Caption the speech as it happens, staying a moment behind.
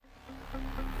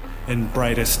In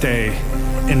brightest day,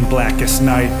 in blackest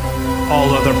night, all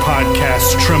other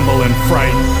podcasts tremble in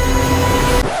fright.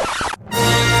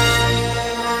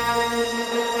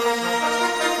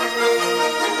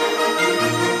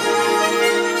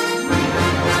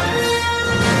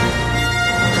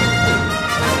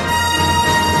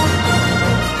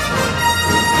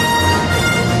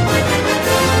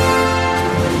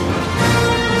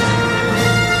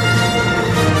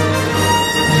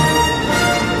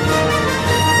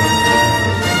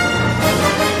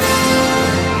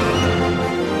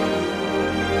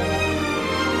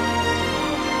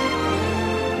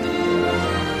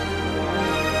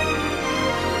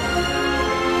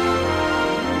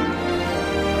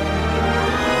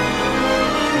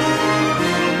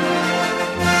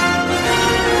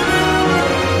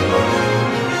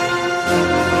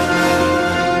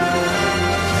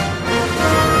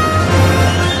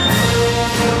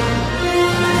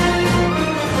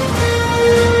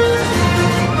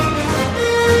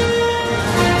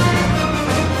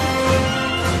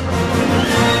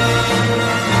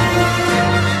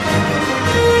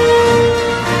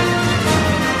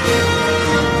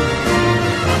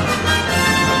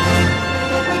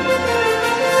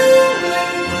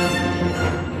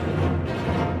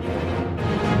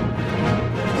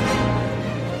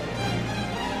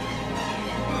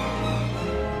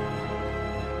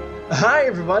 Hi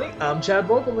everybody, I'm Chad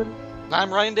Vogelman.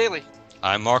 I'm Ryan Daly.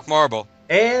 I'm Mark Marble.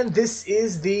 And this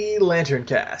is the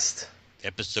LanternCast.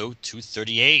 Episode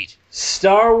 238.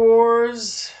 Star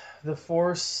Wars The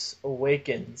Force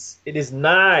Awakens. It is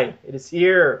nigh. It is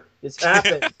here. It's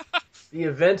happened. The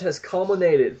event has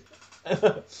culminated.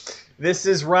 This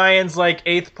is Ryan's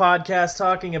 8th podcast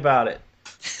talking about it.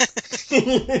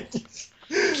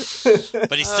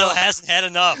 But he still hasn't had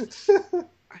enough.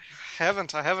 I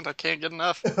haven't. I can't get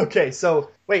enough. Okay,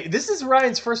 so, wait, this is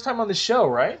Ryan's first time on the show,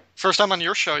 right? First time on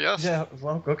your show, yes. Yeah,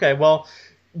 well, okay, well,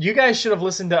 you guys should have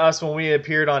listened to us when we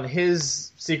appeared on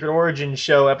his Secret Origin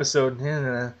show episode,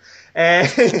 and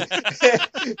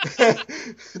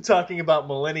talking about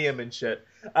Millennium and shit.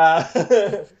 And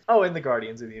the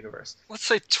Guardians of the Universe. Let's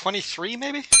say 23,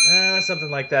 maybe?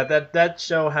 Something like that. That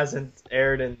show hasn't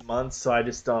aired in months, so I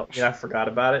just don't, I forgot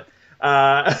about it.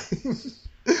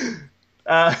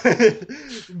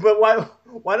 But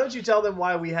why don't you tell them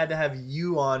why we had to have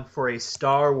you on for a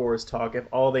Star Wars talk if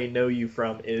all they know you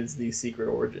from is the Secret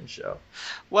Origin show?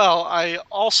 Well, I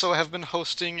also have been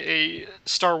hosting a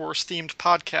Star Wars themed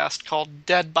podcast called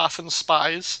Dead Boffin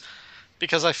Spies,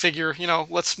 because I figure,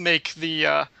 let's make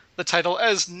the title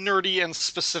as nerdy and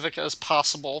specific as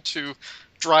possible to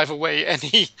drive away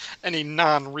any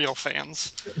non-real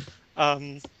fans.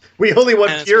 We only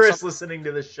want purists listening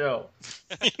to the show.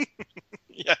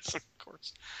 Yes, of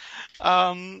course.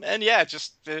 And yeah,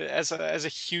 just as a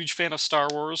huge fan of Star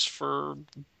Wars for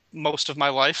most of my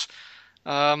life,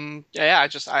 I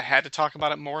had to talk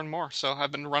about it more and more. So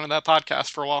I've been running that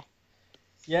podcast for a while.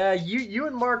 Yeah, you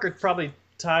and Mark are probably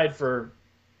tied for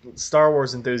Star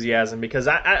Wars enthusiasm, because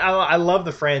I love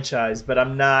the franchise, but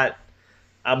I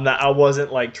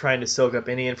wasn't trying to soak up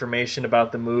any information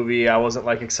about the movie. I wasn't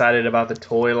excited about the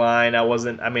toy line. I was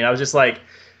just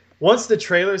once the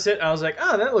trailers hit, I was like,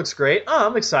 oh, that looks great. Oh,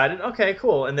 I'm excited. Okay,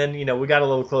 cool. And then, we got a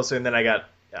little closer, and then I got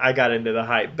into the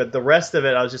hype. But the rest of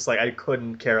it, I was just I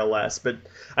couldn't care less. But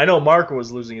I know Mark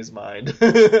was losing his mind.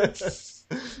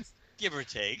 Give or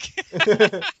take.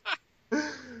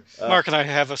 Mark and I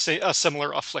have a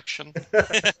similar affliction.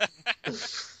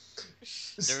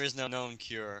 There is no known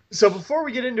cure. So before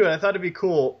we get into it, I thought it'd be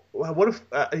cool. What if?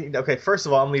 Okay, first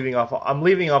of all, I'm leaving off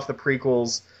the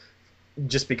prequels,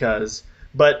 just because.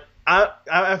 But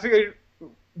I figured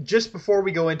just before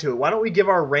we go into it, why don't we give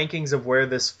our rankings of where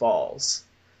this falls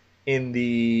in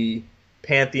the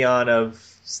pantheon of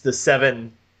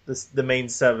the main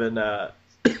seven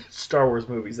Star Wars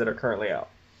movies that are currently out.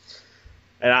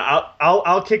 And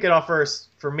I'll kick it off first.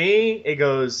 For me, it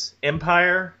goes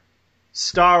Empire,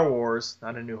 Star Wars,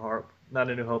 not a New Hope.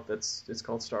 It's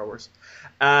called Star Wars.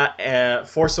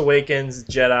 Force Awakens,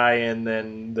 Jedi, and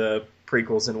then the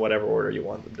prequels in whatever order you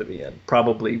want them to be in.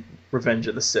 Probably Revenge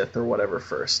of the Sith or whatever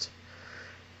first.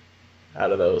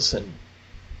 Out of those, and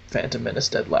Phantom Menace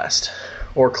dead last,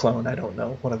 or Clone. I don't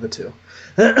know. One of the two.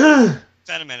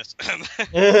 Phantom Menace. Go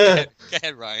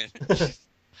ahead, Ryan.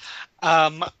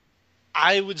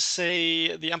 I would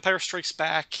say The Empire Strikes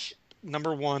Back,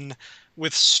 number one,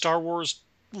 with Star Wars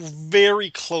very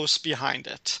close behind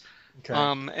it. Okay.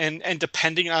 And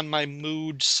depending on my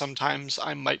mood, sometimes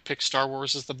I might pick Star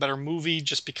Wars as the better movie,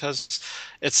 just because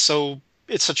it's so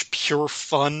it's such pure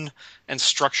fun, and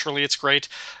structurally it's great.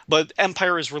 But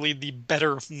Empire is really the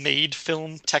better made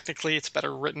film. Technically, it's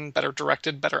better written, better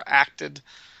directed, better acted.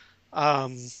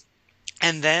 Um,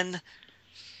 and then,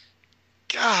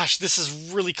 gosh, this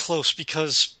is really close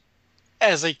because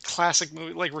as a classic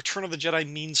movie, like Return of the Jedi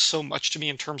means so much to me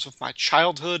in terms of my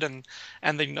childhood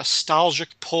and the nostalgic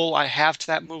pull I have to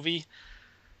that movie.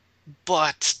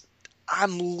 But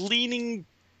I'm leaning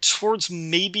towards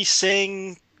maybe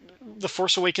saying The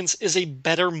Force Awakens is a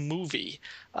better movie.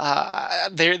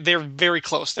 They're very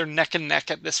close. They're neck and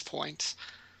neck at this point.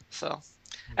 So,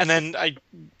 and then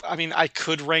I mean, I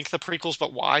could rank the prequels,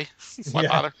 but why? Why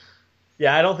bother?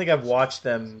 Yeah, I don't think I've watched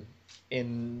them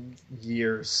in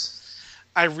years.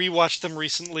 I rewatched them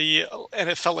recently, and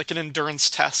it felt like an endurance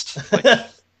test. Like,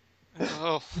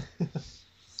 oh.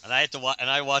 And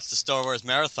I watched the Star Wars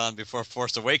marathon before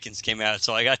Force Awakens came out,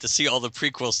 so I got to see all the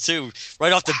prequels too,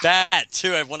 right off the bat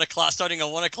too. At 1 o'clock, starting at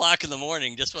 1 o'clock in the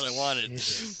morning, just what I wanted.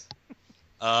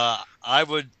 I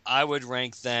would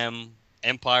rank them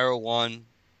Empire 1,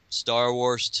 Star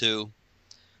Wars 2.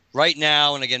 Right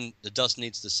now, and again, the dust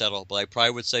needs to settle, but I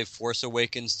probably would say Force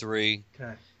Awakens 3.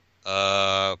 Okay.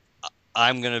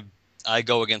 I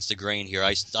go against the grain here.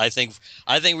 I think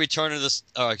Return of the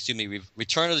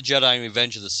Jedi and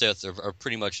Revenge of the Sith are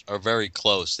pretty much very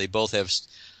close. They both have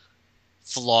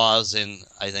flaws, and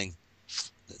I think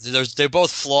they're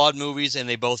both flawed movies, and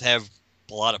they both have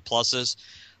a lot of pluses.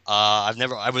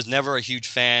 I was never a huge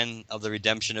fan of the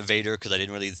redemption of Vader because I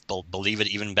didn't really believe it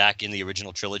even back in the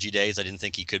original trilogy days. I didn't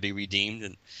think he could be redeemed,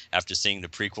 and after seeing the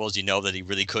prequels, you know that he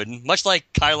really couldn't. Much like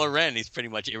Kylo Ren, he's pretty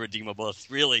much irredeemable,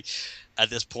 really, at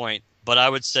this point. But I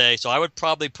would say so. I would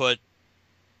probably put.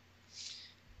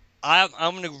 I'm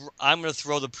gonna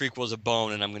throw the prequels a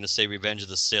bone, and I'm gonna say Revenge of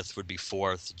the Sith would be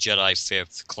 4th, Jedi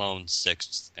 5th, Clone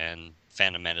 6th, and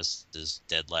Phantom Menace is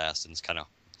dead last. And it's kind of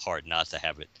hard not to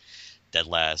have it dead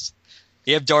last.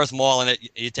 You have Darth Maul in it.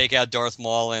 You take out Darth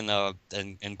Maul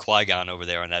and Qui-Gon over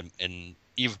there, and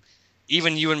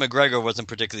even Ewan McGregor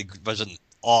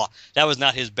that was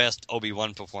not his best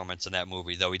Obi-Wan performance in that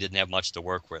movie, though he didn't have much to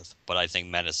work with. But I think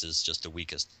Menace is just the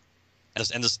weakest,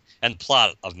 and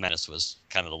plot of Menace was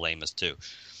kind of the lamest too.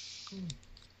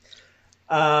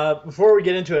 Before we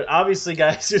get into it, obviously,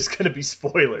 guys, there's going to be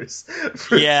spoilers. That's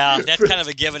kind of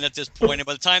a given at this point. And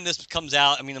by the time this comes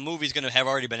out, I mean, the movie's going to have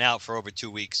already been out for over 2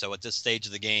 weeks. So at this stage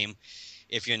of the game,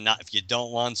 if you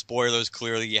don't want spoilers,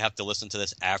 clearly you have to listen to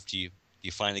this after you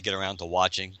finally get around to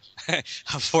watching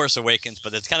Force Awakens.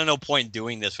 But there's kind of no point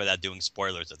doing this without doing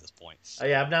spoilers at this point.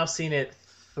 Yeah, I've now seen it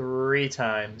 3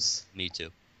 times. Me too.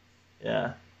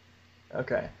 Yeah.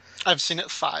 Okay. I've seen it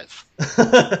 5.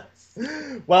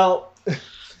 Well,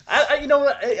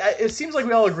 it seems like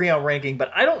we all agree on ranking,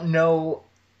 but I don't know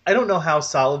how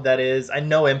solid that is. I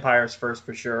know Empire's first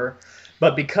for sure,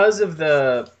 but because of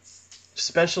the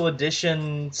special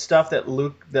edition stuff that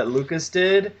Lucas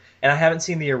did, and I haven't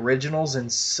seen the originals in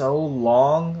so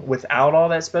long without all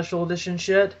that special edition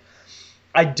shit,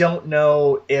 I don't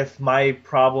know if my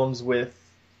problems with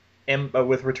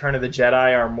Return of the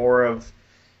Jedi are more of,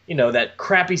 that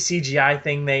crappy CGI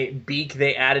thing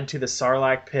they added to the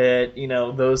Sarlacc pit,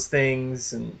 those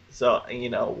things. And so,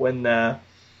 when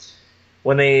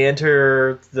they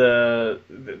enter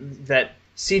that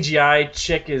CGI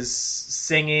chick is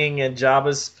singing at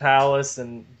Jabba's palace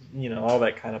and, all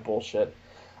that kind of bullshit.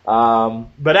 But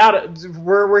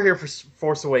we're here for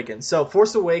Force Awakens. So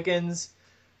Force Awakens,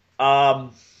 I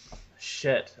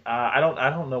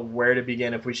don't know where to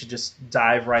begin, if we should just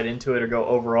dive right into it or go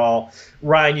overall.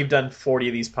 Ryan, you've done 40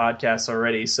 of these podcasts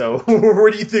already, so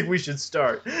where do you think we should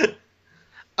start?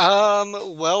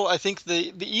 Well, I think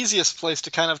the easiest place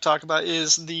to kind of talk about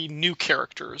is the new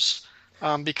characters,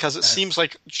 because it seems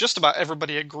like just about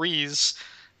everybody agrees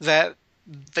that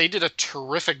they did a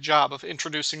terrific job of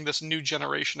introducing this new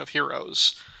generation of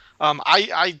heroes.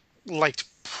 I liked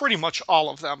pretty much all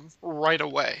of them right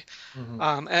away. Mm-hmm.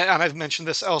 And I've mentioned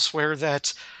this elsewhere,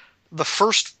 that the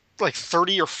first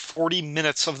 30 or 40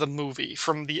 minutes of the movie,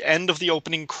 from the end of the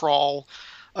opening crawl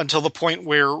until the point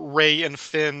where Rey and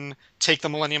Finn take the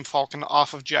Millennium Falcon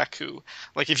off of Jakku,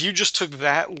 if you just took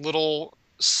that little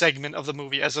segment of the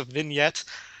movie as a vignette,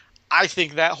 I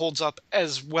think that holds up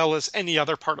as well as any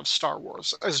other part of Star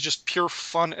Wars, as just pure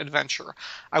fun adventure.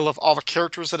 I love all the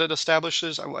characters that it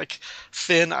establishes. I like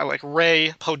Finn. I like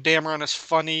Rey. Poe Dameron is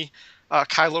funny.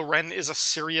 Kylo Ren is a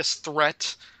serious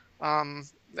threat.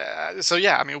 So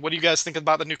yeah, I mean, what do you guys think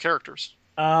about the new characters?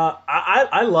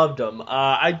 I loved them.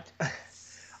 I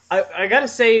gotta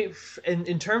say,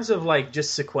 in terms of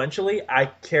just sequentially, I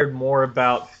cared more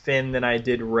about Finn than I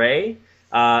did Rey.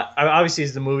 Obviously,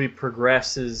 as the movie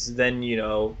progresses, then,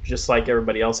 just like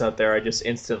everybody else out there, I just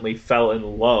instantly fell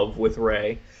in love with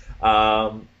Rey.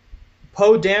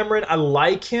 Poe Dameron, I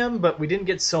like him, but we didn't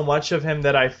get so much of him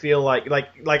that I feel like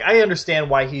I understand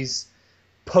why he's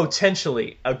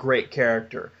potentially a great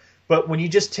character. But when you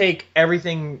just take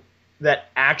everything that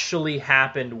actually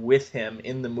happened with him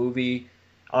in the movie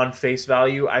on face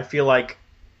value, I feel like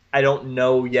I don't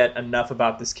know yet enough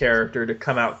about this character to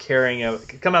come out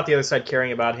the other side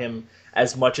caring about him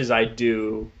as much as I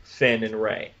do Finn and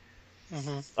Rey.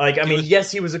 Mm-hmm.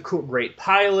 Yes, he was a great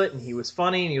pilot, and he was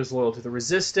funny, and he was loyal to the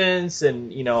Resistance,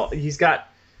 and he's got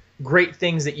great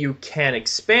things that you can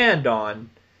expand on,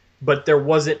 but there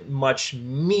wasn't much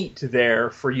meat there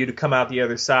for you to come out the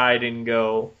other side and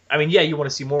go. You want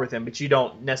to see more with him, but you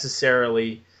don't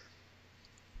necessarily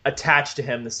attach to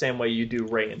him the same way you do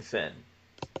Rey and Finn.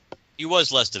 He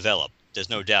was less developed. There's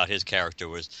no doubt his character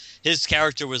was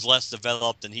less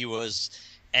developed than he was.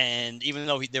 And even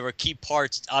though there were key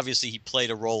parts, obviously he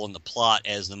played a role in the plot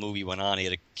as the movie went on.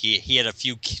 He had a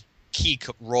few key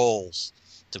roles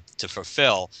to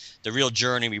fulfill. The real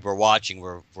journey we were watching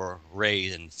were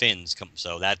Rey and Finn's.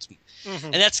 So that's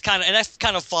and that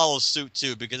kind of follows suit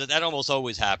too, because that almost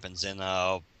always happens in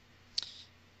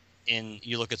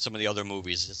you look at some of the other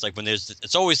movies. It's like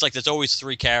there's always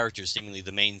three characters. Seemingly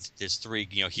there's three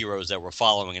heroes that we're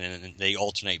following, and they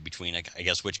alternate between I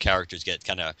guess which characters get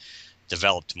kind of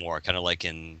developed more, kind of like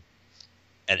at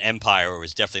Empire, it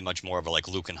was definitely much more of a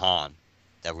Luke and Han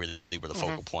that really were the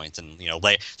focal points. And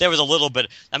Leia, there was a little bit.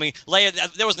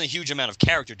 Leia, there wasn't a huge amount of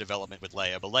character development with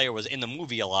Leia, but Leia was in the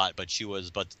movie a lot. But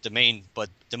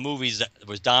the movie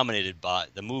was dominated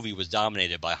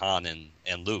by Han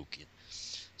and Luke.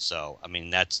 So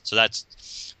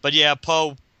but yeah,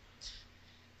 Poe.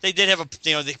 They did have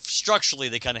structurally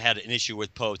they kind of had an issue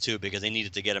with Poe too, because they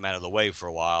needed to get him out of the way for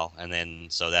a while, and then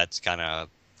so that's kind of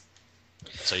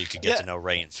so you could get to know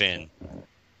Rey and Finn.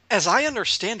 As I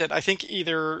understand it, I think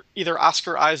either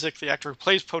Oscar Isaac, the actor who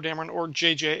plays Poe Dameron, or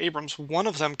J.J. Abrams, one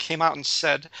of them came out and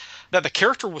said that the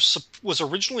character was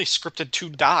originally scripted to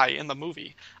die in the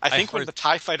movie. I think when the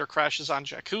TIE fighter crashes on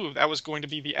Jakku, that was going to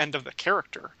be the end of the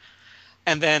character,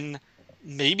 and then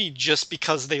maybe just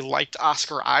because they liked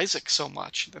Oscar Isaac so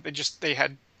much that they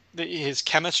had his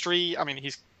chemistry.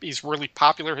 He's really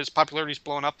popular. His popularity's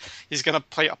blown up. He's going to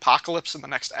play Apocalypse in the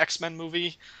next X-Men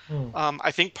movie. I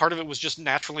think part of it was just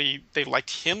naturally they liked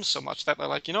him so much that they're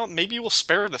like, maybe we'll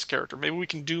spare this character. Maybe we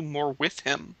can do more with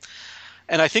him.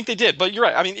 And I think they did. But you're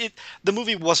right. The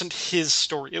movie wasn't his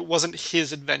story. It wasn't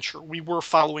his adventure. We were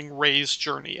following Rey's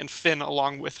journey and Finn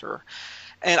along with her.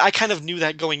 And I kind of knew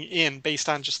that going in based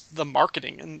on just the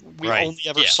marketing, and we only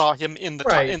ever saw him in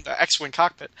the X-Wing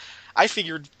cockpit. I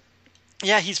figured,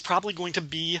 he's probably going to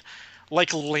be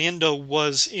like Lando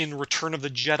was in Return of the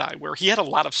Jedi, where he had a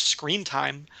lot of screen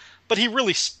time, but he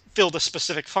really filled a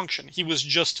specific function. He was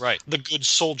just the good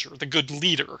soldier, the good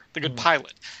leader, the good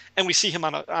pilot, and we see him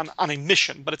on a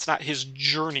mission, but it's not his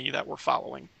journey that we're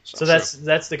following. So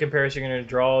that's the comparison you're going to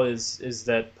draw is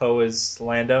that Poe is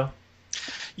Lando.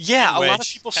 Yeah, Wedge, a lot of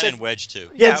people said Wedge too.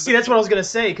 Yeah, see, that's what I was going to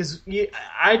say, because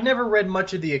I'd never read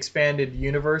much of the expanded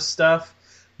universe stuff,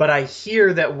 but I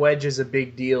hear that Wedge is a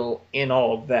big deal in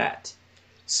all of that.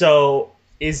 So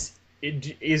is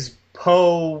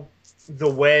Poe the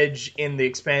Wedge in the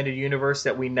expanded universe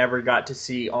that we never got to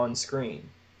see on screen?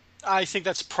 I think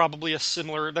that's probably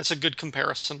that's a good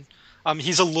comparison.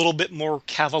 He's a little bit more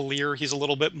cavalier. He's a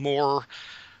little bit more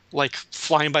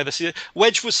flying by the seat.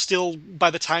 Wedge was still, by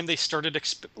the time they started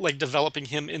developing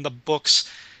him in the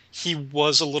books, he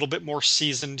was a little bit more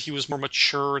seasoned. He was more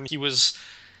mature, and he was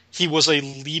a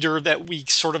leader that we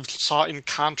sort of saw in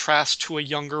contrast to a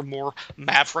younger, more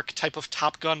maverick type of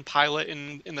Top Gun pilot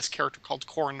in this character called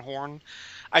Corran Horn.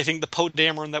 I think the Poe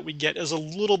Dameron that we get is a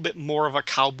little bit more of a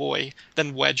cowboy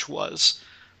than Wedge was.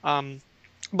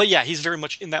 But yeah, he's very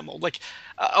much in that mold.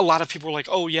 A lot of people were like,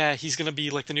 oh yeah, he's going to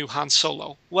be like the new Han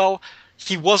Solo. Well,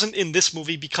 he wasn't in this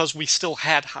movie because we still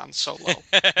had Han Solo.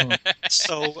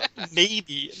 So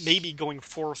maybe going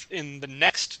forth in the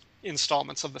next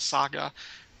installments of the saga,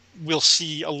 we'll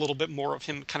see a little bit more of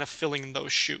him kind of filling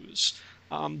those shoes.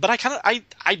 But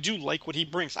I do like what he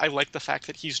brings. I like the fact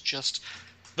that he's just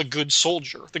the good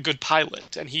soldier, the good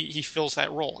pilot, and he fills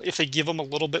that role. If they give him a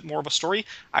little bit more of a story,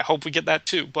 I hope we get that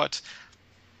too. But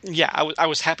yeah, I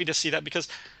was happy to see that, because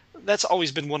that's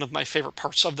always been one of my favorite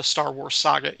parts of the Star Wars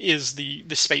saga is the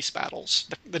space battles,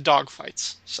 the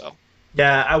dogfights. So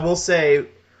yeah, I will say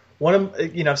one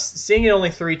of seeing it only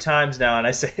 3 times now, and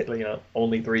I say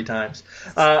only 3 times.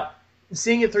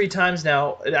 Seeing it 3 times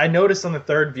now, I noticed on the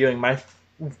third viewing,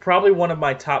 probably one of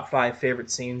my top 5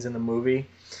 favorite scenes in the movie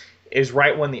is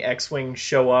right when the X-Wings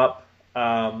show up,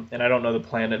 and I don't know the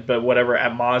planet, but whatever,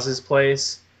 at Maz's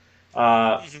place.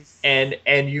 Mm-hmm.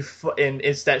 And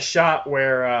it's that shot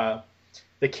where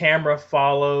the camera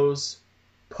follows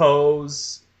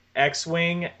Poe's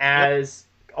X-Wing as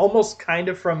almost kind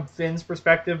of from Finn's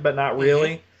perspective, but not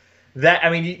really. Mm-hmm. That, I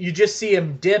mean, you just see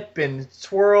him dip and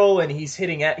twirl, and he's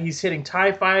hitting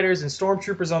TIE fighters and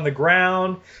stormtroopers on the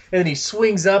ground, and then he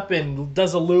swings up and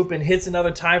does a loop and hits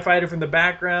another TIE fighter from the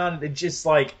background. It just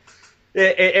like,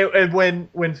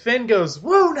 when Finn goes,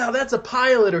 "Whoa, now that's a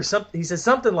pilot," or something, he says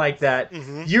something like that.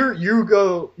 Mm-hmm.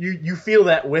 You feel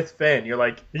that with Finn. You're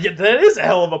like, yeah, that is a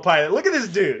hell of a pilot. Look at this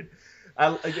dude.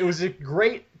 It was a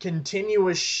great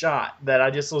continuous shot that I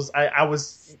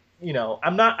was, you know,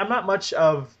 I'm not much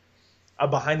of a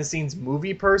behind the scenes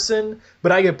movie person,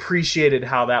 but I appreciated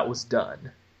how that was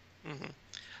done. Mm-hmm.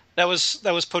 That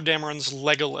was Poe Dameron's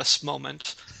Legolas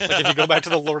moment. Like if you go back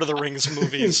to the Lord of the Rings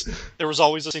movies, there was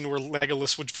always a scene where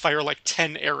Legolas would fire like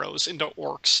 10 arrows into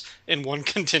orcs in one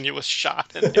continuous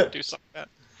shot, and he would do something like that.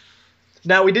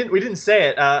 Now we didn't say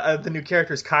it. The new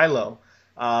character is Kylo.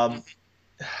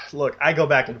 Look, I go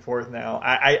back and forth now.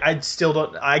 I still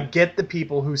don't. I get the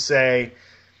people who say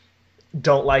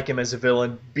don't like him as a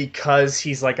villain because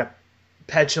he's like a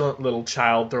petulant little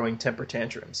child throwing temper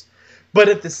tantrums. But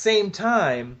at the same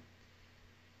time,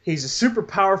 he's a super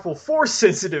powerful,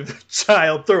 force-sensitive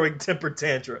child throwing temper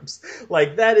tantrums.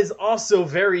 Like, that is also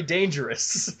very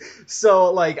dangerous.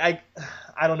 So, like, I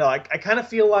don't know. I kind of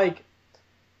feel like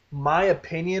my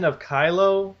opinion of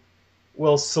Kylo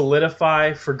will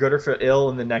solidify for good or for ill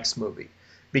in the next movie.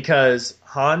 Because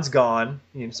Han's gone.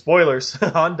 You know, spoilers,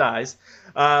 Han dies.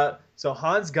 So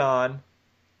Han's gone.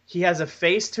 He has a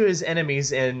face to his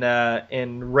enemies in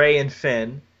Rey and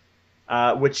Finn,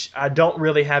 which I don't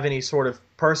really have any sort of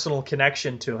personal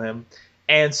connection to him.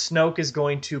 And Snoke is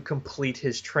going to complete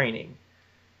his training.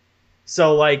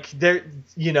 So, like,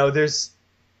 there's,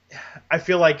 I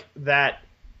feel like that,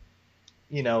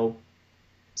 you know,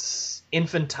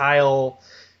 infantile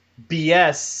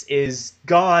BS is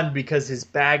gone because his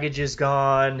baggage is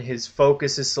gone, his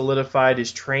focus is solidified,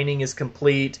 his training is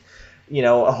complete. You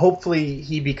know, hopefully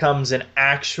he becomes an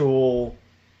actual...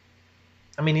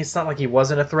 I mean, it's not like he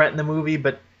wasn't a threat in the movie,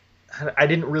 but I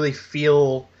didn't really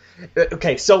feel...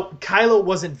 Okay, so Kylo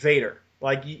wasn't Vader.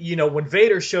 Like, you know, when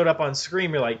Vader showed up on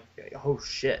screen, you're like, oh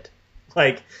shit.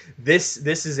 Like, this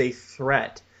is a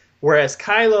threat. Whereas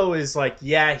Kylo is like,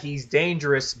 yeah, he's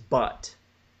dangerous, but...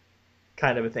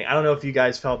 kind of a thing. I don't know if you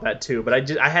guys felt that too, but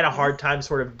I had a hard time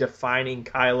sort of defining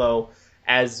Kylo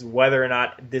as whether or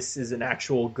not this is an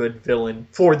actual good villain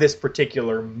for this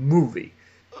particular movie.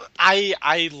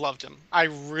 I loved him. I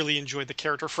really enjoyed the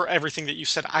character for everything that you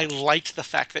said. I liked the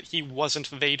fact that he wasn't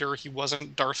Vader, he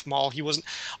wasn't Darth Maul, he wasn't...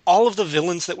 All of the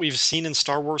villains that we've seen in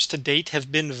Star Wars to date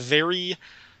have been very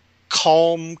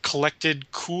calm, collected,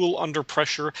 cool under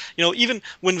pressure. You know, even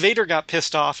when Vader got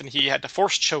pissed off and he had to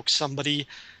force choke somebody,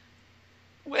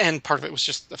 and part of it was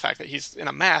just the fact that he's in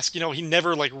a mask, you know, he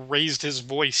never, like, raised his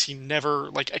voice. He never,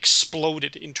 like,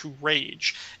 exploded into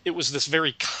rage. It was this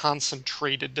very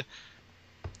concentrated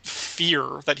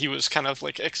fear that he was kind of,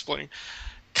 like, exploding.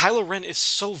 Kylo Ren is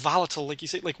so volatile, like you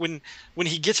say. Like, when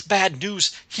he gets bad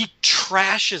news, he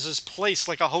trashes his place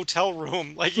like a hotel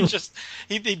room. Like,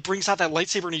 he brings out that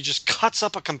lightsaber and he just cuts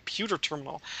up a computer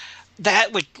terminal.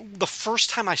 That, like, the first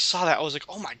time I saw that, I was like,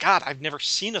 oh my god, I've never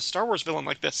seen a Star Wars villain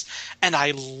like this, and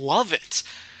I love it.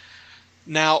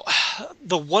 Now,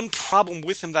 the one problem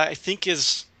with him that I think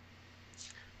is,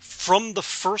 from the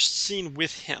first scene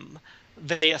with him,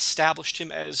 they established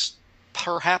him as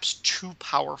perhaps too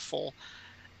powerful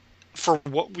for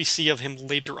what we see of him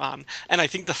later on. And I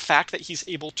think the fact that he's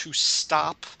able to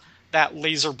stop that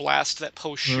laser blast that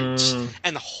Poe shoots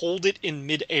and hold it in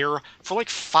midair for like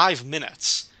 5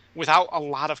 minutes without a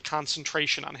lot of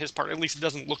concentration on his part. At least it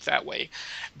doesn't look that way.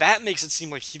 That makes it seem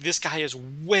like this guy is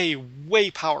way, way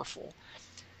powerful.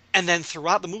 And then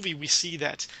throughout the movie, we see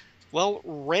that, well,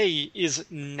 Rey is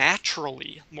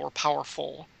naturally more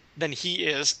powerful than he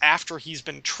is after he's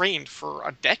been trained for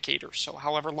a decade or so,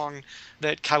 however long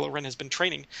that Kylo Ren has been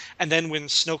training. And then when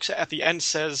Snoke at the end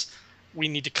says, we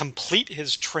need to complete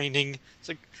his training, it's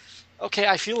like, okay,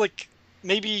 I feel like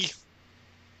maybe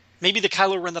the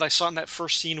Kylo Ren that I saw in that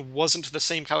first scene wasn't the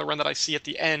same Kylo Ren that I see at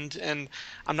the end, and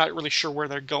I'm not really sure where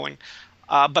they're going.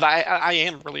 But I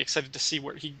am really excited to see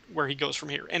where he goes from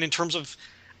here. And in terms of,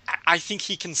 I think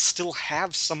he can still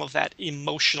have some of that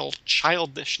emotional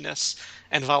childishness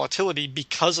and volatility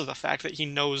because of the fact that he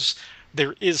knows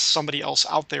there is somebody else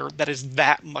out there that is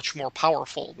that much more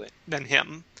powerful than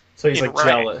him. So he's like Rey.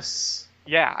 Jealous.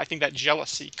 yeah, I think that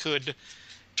jealousy could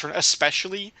turn,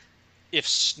 especially if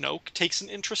Snoke takes an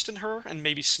interest in her, and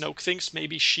maybe Snoke thinks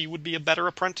maybe she would be a better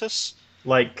apprentice.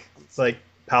 Like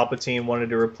Palpatine wanted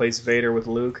to replace Vader with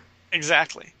Luke.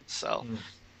 Exactly. So, Hmm.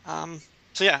 um,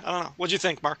 so yeah, I don't know. What do you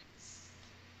think, Mark?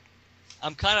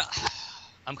 I'm kind of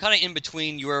I'm kind of in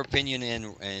between your opinion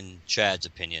and Chad's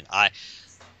opinion. I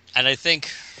think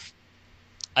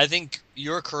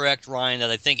you're correct, Ryan.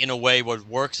 That I think in a way what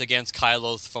works against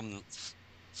Kylo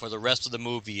for the rest of the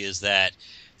movie is that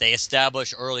they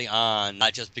establish early on,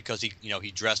 not just because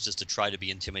he dresses to try to be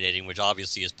intimidating, which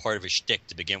obviously is part of his shtick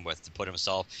to begin with, to put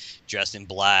himself dressed in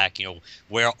black,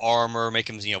 wear armor, make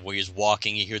him, where he's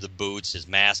walking, you hear the boots, his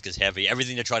mask is heavy,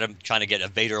 everything to trying to get a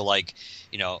Vader like,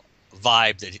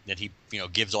 vibe that he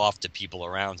gives off to people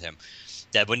around him.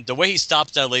 That when the way he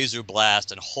stops that laser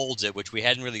blast and holds it, which we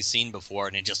hadn't really seen before,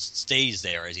 and it just stays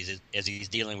there as he's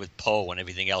dealing with Poe and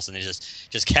everything else, and it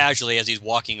just casually as he's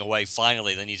walking away,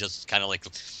 finally, then he just kind of like,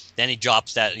 then he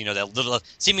drops that that little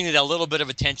seemingly that little bit of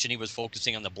attention he was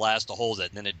focusing on the blast to hold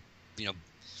it, and then it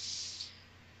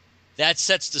that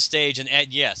sets the stage. And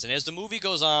yes, and as the movie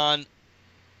goes on,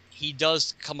 he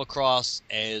does come across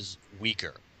as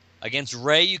weaker against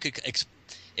Rey.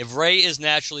 If Rey is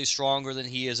naturally stronger than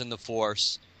he is in the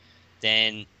Force,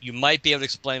 then you might be able to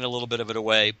explain a little bit of it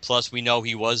away. Plus, we know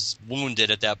he was wounded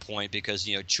at that point because,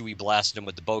 Chewie blasted him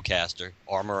with the bowcaster,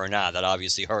 armor or not. That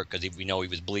obviously hurt because we know he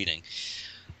was bleeding.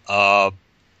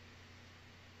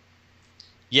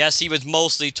 Yes, he was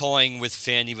mostly toying with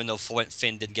Finn, even though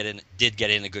Finn did get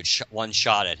in a good one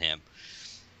shot at him.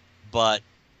 But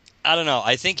I don't know.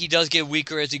 I think he does get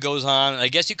weaker as he goes on. I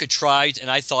guess you could try, and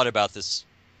I thought about this.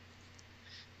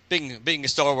 Being a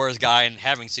Star Wars guy and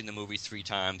having seen the movie 3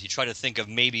 times, you try to think of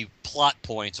maybe plot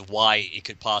points of why it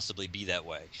could possibly be that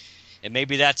way. And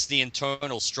maybe that's the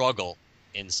internal struggle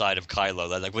inside of Kylo.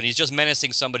 That like when he's just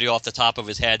menacing somebody off the top of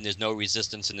his head and there's no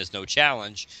resistance and there's no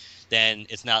challenge, then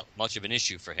it's not much of an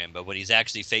issue for him. But when he's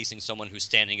actually facing someone who's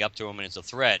standing up to him and it's a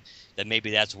threat, then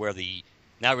maybe that's where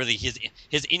not really his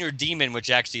inner demon, which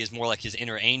actually is more like his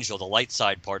inner angel, the light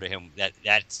side part of him,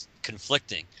 that's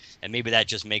conflicting. And maybe that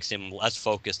just makes him less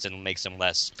focused and makes him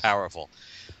less powerful.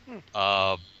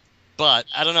 But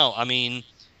I don't know. I mean,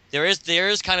 there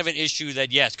is kind of an issue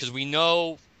that, yes, because we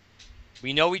know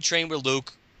he trained with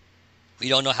Luke. We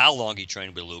don't know how long he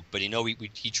trained with Luke, but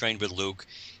he trained with Luke.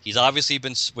 He's obviously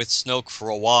been with Snoke for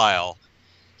a while.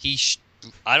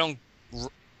 I don't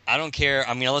care.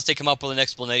 I mean, unless they come up with an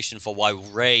explanation for why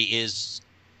Rey is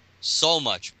so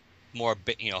much more,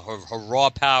 her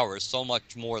raw power is so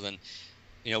much more than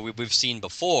we've seen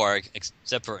before,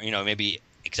 except for maybe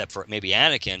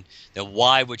Anakin. Then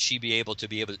why would she be able to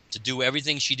do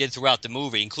everything she did throughout the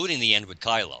movie, including the end with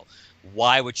Kylo?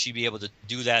 Why would she be able to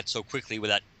do that so quickly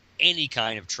without any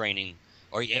kind of training,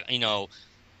 or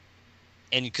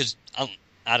and because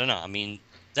I don't know. I mean,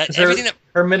 everything that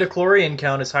her midichlorian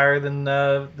count is higher than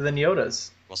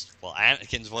Yoda's. Well,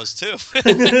 Anakin's was too.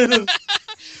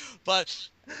 But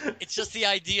it's just the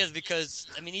idea is because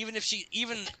I mean, even if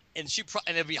and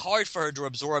it'd be hard for her to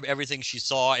absorb everything she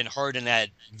saw and heard in that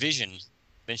vision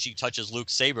when she touches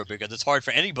Luke's saber, because it's hard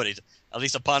for anybody, at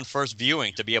least upon first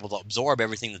viewing, to be able to absorb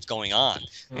everything that's going on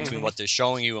between what they're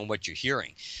showing you and what you're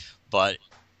hearing. But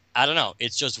I don't know.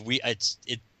 It's just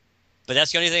but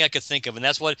that's the only thing I could think of, and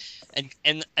that's what.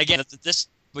 And again, this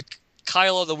with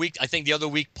Kylo, I think the other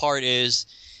weak part is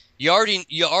you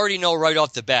already know right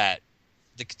off the bat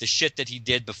the shit that he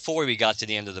did before we got to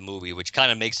the end of the movie, which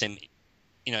kind of makes him,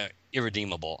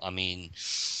 irredeemable. I mean,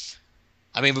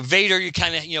 with Vader, you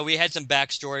kind of, we had some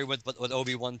backstory with what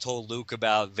Obi-Wan told Luke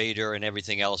about Vader and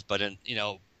everything else, but and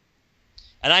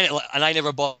I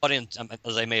never bought in,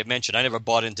 as I may have mentioned, I never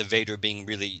bought into Vader being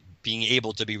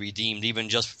able to be redeemed, even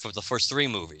just for the first 3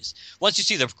 movies. Once you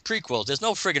see the prequels, there's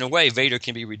no friggin' way Vader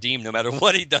can be redeemed no matter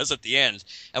what he does at the end.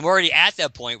 And we're already at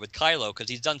that point with Kylo because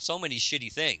he's done so many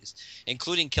shitty things,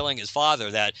 including killing his father,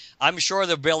 that I'm sure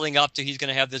they're building up to he's going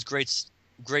to have this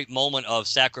great moment of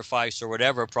sacrifice or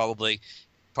whatever, probably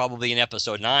in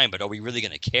Episode 9. But are we really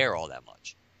going to care all that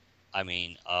much? I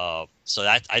mean, so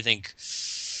that I think.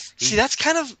 See, that's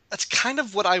kind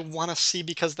of what I want to see,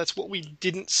 because that's what we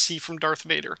didn't see from Darth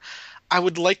Vader. I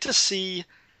would like to see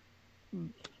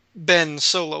Ben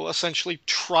Solo essentially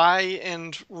try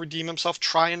and redeem himself,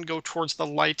 try and go towards the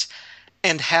light,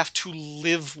 and have to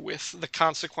live with the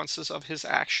consequences of his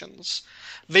actions.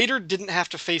 Vader didn't have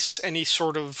to face any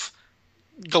sort of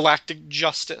galactic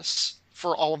justice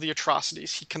for all of the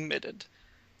atrocities he committed.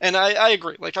 And I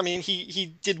agree.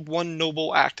 He did one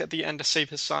noble act at the end to save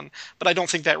his son, but I don't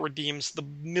think that redeems the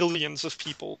millions of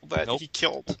people that he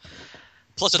killed.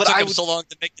 Plus, it But took I him would- so long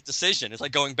to make the decision. It's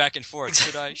like going back and forth.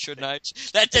 Should I? Shouldn't I?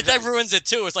 That ruins it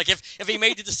too. It's like if he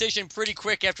made the decision pretty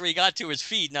quick after he got to his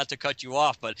feet, not to cut you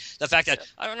off, but the fact that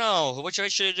I don't know what should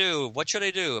I do? What should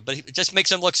I do? But it just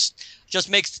makes him look.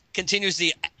 Continues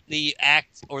the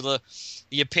act or the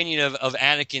opinion of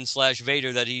Anakin /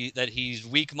 Vader that he's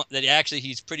weak. That actually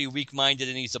he's pretty weak minded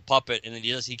and he's a puppet and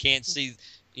he can't see.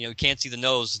 Can't see the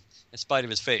nose in spite of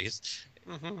his face.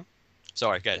 Mm-hmm.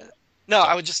 Sorry, go ahead. No,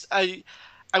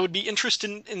 I would be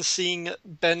interested in seeing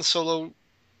Ben Solo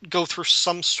go through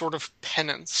some sort of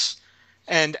penance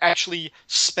and actually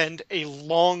spend a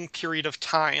long period of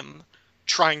time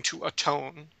trying to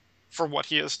atone for what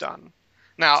he has done.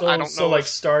 Now, I don't know. So, like,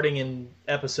 starting in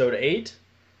Episode 8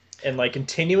 and, like,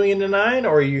 continuing into 9,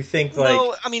 or you think, like...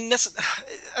 No, I mean,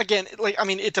 again, like, I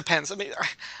mean, it depends. I mean,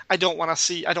 I don't want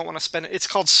to spend it. It's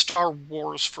called Star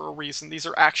Wars for a reason. These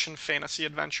are action fantasy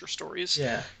adventure stories.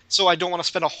 Yeah. So I don't want to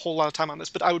spend a whole lot of time on this,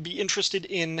 but I would be interested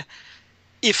in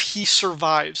if he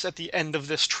survives at the end of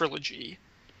this trilogy,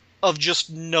 of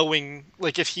just knowing,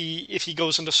 like, if he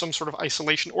goes into some sort of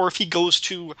isolation, or if he goes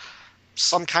to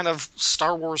some kind of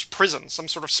Star Wars prison, some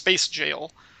sort of space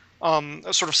jail,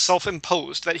 sort of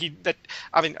self-imposed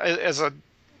I mean, as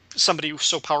somebody who's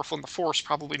so powerful in the Force,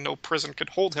 probably no prison could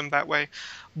hold him that way.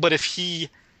 But if he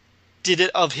did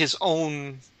it of his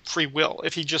own free will,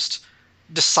 if he just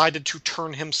decided to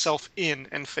turn himself in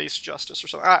and face justice or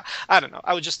something, I don't know.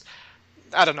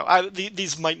 I don't know.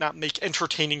 These might not make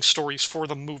entertaining stories for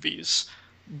the movies,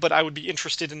 but I would be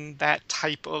interested in that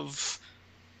type of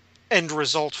end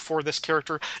result for this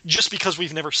character, just because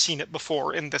we've never seen it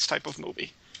before in this type of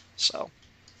movie. So,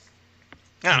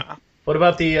 I don't know. What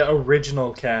about the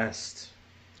original cast?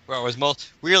 Well, it was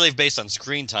really based on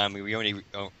screen time. We only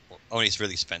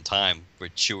really spent time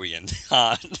with Chewie and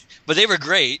Han, but they were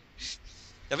great.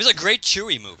 That was a great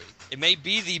Chewie movie. It may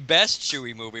be the best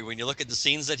Chewie movie when you look at the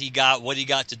scenes that he got, what he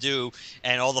got to do,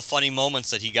 and all the funny moments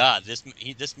that he got.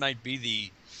 This might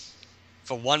be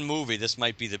for one movie. This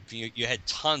might be you had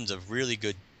tons of really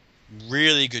good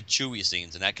Chewie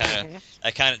scenes, and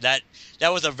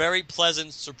that was a very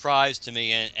pleasant surprise to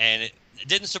me, and it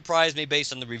didn't surprise me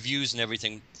based on the reviews and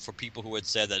everything for people who had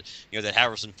said that that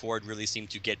Harrison Ford really seemed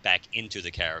to get back into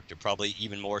the character, probably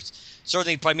even more,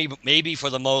 certainly probably maybe for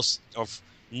the most of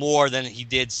more than he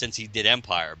did since he did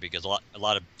Empire, because a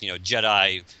lot of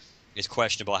Jedi is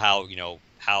questionable how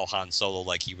Han Solo,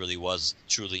 like he really was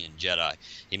truly in Jedi.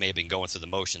 He may have been going through the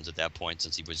motions at that point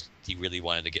since he really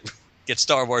wanted to get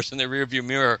Star Wars in the rearview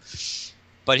mirror.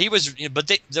 But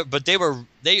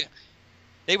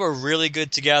they were really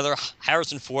good together.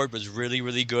 Harrison Ford was really,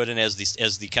 really good, and as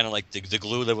the kind of like the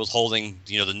glue that was holding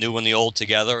the new and the old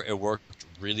together, it worked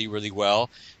really, really well.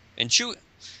 And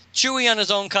Chewie on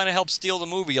his own kind of helped steal the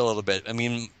movie a little bit. I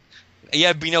mean,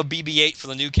 yeah, BB-8 for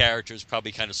the new characters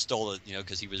probably kind of stole it,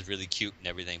 because he was really cute and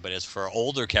everything. But as for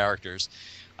older characters,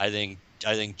 I think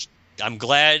I'm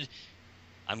glad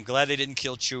they didn't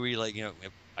kill Chewie. Like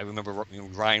I remember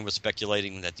Ryan was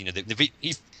speculating that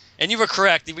and you were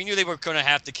correct. We knew they were going to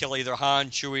have to kill either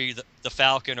Han, Chewie, the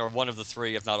Falcon, or one of the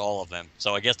three, if not all of them.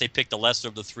 So I guess they picked the lesser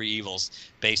of the three evils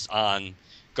based on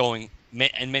going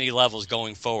in many levels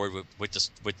going forward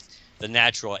with the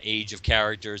natural age of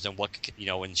characters and what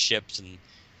and ships, and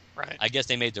right. I guess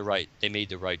they made the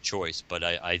right choice. But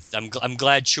I'm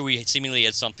glad Chewie seemingly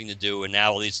had something to do, and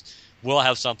now at least will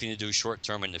have something to do short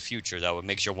term in the future. That would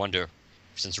make you wonder,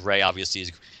 since Rey obviously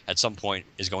at some point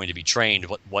is going to be trained,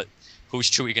 who's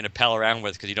Chewie going to pal around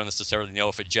with, because you don't necessarily know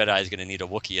if a Jedi is going to need a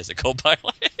Wookiee as a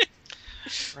co-pilot.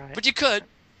 Right. But you could.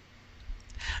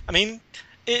 I mean,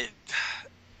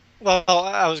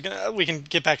 well, we can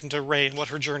get back into Rey and what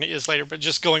her journey is later, but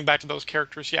just going back to those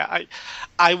characters, yeah,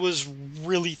 I was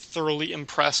really thoroughly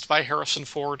impressed by Harrison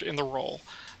Ford in the role,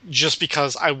 just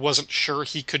because I wasn't sure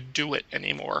he could do it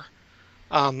anymore.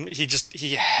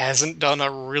 He hasn't done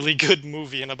a really good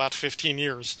movie in about 15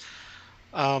 years.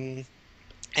 And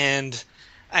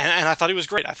I thought he was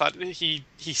great. I thought he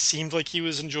seemed like he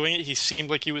was enjoying it. He seemed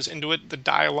like he was into it. The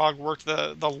dialogue worked.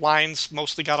 The lines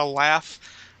mostly got a laugh.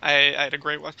 I had a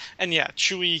great watch. And yeah,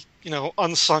 Chewie,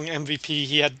 unsung MVP.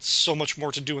 He had so much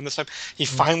more to do in this time. He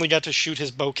finally got to shoot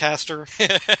his bowcaster.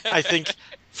 I think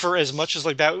for as much as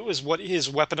like that was what his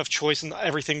weapon of choice and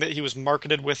everything that he was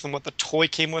marketed with and what the toy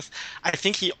came with, I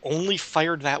think he only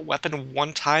fired that weapon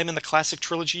one time in the classic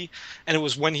trilogy, and it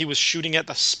was when he was shooting at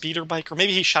the speeder bike, or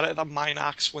maybe he shot it at the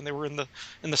Minox when they were in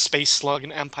the space slug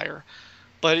in Empire.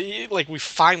 But we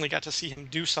finally got to see him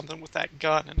do something with that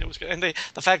gun, and it was good. And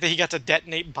the fact that he got to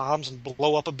detonate bombs and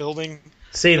blow up a building.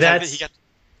 See,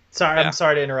 I'm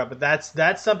sorry to interrupt, but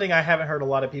that's something I haven't heard a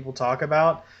lot of people talk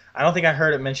about. I don't think I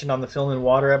heard it mentioned on the Film and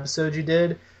Water episode you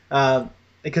did,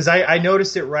 because I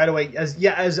noticed it right away.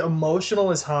 As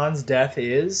emotional as Han's death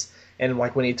is, and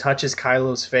like when he touches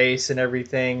Kylo's face and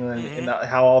everything, and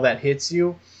how all that hits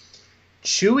you,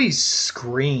 Chewie's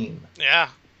scream. Yeah.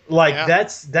 Like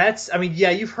that's I mean, yeah,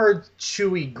 you've heard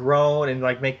Chewie groan and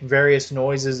like make various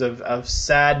noises of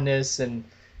sadness and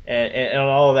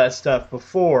all of that stuff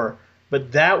before,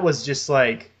 but that was just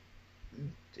like,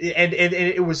 and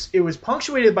it was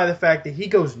punctuated by the fact that he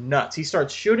goes nuts. He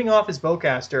starts shooting off his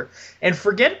bowcaster, and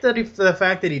forget that the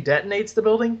fact that he detonates the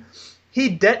building.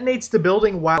 He detonates the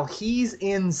building while he's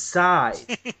inside.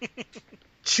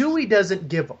 Chewie doesn't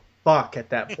give a fuck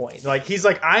at that point. Like, he's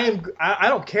like, I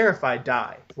don't care if I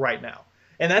die right now.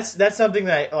 And that's something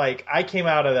that, like, I came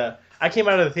out of the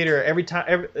theater every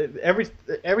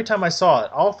time I saw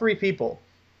it. All three people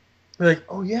were like,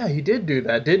 oh yeah, he did do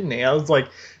that, didn't he? I was like,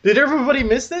 did everybody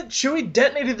miss that? Chewie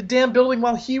detonated the damn building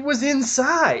while he was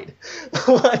inside.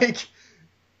 Like,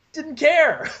 didn't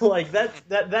care. Like,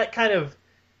 that kind of,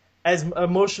 as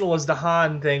emotional as the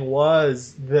Han thing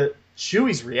was, the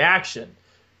Chewie's reaction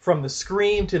from the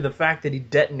scream to the fact that he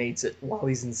detonates it while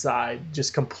he's inside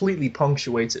just completely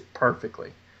punctuates it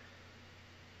perfectly.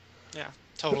 Yeah,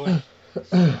 totally.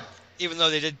 Even though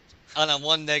they did, on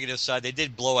one negative side, they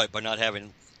did blow it by not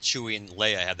having Chewie and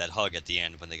Leia have that hug at the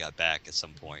end when they got back at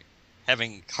some point.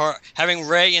 Having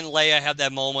Rey and Leia have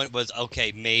that moment was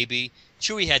okay, maybe.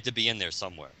 Chewie had to be in there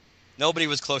somewhere. Nobody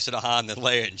was closer to Han than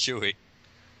Leia and Chewie.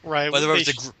 Right. Whether it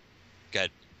was Good.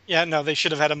 Yeah, no, they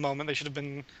should have had a moment. They should have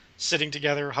been sitting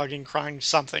together, hugging, crying,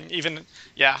 something. Even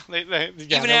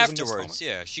afterwards,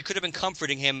 yeah, she could have been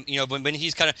comforting him. You know, when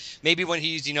he's kind of when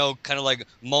he's kind of like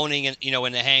moaning and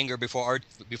in the hangar before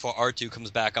R2 comes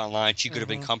back online, she could have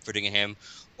been comforting him.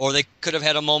 Or they could have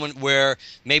had a moment where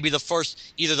maybe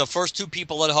either the first two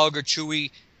people that hug are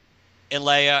Chewie and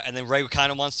Leia, and then Rey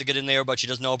kind of wants to get in there, but she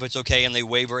doesn't know if it's okay, and they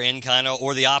wave her in, kind of,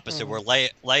 or the opposite, where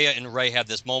Leia and Rey have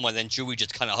this moment, and then Chewie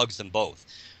just kind of hugs them both.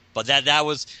 But that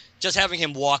was just having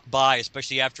him walk by,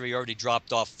 especially after he already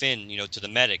dropped off Finn, to the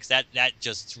medics. That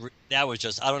was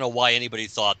just I don't know why anybody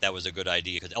thought that was a good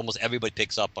idea, because almost everybody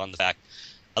picks up on the fact,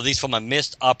 at least from a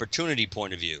missed opportunity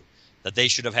point of view, that they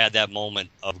should have had that moment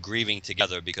of grieving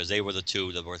together because they were the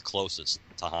two that were closest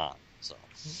to Han. So.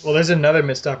 Well, there's another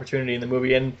missed opportunity in the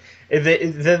movie, and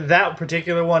that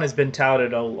particular one has been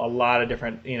touted a lot of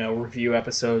different review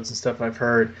episodes and stuff I've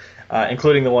heard,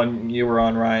 including the one you were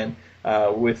on, Ryan,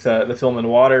 with the Film and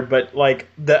Water. But like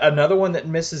another one that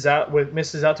misses out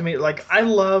to me, like I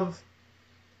love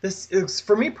this. It's,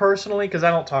 for me personally, because I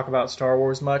don't talk about Star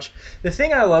Wars much. The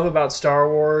thing I love about Star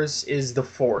Wars is the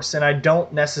Force, and I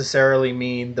don't necessarily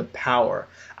mean the power.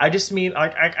 I just mean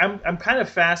I'm kind of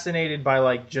fascinated by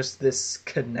like just this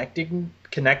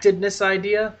connectedness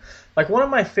idea. Like one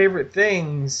of my favorite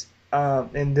things,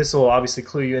 and this will obviously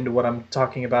clue you into what I'm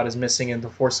talking about is missing in The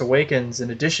Force Awakens.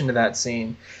 In addition to that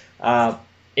scene,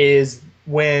 is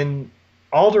when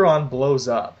Alderaan blows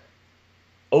up.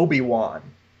 Obi-Wan,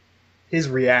 his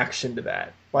reaction to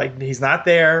that, like he's not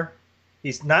there,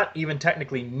 he's not even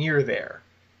technically near there,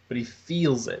 but he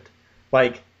feels it,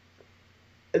 like.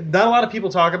 Not a lot of people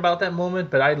talk about that moment,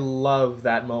 but I love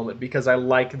that moment because I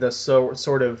like the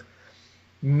sort of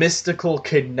mystical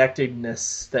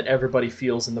connectedness that everybody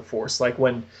feels in the Force. Like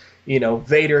when,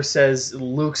 Vader says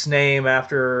Luke's name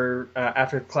after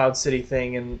Cloud City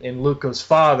thing, and Luke goes,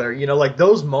 "Father." Like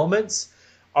those moments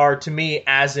are to me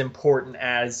as important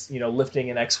as lifting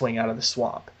an X-wing out of the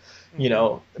swamp.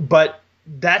 But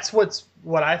that's what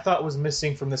I thought was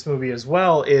missing from this movie as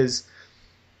well is.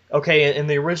 Okay, in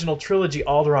the original trilogy,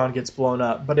 Alderaan gets blown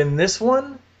up. But in this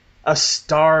one, a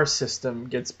star system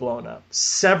gets blown up.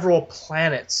 Several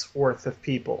planets worth of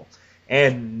people.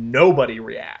 And nobody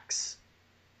reacts.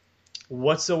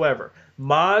 Whatsoever.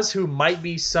 Maz, who might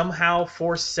be somehow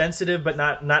Force sensitive, but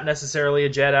not necessarily a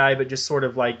Jedi, but just sort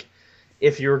of like,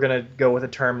 if you were going to go with a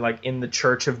term like in the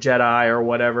Church of Jedi or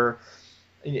whatever...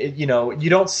 You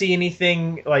don't see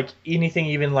anything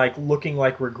even like looking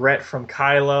like regret from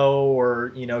Kylo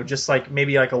or, just like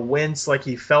maybe like a wince, like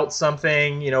he felt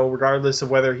something, regardless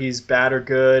of whether he's bad or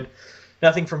good.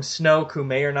 Nothing from Snoke, who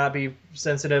may or not be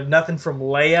sensitive. Nothing from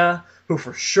Leia, who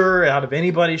for sure out of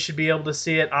anybody should be able to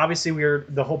see it. Obviously,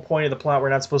 the whole point of the plot, we're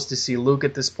not supposed to see Luke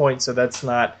at this point, so that's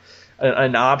not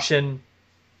an option.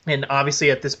 And obviously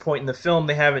at this point in the film,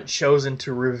 they haven't chosen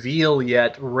to reveal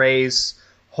yet Rey's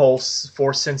whole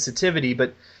Force sensitivity,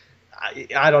 but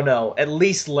I don't know. At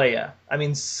least Leia. I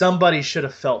mean, somebody should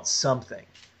have felt something.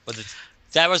 But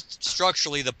that was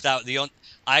structurally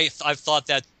I've thought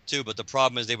that too, but the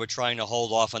problem is they were trying to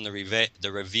hold off on the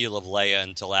reveal of Leia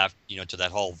until after, till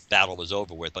that whole battle was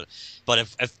over with. But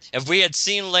if we had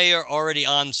seen Leia already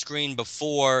on screen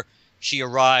before she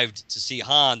arrived to see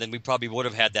Han, then we probably would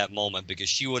have had that moment, because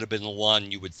she would have been the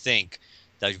one you would think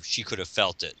that she could have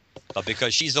felt it. But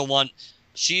because she's the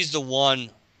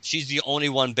only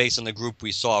one based on the group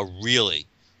we saw really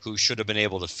who should have been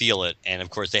able to feel it, and of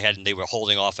course they were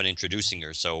holding off on introducing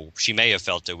her, so she may have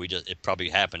felt it. It probably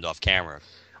happened off camera.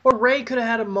 Or Rey could have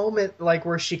had a moment like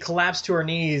where she collapsed to her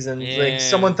knees, and like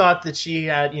someone thought that she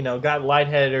had got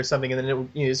lightheaded or something, and then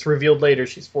it's revealed later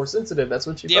she's force sensitive. That's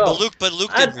what she felt. But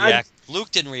Luke didn't react. Luke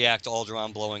didn't react to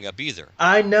Alderaan blowing up either.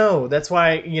 I know. That's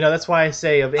why I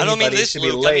say of anybody, I don't mean this it should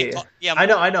be Luke. Leia.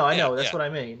 I know. That's yeah. what I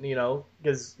mean.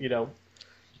 Because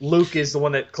Luke is the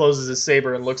one that closes his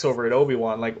saber and looks over at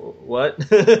Obi-Wan like, what?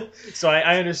 So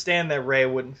I understand that Rey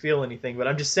wouldn't feel anything, but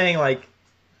I'm just saying, like,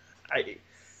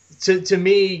 to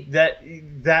me,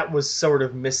 that was sort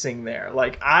of missing there.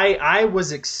 Like, I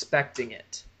was expecting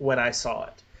it when I saw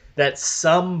it, that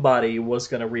somebody was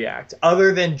going to react,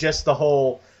 other than just the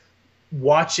whole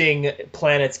watching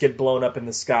planets get blown up in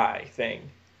the sky thing.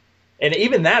 And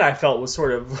even that I felt was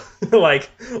sort of like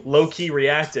low-key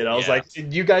reacted. I was like,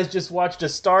 you guys just watched a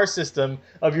star system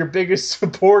of your biggest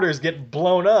supporters get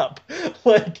blown up.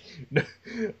 Like,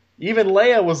 even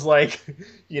Leia was like,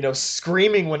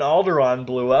 screaming when Alderaan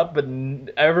blew up, but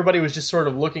everybody was just sort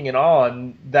of looking in awe,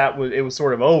 and it was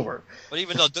sort of over. But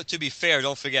even though, to be fair,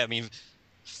 don't forget,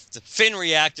 Finn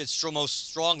reacted most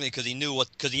strongly because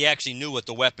he actually knew what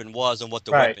the weapon was and what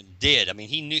the weapon did.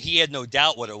 He had no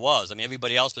doubt what it was.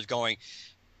 Everybody else was going.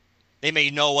 They may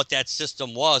know what that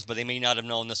system was, but they may not have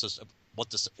known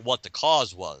what the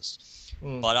cause was.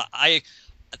 But I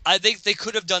think they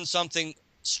could have done something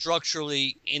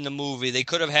structurally in the movie. They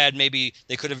could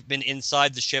have been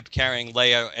inside the ship carrying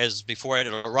Leia as before it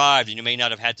had arrived, and you may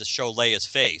not have had to show Leia's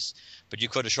face. But you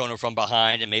could have shown her from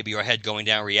behind and maybe her head going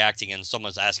down reacting, and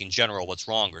someone's asking General what's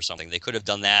wrong or something. They could have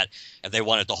done that if they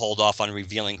wanted to hold off on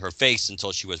revealing her face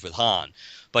until she was with Han.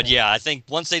 But yeah, I think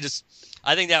once they just,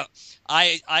 I think that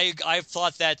I've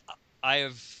thought that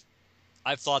I've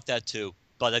thought that too.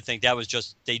 But I think that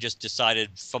was they just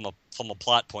decided from a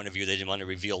plot point of view they didn't want to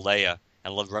reveal Leia.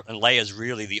 And Leia's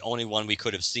really the only one we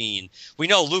could have seen. We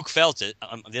know Luke felt it.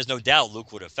 There's no doubt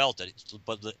Luke would have felt it.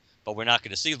 But we're not going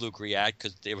to see Luke react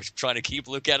because they were trying to keep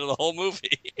Luke out of the whole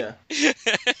movie. Yeah.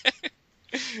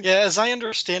 Yeah, as I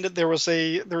understand it, there was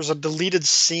a deleted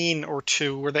scene or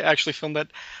two where they actually filmed that,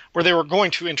 where they were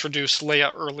going to introduce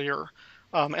Leia earlier,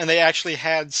 and they actually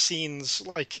had scenes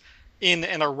like in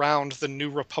and around the New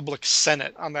Republic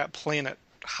Senate on that planet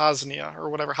Hosnia or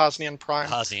whatever, Hosnian Prime.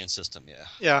 Hosnian system, yeah.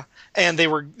 Yeah, and they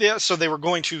were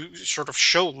going to sort of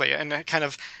show Leia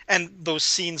and those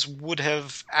scenes would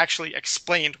have actually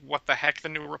explained what the heck the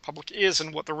New Republic is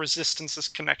and what the Resistance's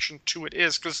connection to it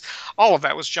is, because all of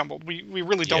that was jumbled. We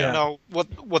really don't know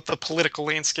what the political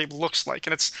landscape looks like,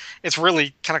 and it's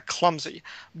really kind of clumsy.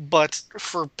 But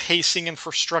for pacing and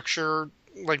for structure,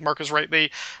 like Mark is right,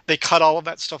 they cut all of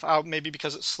that stuff out, maybe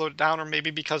because it slowed it down, or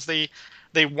maybe because they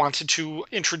wanted to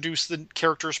introduce the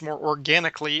characters more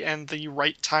organically, and the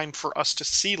right time for us to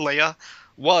see Leia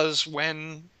was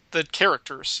when the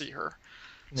characters see her.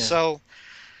 Yeah. So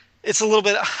it's a little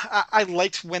bit. I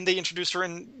liked when they introduced her,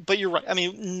 but you're right.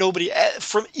 Nobody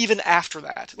from even after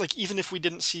that, like even if we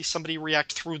didn't see somebody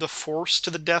react through the Force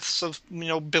to the deaths of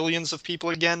billions of people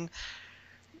again,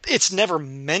 it's never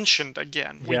mentioned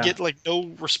again. We get no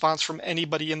response from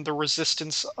anybody in the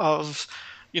Resistance of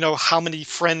how many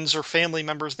friends or family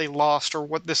members they lost, or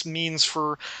what this means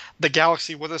for the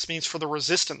galaxy, what this means for the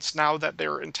Resistance now that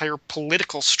their entire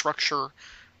political structure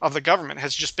of the government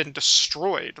has just been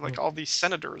destroyed. Like all these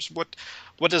senators, what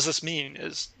does this mean?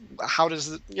 It's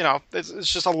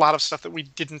just a lot of stuff that we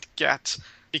didn't get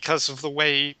because of the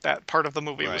way that part of the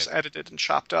movie was edited and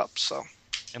chopped up. So.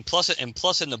 And plus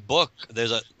in the book,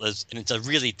 and it's a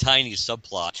really tiny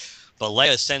subplot, but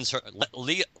Leia sends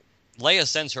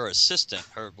her assistant,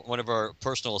 one of her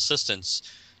personal assistants,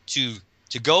 to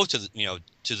go to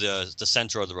the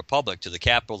center of the Republic, to the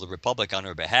capital of the Republic on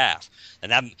her behalf.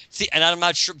 And I'm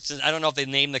not sure. I don't know if they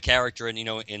named the character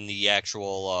in the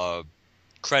actual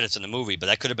credits in the movie, but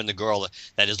that could have been the girl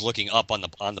that is looking up on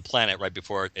the planet right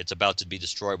before it's about to be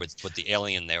destroyed with the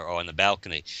alien there or on the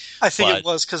balcony. I think it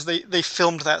was because they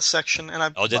filmed that section,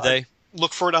 and did they?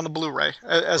 Look for it on the Blu-ray.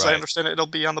 As I understand it, it'll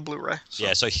be on the Blu-ray. So.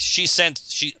 Yeah, so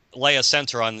Leia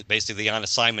sent her on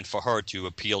assignment for her to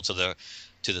appeal to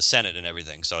the Senate and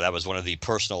everything. So that was one of the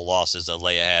personal losses that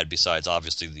Leia had, besides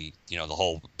obviously the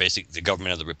whole the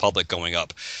government of the Republic going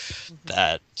up. Mm-hmm.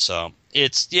 That so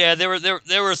it's there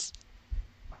were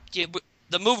Yeah, but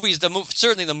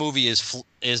certainly the movie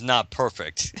is not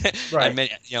perfect.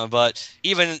 Right. But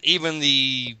even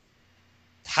the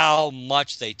how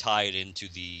much they tie it into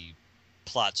the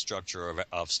plot structure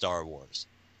of Star Wars,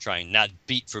 trying not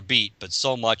beat for beat, but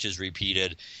so much is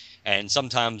repeated, and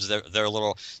sometimes they're a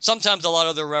little. Sometimes a lot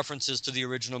of their references to the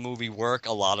original movie work.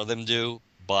 A lot of them do,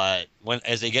 but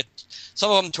as they get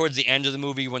some of them towards the end of the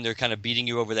movie, when they're kind of beating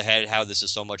you over the head, how this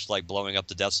is so much like blowing up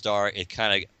the Death Star, it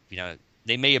kind of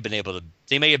they may have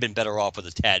been better off with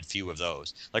a tad few of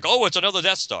those. Like, oh, it's another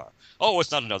Death Star. Oh,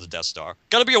 it's not another Death Star.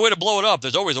 Got to be a way to blow it up.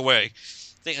 There's always a way.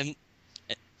 And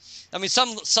I mean,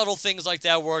 some subtle things like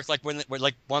that work. Like when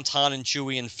once Han and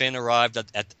Chewie and Finn arrived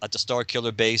at the Star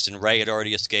Killer base and Rey had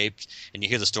already escaped, and you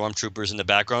hear the stormtroopers in the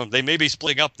background. They may be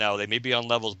splitting up now. They may be on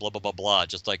levels. Blah blah blah blah.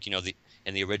 Just like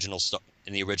in the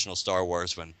original Star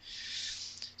Wars when.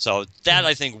 So that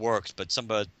I think works, but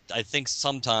I think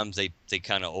sometimes they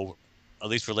kind of over. At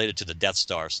least related to the Death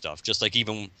Star stuff. Just like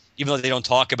even though they don't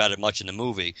talk about it much in the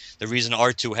movie, the reason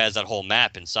R2 has that whole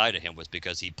map inside of him was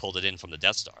because he pulled it in from the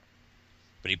Death Star.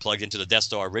 But he plugged into the Death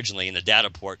Star originally in the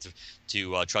data port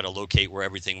to try to locate where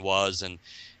everything was and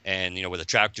where the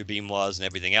tractor beam was and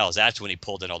everything else. That's when he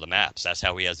pulled in all the maps. That's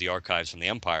how he has the archives from the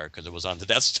Empire, because it was on the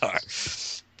Death Star.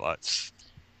 But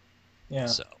yeah,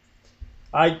 so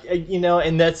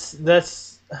and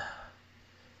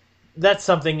that's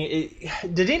something.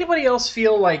 Did anybody else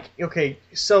feel like, okay,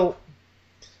 so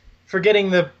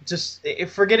forgetting the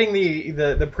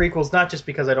prequels, not just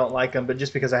because I don't like them, but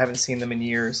just because I haven't seen them in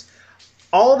years.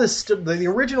 All this, the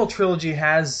original trilogy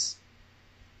has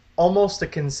almost a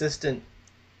consistent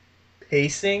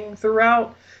pacing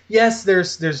throughout. Yes,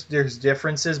 there's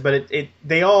differences, but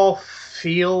they all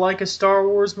feel like a Star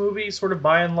Wars movie, sort of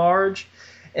by and large.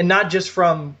 And not just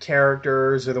from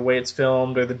characters or the way it's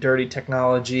filmed or the dirty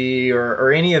technology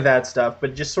or any of that stuff,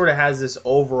 but just sort of has this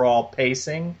overall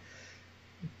pacing.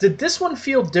 Did this one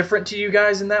feel different to you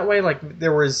guys in that way? Like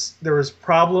there was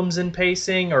problems in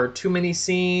pacing or too many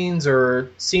scenes or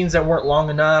scenes that weren't long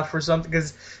enough or something?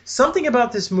 Because something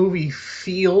about this movie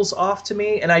feels off to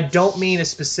me, and I don't mean a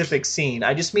specific scene.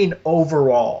 I just mean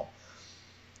overall.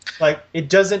 Like it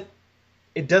doesn't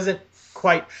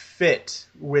quite fit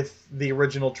with the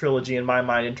original trilogy in my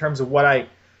mind in terms of what I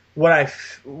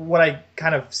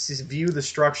kind of view the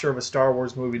structure of a Star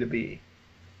Wars movie to be.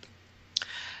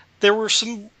 There were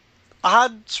some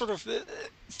odd sort of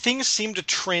things seemed to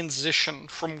transition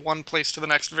from one place to the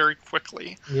next very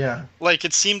quickly. Yeah. Like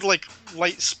it seemed like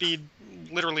light speed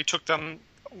literally took them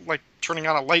like turning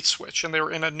on a light switch and they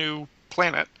were in a new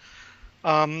planet.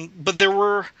 But there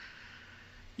were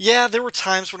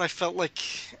times when I felt like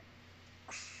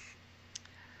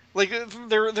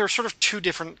there are sort of two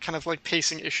different kind of like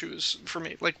pacing issues for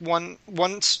me. Like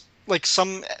once like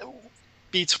some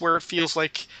beats where it feels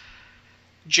like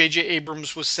J.J.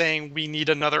 Abrams was saying we need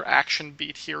another action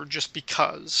beat here just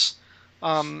because.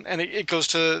 And it goes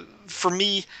to, for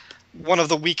me, one of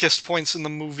the weakest points in the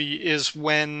movie is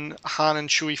when Han and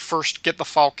Chewie first get the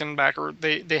Falcon back, or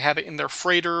they have it in their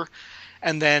freighter,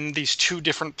 and then these two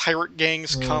different pirate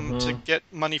gangs come to get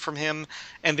money from him,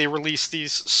 and they release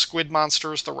these squid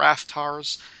monsters, the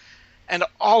Rathtars. And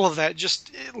all of that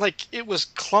just, like, it was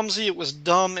clumsy, it was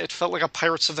dumb, it felt like a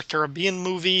Pirates of the Caribbean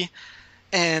movie.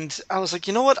 And I was like,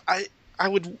 you know what, I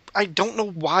don't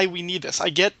know why we need this. I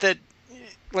get that,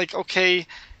 like, okay,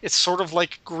 it's sort of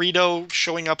like Greedo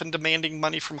showing up and demanding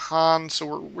money from Han,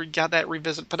 so we got that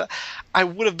revisit. But I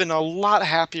would have been a lot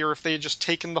happier if they had just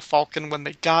taken the Falcon when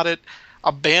they got it,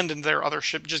 abandoned their other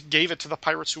ship, just gave it to the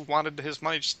pirates who wanted his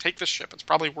money. Just take this ship. It's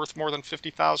probably worth more than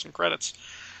 50,000 credits.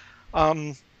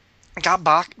 Got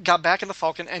back in the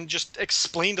Falcon and just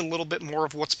explained a little bit more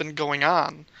of what's been going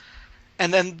on.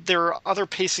 And then there are other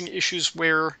pacing issues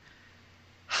where,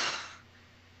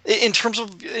 in terms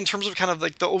of kind of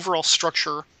like the overall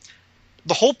structure,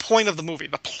 the whole point of the movie,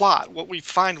 the plot, what we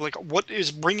find, like what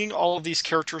is bringing all of these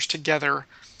characters together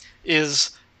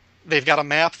is they've got a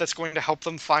map that's going to help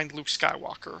them find Luke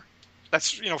Skywalker.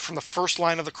 That's, from the first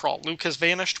line of the crawl. Luke has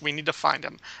vanished. We need to find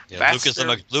him. Yeah, Luke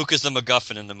is the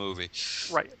MacGuffin in the movie.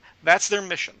 Right. That's their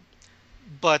mission.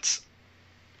 But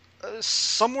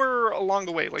somewhere along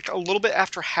the way, like a little bit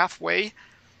after halfway,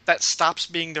 that stops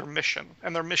being their mission.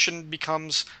 And their mission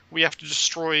becomes, we have to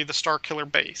destroy the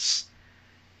Starkiller base.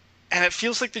 And it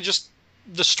feels like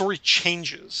the story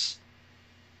changes.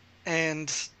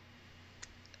 And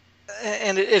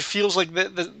it feels like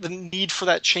the need for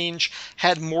that change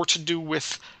had more to do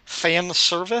with fan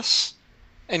service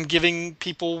and giving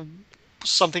people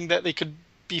something that they could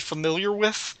be familiar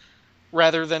with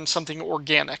rather than something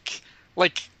organic.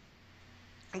 Like,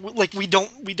 like we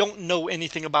don't know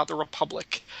anything about the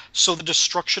Republic, so the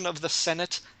destruction of the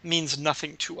Senate means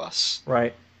nothing to us.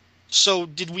 Right. So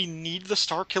did we need the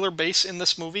Starkiller base in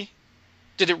this movie?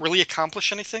 Did it really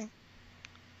accomplish anything?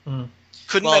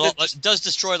 Couldn't Well, that it does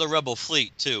destroy the rebel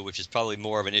fleet too, which is probably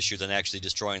more of an issue than actually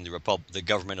destroying the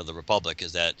government of the Republic.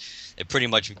 Is that it pretty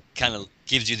much kind of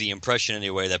gives you the impression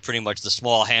anyway that pretty much the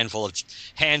small handful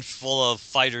of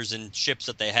fighters and ships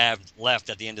that they have left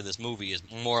at the end of this movie is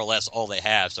more or less all they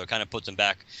have. So it kind of puts them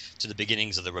back to the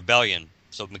beginnings of the rebellion.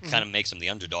 So it kind of makes them the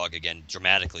underdog again,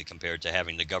 dramatically compared to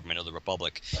having the government of the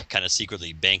Republic kind of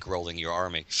secretly bankrolling your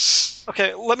army.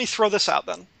 Okay, let me throw this out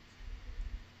then.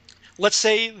 Let's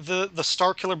say the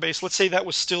Starkiller base, let's say that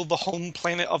was still the home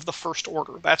planet of the First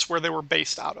Order. That's where they were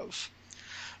based out of.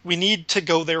 We need to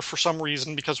go there for some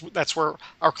reason because that's where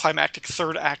our climactic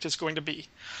third act is going to be.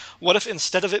 What if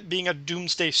instead of it being a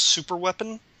doomsday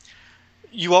superweapon,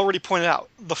 you already pointed out,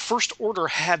 the First Order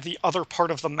had the other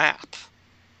part of the map.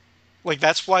 Like,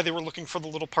 that's why they were looking for the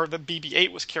little part that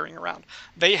BB-8 was carrying around.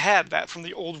 They had that from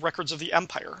the old records of the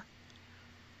Empire.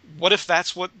 What if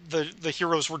that's what the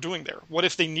heroes were doing there? What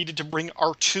if they needed to bring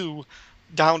R2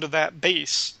 down to that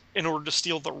base in order to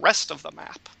steal the rest of the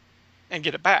map and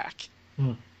get it back?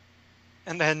 And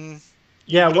then...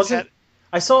 Yeah,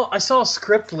 I saw a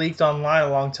script leaked online a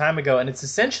long time ago, and it's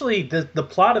essentially the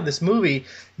plot of this movie.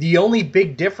 The only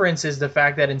big difference is the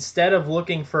fact that instead of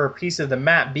looking for a piece of the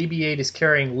map, BB-8 is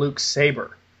carrying Luke's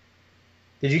saber.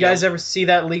 Did you guys ever see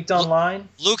that leaked online?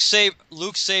 Luke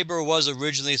Saber was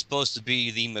originally supposed to be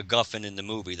the MacGuffin in the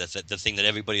movie. That's the thing that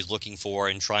everybody's looking for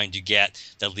and trying to get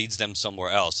that leads them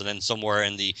somewhere else. And then somewhere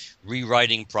in the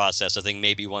rewriting process, I think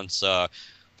maybe once when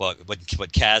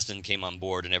Kasdan came on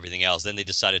board and everything else, then they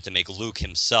decided to make Luke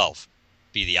himself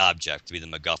be the object, to be the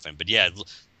MacGuffin. But yeah,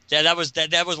 that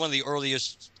was one of the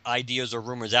earliest ideas or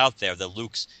rumors out there that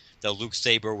Luke's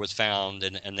saber was found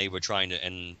and they were trying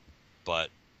to but.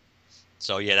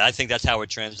 So yeah, I think that's how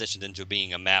it transitioned into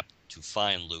being a map to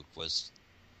find Luke, was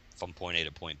from point A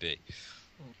to point B.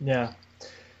 Yeah,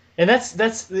 and that's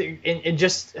and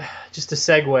just to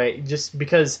segue, just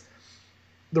because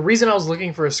the reason I was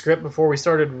looking for a script before we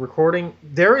started recording,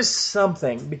 there is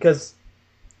something, because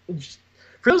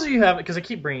for those of you who haven't, because I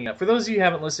keep bringing it up, for those of you who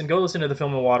haven't listened, go listen to the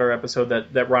Film and Water episode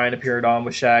that Ryan appeared on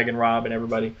with Shag and Rob and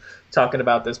everybody talking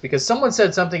about this, because someone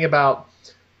said something about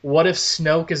what if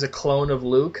Snoke is a clone of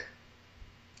Luke.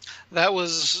 That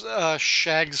was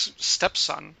Shag's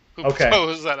stepson who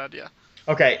proposed that idea.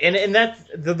 Okay, and that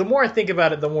the more I think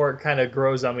about it, the more it kind of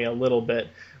grows on me a little bit.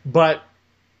 But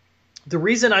the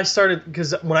reason I started,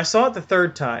 because when I saw it the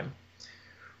third time,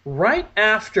 right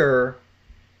after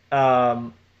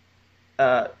all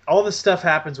this stuff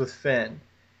happens with Finn,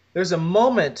 there's a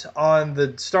moment on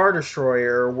the Star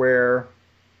Destroyer where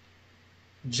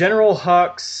General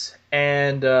Hux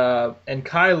and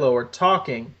Kylo are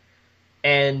talking,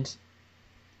 and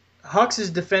Hux is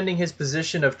defending his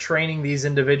position of training these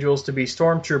individuals to be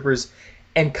stormtroopers,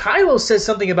 and Kylo says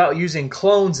something about using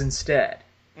clones instead.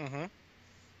 Mm-hmm. And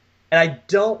I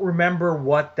don't remember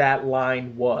what that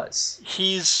line was.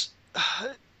 He's...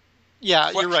 yeah,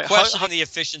 you're right. Questioning the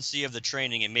efficiency of the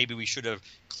training, and maybe we should have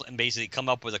basically come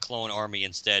up with a clone army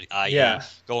instead, i.e.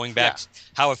 going back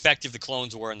how effective the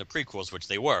clones were in the prequels, which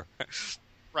they were.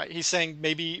 Right, he's saying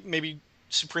maybe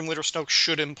Supreme Leader Snoke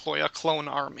should employ a clone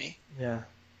army. Yeah.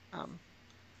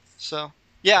 So,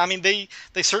 yeah, I mean, they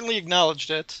certainly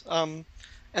acknowledged it, and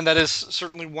that is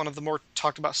certainly one of the more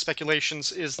talked about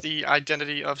speculations is the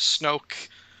identity of Snoke.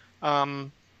 I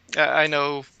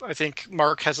think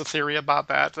Mark has a theory about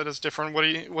that is different.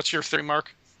 What's your theory,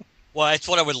 Mark? Well, it's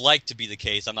what I would like to be the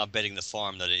case. I'm not betting the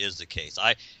farm that it is the case.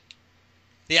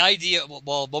 The idea,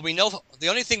 what we know, the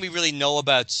only thing we really know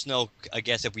about Snoke, I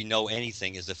guess, if we know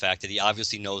anything, is the fact that he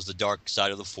obviously knows the dark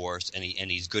side of the Force, and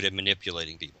he's good at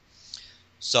manipulating people.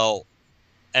 So,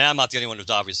 and I'm not the only one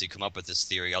who's obviously come up with this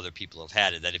theory. Other people have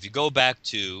had it, that if you go back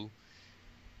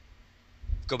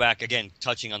again,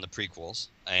 touching on the prequels,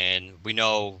 and we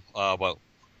know,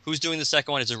 who's doing the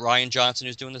second one? Is it Rian Johnson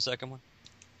who's doing the second one?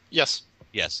 Yes.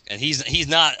 Yes, and he's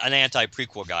not an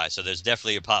anti-prequel guy, so there's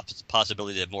definitely a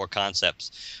possibility that more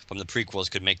concepts from the prequels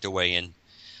could make their way in,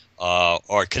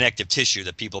 or connective tissue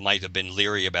that people might have been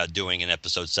leery about doing in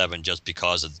Episode 7 just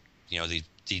because of the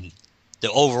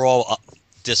overall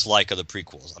dislike of the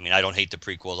prequels. I mean, I don't hate the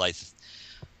prequels.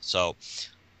 So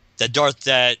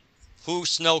who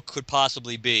Snoke could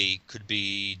possibly be could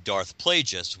be Darth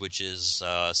Plagueis, which is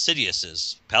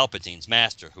Sidious's, Palpatine's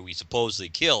master, who he supposedly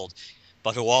killed,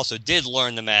 but who also did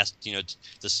learn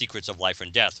the secrets of life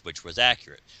and death, which was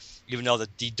accurate. even though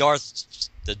the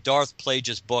Darth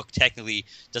Plagueis book technically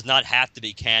does not have to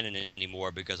be canon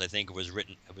anymore because I think it was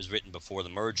written before the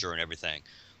merger and everything.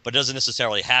 But it doesn't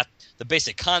necessarily have the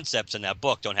basic concepts in that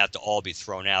book don't have to all be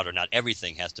thrown out, or not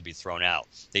everything has to be thrown out.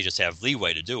 They just have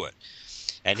leeway to do it.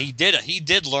 And he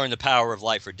did learn the power of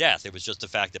life or death. It was just the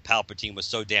fact that Palpatine was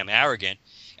so damn arrogant,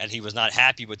 and he was not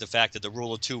happy with the fact that the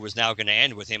Rule of Two was now going to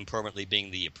end with him permanently being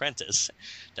the apprentice.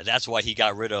 That's why he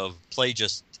got rid of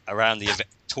Plagueis around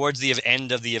towards the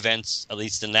end of the events, at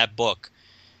least in that book,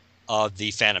 of the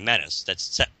Phantom Menace.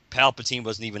 Palpatine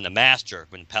wasn't even the master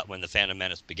when the Phantom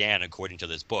Menace began, according to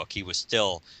this book. He was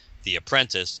still the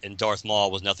apprentice, and Darth Maul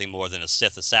was nothing more than a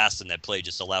Sith assassin that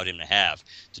Plagueis allowed him to have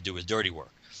to do his dirty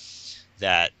work.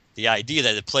 That the idea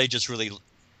that the Plagueis really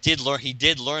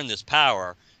did learn this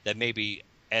power, that maybe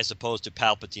as opposed to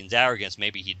Palpatine's arrogance,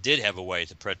 maybe he did have a way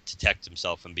to protect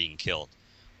himself from being killed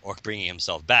or bringing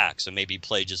himself back. So maybe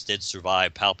Plagueis did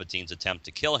survive Palpatine's attempt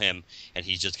to kill him, and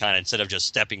he just kind of, instead of just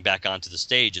stepping back onto the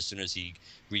stage as soon as he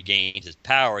regained his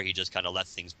power, he just kind of let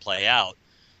things play out.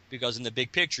 Because in the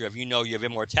big picture, if you know you have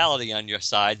immortality on your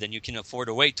side, then you can afford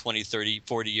to wait 20, 30,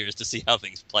 40 years to see how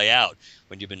things play out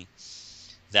when you've been...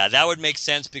 That would make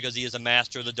sense because he is a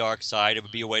master of the dark side. It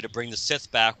would be a way to bring the Sith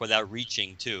back without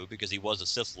reaching, too, because he was a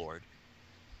Sith Lord.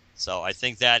 So I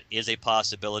think that is a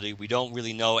possibility. We don't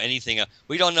really know anything.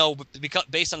 We don't know, because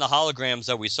based on the holograms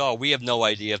that we saw, we have no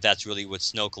idea if that's really what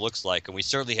Snoke looks like. And we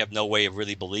certainly have no way of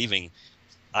really believing.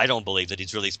 I don't believe that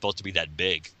he's really supposed to be that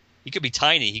big. He could be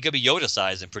tiny. He could be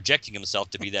Yoda-sized and projecting himself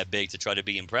to be that big to try to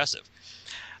be impressive.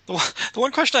 The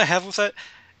one question I have with that,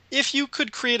 if you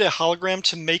could create a hologram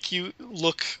to make you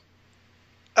look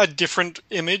a different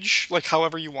image, like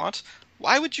however you want,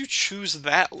 why would you choose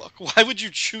that look? Why would you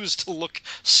choose to look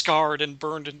scarred and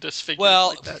burned and disfigured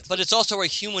like that? But it's also a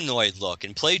humanoid look,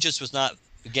 and Plagueis was not,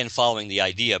 again, following the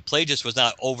idea, Plagueis was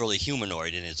not overly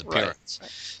humanoid in his appearance. Right.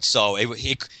 So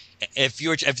if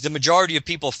the majority of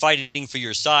people fighting for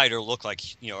your side look like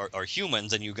are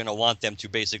humans, then you're going to want them to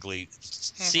basically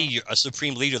see a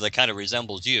supreme leader that kind of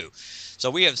resembles you.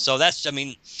 So that's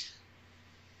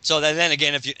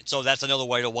another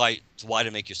way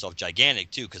to make yourself gigantic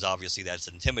too, because obviously that's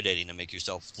intimidating to make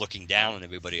yourself looking down on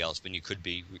everybody else. When you could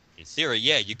be, in theory,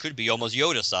 you could be almost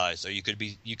Yoda sized, or you could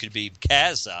be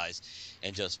Kaz sized,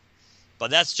 and just. But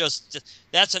that's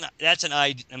an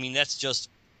idea. I mean, that's just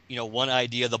one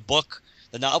idea. The book,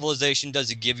 the novelization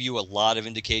doesn't give you a lot of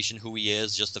indication who he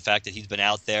is. Just the fact that he's been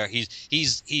out there.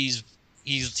 He's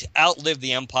outlived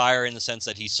the Empire in the sense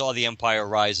that he saw the Empire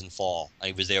rise and fall.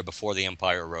 He was there before the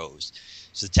Empire rose.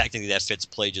 So technically that fits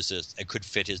Plagueis. It could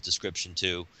fit his description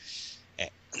too.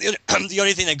 The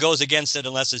only thing that goes against it,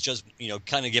 unless it's just,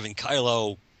 kind of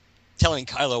telling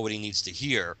Kylo what he needs to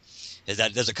hear, is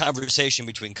that there's a conversation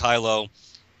between Kylo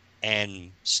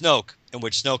and Snoke in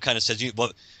which Snoke kind of says,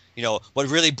 what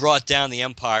really brought down the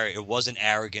Empire, it wasn't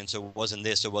arrogance, it wasn't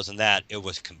this, it wasn't that, it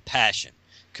was compassion.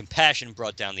 Compassion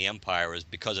brought down the Empire is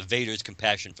because of Vader's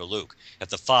compassion for Luke. If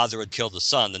the father had killed the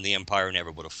son, then the Empire never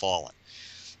would have fallen.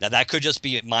 Now that could just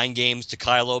be mind games to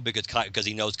Kylo because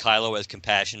he knows Kylo has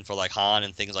compassion for like Han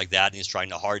and things like that, and he's trying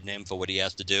to harden him for what he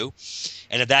has to do.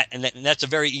 And that's a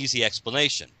very easy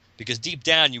explanation, because deep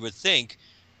down you would think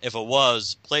if it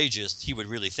was Plagueis, he would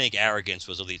really think arrogance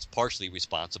was at least partially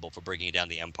responsible for bringing down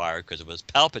the Empire, because it was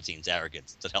Palpatine's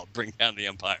arrogance that helped bring down the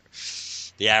Empire.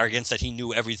 The arrogance that he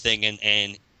knew everything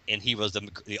and he was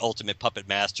the ultimate puppet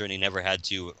master, and he never had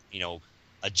to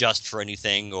adjust for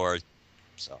anything or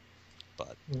so.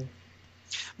 But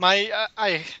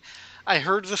I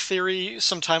heard the theory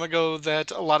some time ago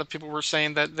that a lot of people were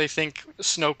saying that they think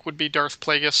Snoke would be Darth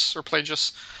Plagueis or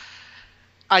Plagueis.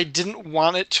 I didn't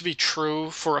want it to be true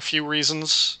for a few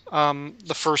reasons.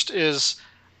 The first is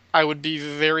I would be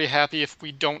very happy if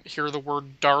we don't hear the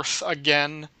word Darth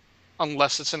again,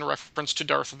 unless it's in reference to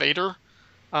Darth Vader.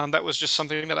 That was just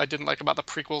something that I didn't like about the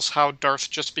prequels, how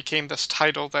Darth just became this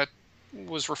title that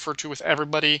was referred to with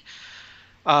everybody.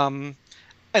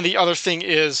 And the other thing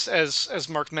is, as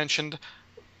Mark mentioned,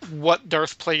 what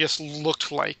Darth Plagueis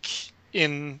looked like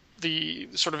in the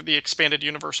sort of the expanded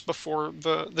universe before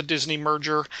the Disney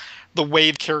merger. The way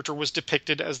the character was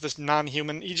depicted as this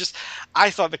non-human,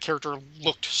 I thought the character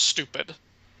looked stupid.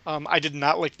 I did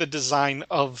not like the design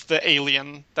of the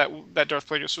alien that Darth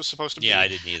Plagueis was supposed to be. Yeah, I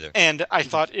didn't either. And I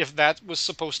thought if that was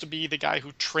supposed to be the guy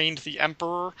who trained the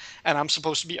Emperor, and I'm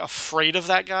supposed to be afraid of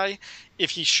that guy,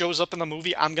 if he shows up in the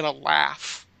movie, I'm going to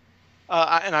laugh.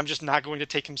 And I'm just not going to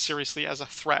take him seriously as a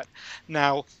threat.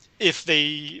 Now, if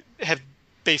they had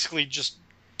basically just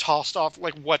tossed off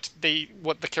like what the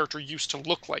character used to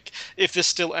look like. If this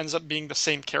still ends up being the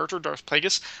same character, Darth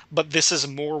Plagueis, but this is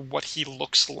more what he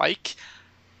looks like,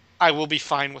 I will be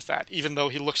fine with that. Even though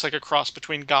he looks like a cross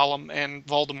between Gollum and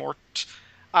Voldemort,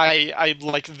 I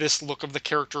like this look of the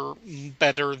character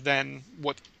better than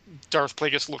what Darth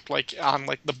Plagueis looked like on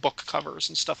like the book covers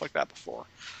and stuff like that before.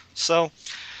 So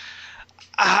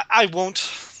I won't.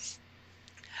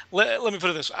 Let me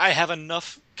put it this way. I have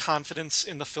enough confidence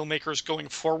in the filmmakers going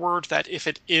forward that if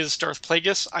it is Darth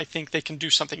Plagueis, I think they can do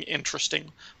something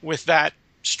interesting with that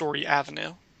story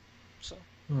avenue. So.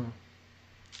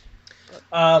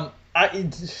 I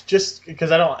just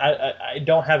because I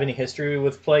don't have any history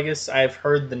with Plagueis. I've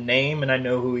heard the name and I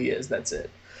know who he is. That's it.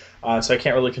 So I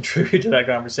can't really contribute to that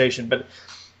conversation. But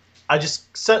I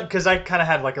just because I kind of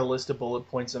had like a list of bullet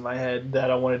points in my head that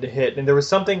I wanted to hit, and there was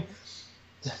something.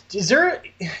 You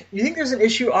think there's an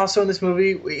issue also in this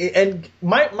movie? And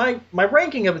my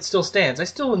ranking of it still stands. I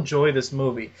still enjoy this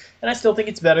movie, and I still think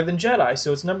it's better than Jedi.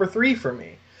 So it's number 3 for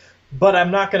me. But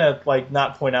I'm not going to like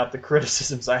not point out the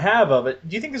criticisms I have of it.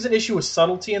 Do you think there's an issue with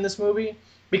subtlety in this movie?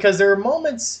 Because there are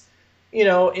moments, in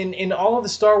all of the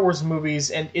Star Wars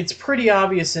movies, and it's pretty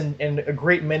obvious in a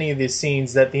great many of these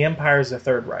scenes that the Empire is the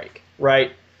Third Reich,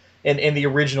 right? In the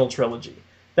original trilogy.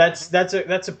 That's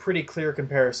a pretty clear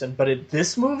comparison. But in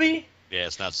this movie... Yeah,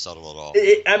 it's not subtle at all.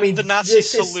 The Nazi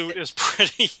salute is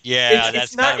pretty... Yeah,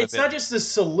 it's not just the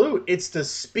salute. It's the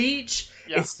speech.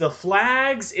 Yeah. It's the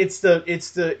flags. It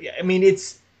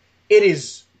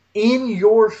is in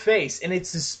your face, and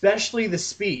it's especially the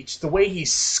speech, the way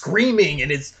he's screaming, and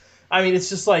it's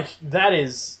just like that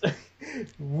is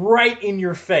right in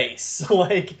your face.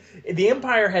 Like the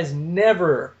Empire has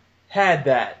never had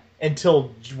that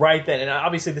until right then, and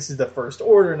obviously this is the First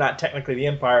Order, not technically the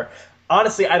Empire.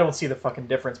 Honestly, I don't see the fucking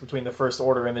difference between the First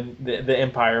Order and the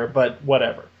Empire, but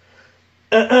whatever.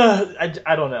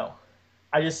 I don't know.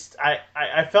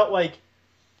 I felt like,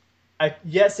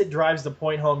 yes, it drives the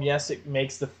point home. Yes, it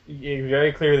makes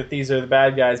very clear that these are the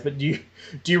bad guys. But do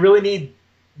you really need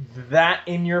that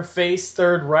in your face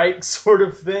Third Reich sort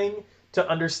of thing to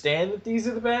understand that these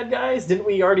are the bad guys? Didn't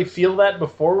we already feel that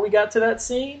before we got to that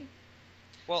scene?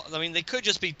 Well, I mean, they could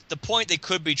just be the point they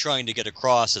could be trying to get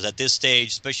across is at this stage,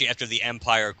 especially after the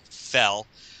Empire fell,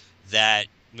 that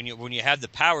when you have the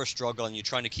power struggle and you're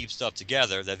trying to keep stuff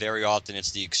together, that very often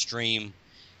it's the extreme.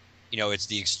 It's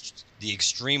the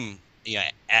extreme,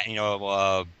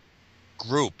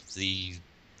 group,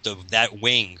 that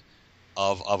wing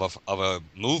of a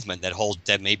movement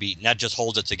that maybe not just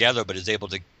holds it together, but is able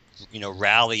to,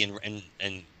 rally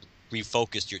and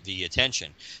refocus the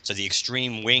attention. So the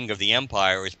extreme wing of the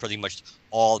Empire is pretty much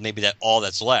all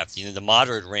that's left. The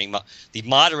moderate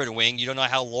wing, you don't know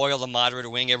how loyal the moderate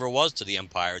wing ever was to the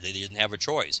Empire. They didn't have a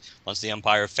choice. Once the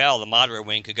Empire fell, the moderate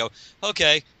wing could go,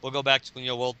 okay, we'll go back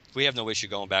to, we have no issue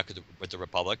going back with the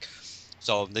Republic.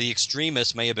 So the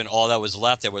extremists may have been all that was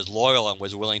left that was loyal and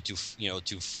was willing to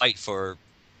fight for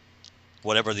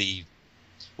whatever they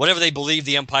believed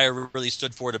the Empire really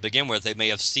stood for to begin with. They may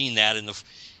have seen that in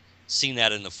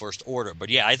the First Order. But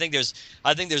yeah, I think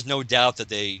there's no doubt that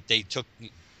they took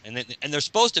and they're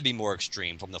supposed to be more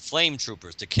extreme, from the flame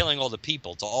troopers to killing all the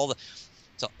people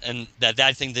and that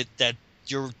I think that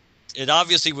it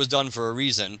obviously was done for a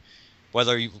reason,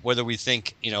 whether we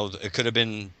think it could have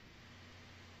been.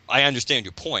 I understand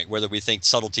your point. Whether we think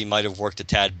subtlety might have worked a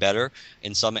tad better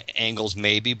in some angles,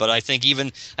 maybe, but I think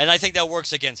I think that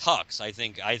works against Hux. I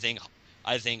think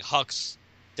Hux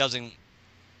doesn't.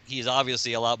 He's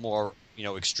obviously a lot more,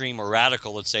 extreme or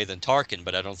radical, let's say, than Tarkin,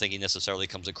 but I don't think he necessarily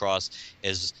comes across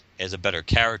as a better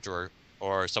character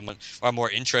or a more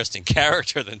interesting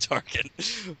character than Tarkin.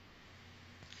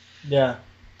 Yeah.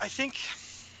 I think,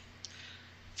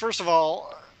 first of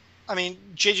all,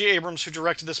 J.J. Abrams, who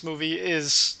directed this movie,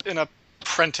 is an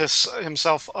apprentice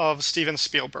himself of Steven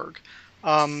Spielberg.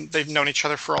 They've known each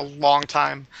other for a long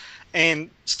time, and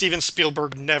Steven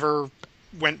Spielberg never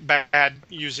went bad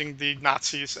using the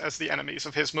Nazis as the enemies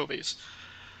of his movies.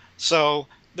 So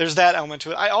there's that element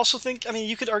to it. I also think,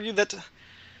 you could argue that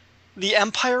the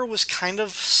Empire was kind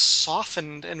of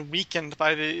softened and weakened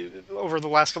over the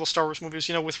last couple Star Wars movies.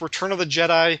 With Return of the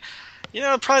Jedi,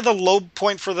 probably the low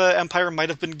point for the Empire might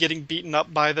have been getting beaten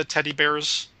up by the teddy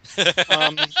bears.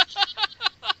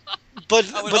 But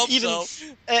even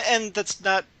so. And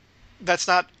that's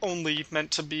not only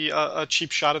meant to be a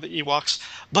cheap shot of the Ewoks,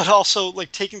 but also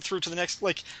taking through to the next.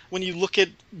 When you look at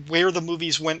where the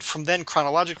movies went from then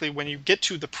chronologically, when you get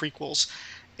to the prequels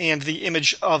and the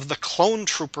image of the clone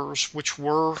troopers, which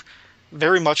were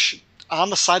very much on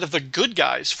the side of the good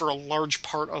guys for a large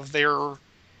part of their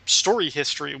story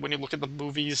history when you look at the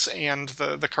movies and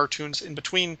the cartoons in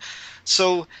between.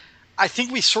 So I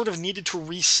think we sort of needed to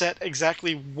reset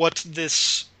exactly what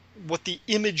the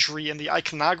imagery and the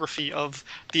iconography of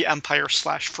the Empire /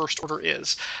 First Order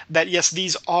is. That yes,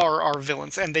 these are our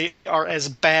villains, and they are as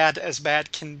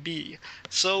bad can be.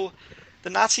 So the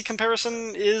Nazi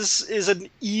comparison is an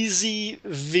easy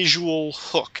visual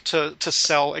hook to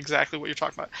sell exactly what you're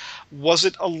talking about. Was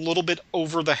it a little bit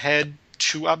over the head,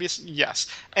 too obvious? Yes.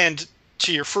 And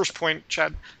to your first point,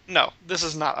 Chad, no, this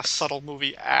is not a subtle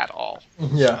movie at all.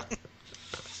 Yeah.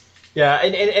 Yeah,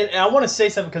 and I want to say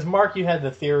something because Mark, you had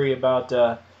the theory about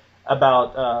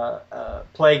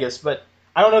Plagueis, but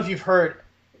I don't know if you've heard.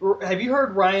 Have you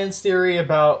heard Ryan's theory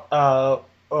about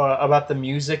the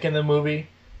music in the movie,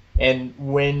 and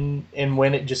when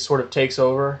it just sort of takes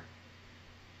over?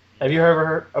 Have you ever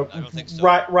heard? I don't think so.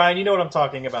 Ryan, you know what I'm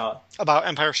talking about. About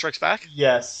Empire Strikes Back?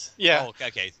 Yes. Yeah. Oh,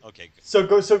 okay, good. So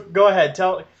go ahead,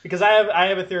 tell, because I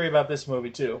have a theory about this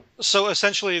movie too. So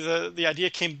essentially, the idea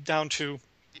came down to,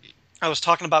 I was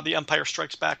talking about The Empire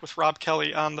Strikes Back with Rob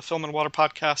Kelly on the Film and Water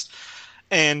podcast,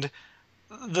 and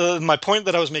my point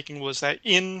that I was making was that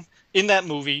in that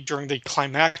movie, during the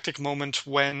climactic moment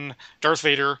when Darth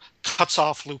Vader cuts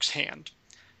off Luke's hand,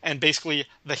 and basically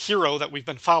the hero that we've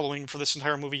been following for this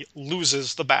entire movie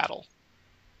loses the battle,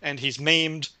 and he's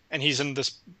maimed, and he's in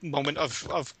this moment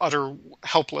of utter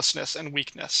helplessness and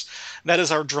weakness. That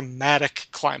is our dramatic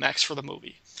climax for the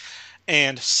movie.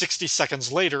 And 60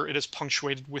 seconds later, it is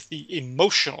punctuated with the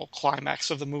emotional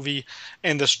climax of the movie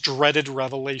and this dreaded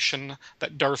revelation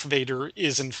that Darth Vader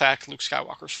is, in fact, Luke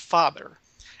Skywalker's father.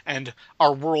 And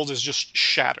our world is just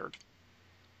shattered.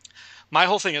 My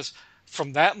whole thing is,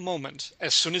 from that moment,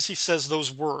 as soon as he says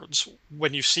those words,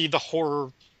 when you see the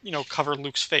horror, cover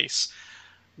Luke's face,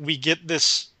 we get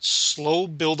this slow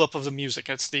buildup of the music.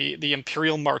 It's the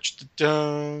Imperial March.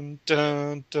 Dun,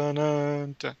 dun, dun,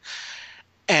 dun, dun.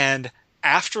 And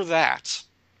after that,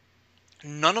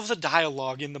 none of the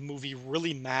dialogue in the movie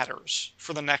really matters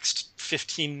for the next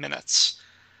 15 minutes.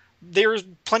 There's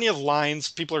plenty of lines.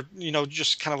 People are,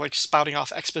 just kind of like spouting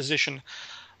off exposition.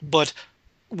 But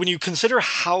when you consider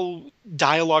how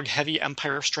dialogue-heavy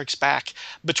Empire Strikes Back,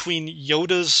 between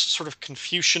Yoda's sort of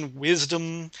Confucian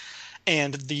wisdom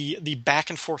and the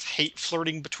back-and-forth hate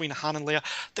flirting between Han and Leia,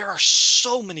 there are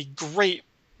so many great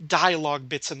dialogue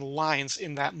bits and lines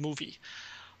in that movie.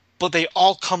 But they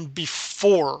all come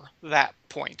before that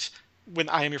point, when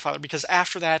I Am Your Father, because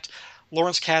after that,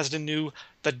 Lawrence Kasdan knew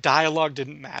the dialogue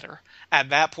didn't matter. At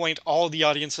that point, all the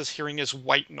audience is hearing is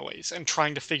white noise and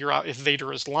trying to figure out if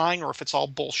Vader is lying or if it's all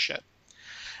bullshit.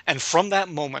 And from that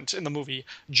moment in the movie,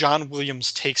 John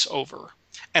Williams takes over,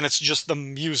 and it's just the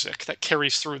music that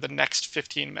carries through the next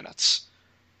 15 minutes.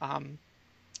 And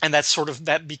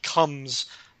that becomes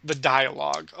the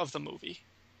dialogue of the movie.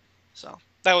 So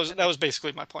that was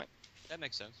basically my point. That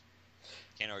makes sense.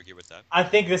 Can't argue with that. I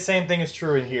think the same thing is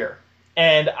true in here.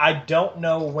 And I don't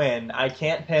know when. I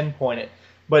can't pinpoint it.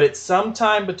 But it's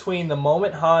sometime between the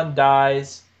moment Han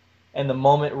dies and the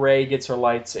moment Rey gets her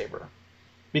lightsaber.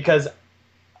 Because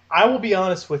I will be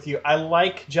honest with you, I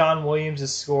like John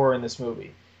Williams' score in this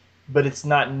movie. But it's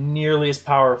not nearly as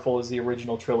powerful as the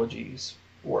original trilogies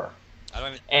were. I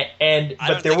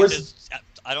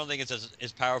don't think it's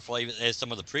as powerful even as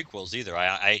some of the prequels either.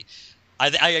 I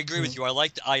agree with you. I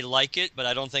like it, but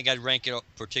I don't think I'd rank it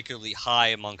particularly high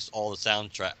amongst all the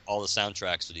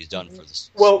soundtracks that he's done for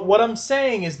this. Well, what I'm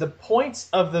saying is the points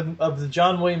of the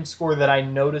John Williams score that I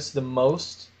noticed the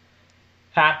most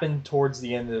happened towards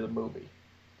the end of the movie,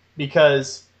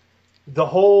 because the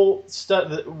whole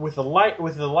stuff with the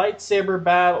lightsaber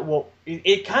battle. Well,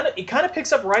 it kind of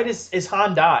picks up right as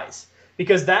Han dies,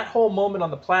 because that whole moment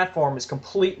on the platform is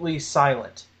completely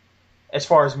silent as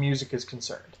far as music is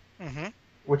concerned. Mm-hmm.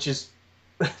 Which is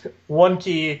one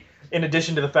key, in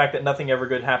addition to the fact that nothing ever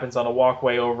good happens on a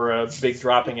walkway over a big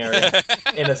dropping area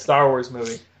in a Star Wars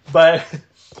movie. But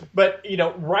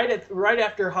right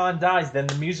after Han dies, then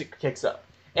the music kicks up,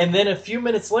 and then a few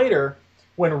minutes later,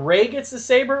 when Rey gets the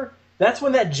saber, that's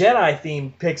when that Jedi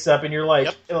theme picks up, and you're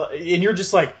like, and you're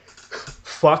just like,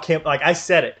 fuck him. Like I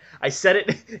said it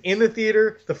in the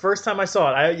theater the first time I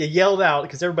saw it. I yelled out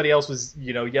because everybody else was,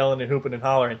 yelling and hooping and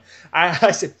hollering.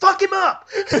 I said, "Fuck him up!"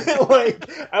 Like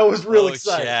I was real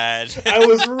excited. Chad. I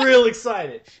was real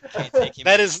excited.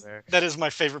 That is my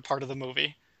favorite part of the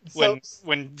movie, when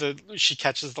she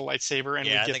catches the lightsaber and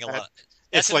we get that.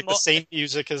 It's like the same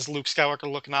music as Luke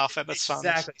Skywalker looking off at the sun.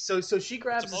 Exactly. So she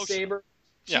grabs the saber.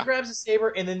 She grabs the saber,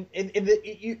 and then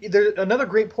there's another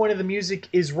great point of the music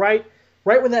is right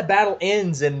right when that battle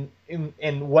ends, and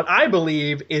what I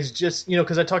believe is just,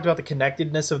 because I talked about the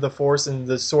connectedness of the Force and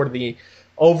the sort of the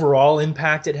overall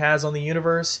impact it has on the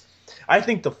universe. I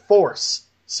think the Force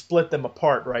split them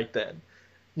apart right then.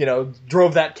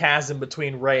 Drove that chasm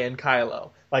between Rey and Kylo.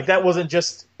 Like, that wasn't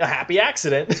just a happy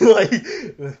accident. Like,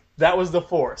 that was the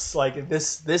Force. Like,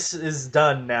 this is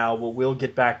done now. We'll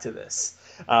get back to this.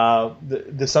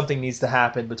 Something needs to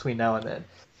happen between now and then.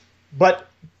 But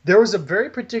there was a very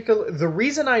particular... The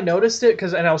reason I noticed it,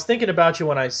 and I was thinking about you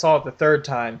when I saw it the third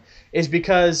time, is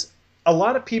because a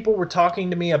lot of people were talking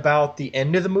to me about the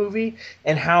end of the movie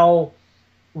and how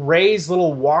Rey's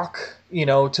little walk,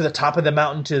 to the top of the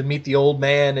mountain to meet the old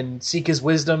man and seek his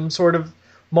wisdom sort of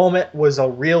moment was a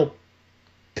real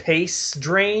pace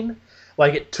drain.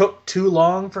 Like, it took too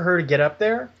long for her to get up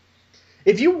there.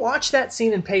 If you watch that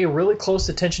scene and pay really close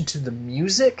attention to the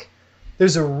music,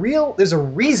 there's a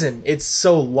reason it's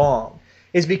so long.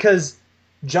 It's because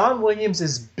John Williams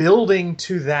is building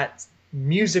to that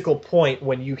musical point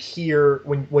when you hear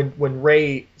when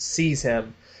Rey sees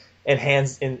him and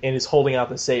is holding out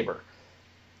the saber.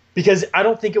 Because I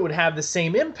don't think it would have the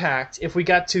same impact if we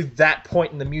got to that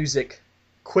point in the music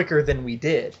quicker than we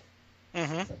did.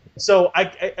 Mm-hmm. So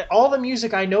all the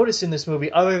music I noticed in this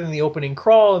movie, other than the opening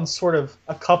crawl and sort of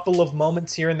a couple of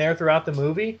moments here and there throughout the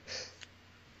movie,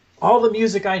 all the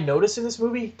music I noticed in this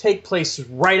movie take place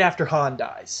right after Han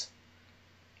dies.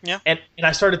 Yeah. And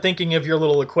I started thinking of your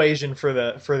little equation for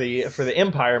the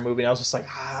Empire movie, and I was just like,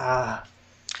 I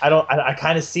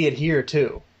kind of see it here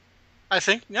too. I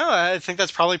think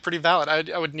that's probably pretty valid.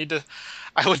 I would need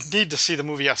to see the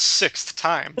movie a sixth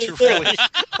time to really.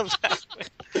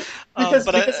 Because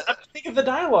I think of the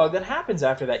dialogue that happens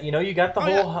after that. You got the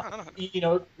whole.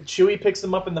 Chewie picks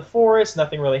them up in the forest.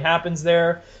 Nothing really happens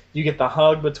there. You get the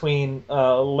hug between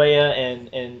Leia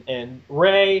and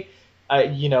Rey.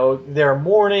 They're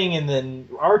mourning, and then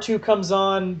R2 comes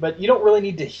on, but you don't really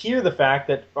need to hear the fact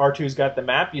that R2's got the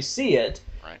map. You see it,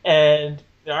 right. And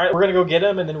all right, we're gonna go get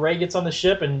him, and then Rey gets on the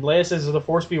ship, and Leia says, "The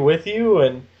Force be with you,"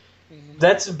 and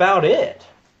that's about it.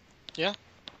 Yeah.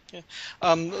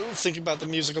 Thinking about the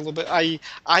music a little bit, I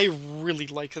really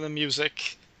like the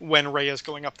music when Rey is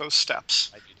going up those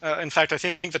steps. In fact, I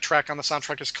think the track on the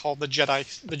soundtrack is called the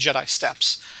Jedi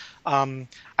Steps.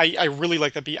 I really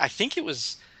like that beat. I think it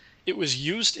was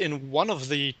used in one of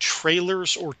the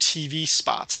trailers or TV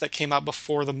spots that came out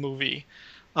before the movie.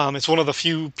 It's one of the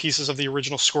few pieces of the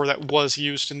original score that was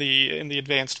used in the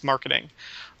advanced marketing,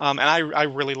 and I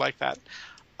really like that.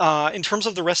 In terms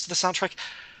of the rest of the soundtrack,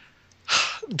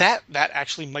 that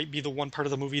actually might be the one part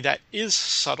of the movie that is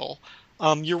subtle.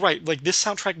 You're right. Like, this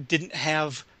soundtrack didn't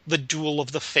have the Duel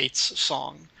of the Fates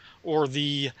song or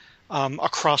the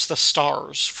Across the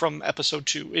Stars from Episode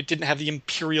 2. It didn't have the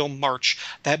Imperial March,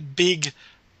 that big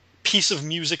piece of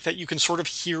music that you can sort of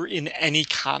hear in any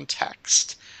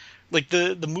context. Like,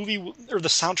 the movie or the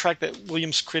soundtrack that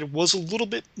Williams created was a little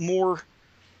bit more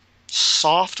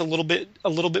soft, a little bit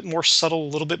more subtle,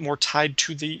 a little bit more tied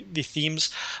to the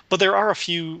themes. But there are a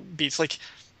few beats. Like,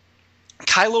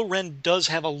 Kylo Ren does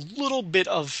have a little bit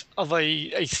of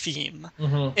a theme,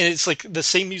 and it's like the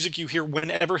same music you hear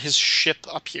whenever his ship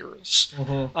appears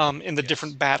in the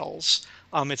different battles.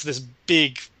 It's this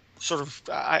big sort of.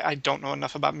 I don't know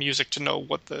enough about music to know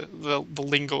what the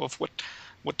lingo of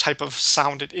what type of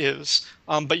sound it is,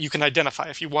 but you can identify.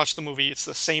 If you watch the movie, it's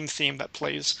the same theme that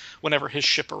plays whenever his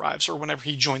ship arrives or whenever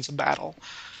he joins a battle.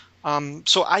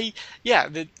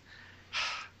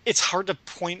 It's hard to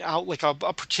point out like a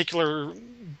particular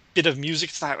bit of music.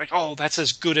 It's not like, oh, that's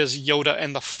as good as Yoda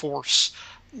and the Force.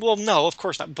 Well, no, of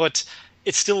course not. But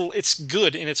it's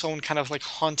good in its own kind of like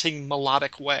haunting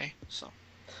melodic way. So.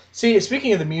 See,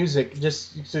 speaking of the music,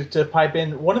 just to pipe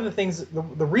in, one of the things,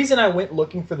 the reason I went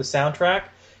looking for the soundtrack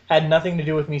had nothing to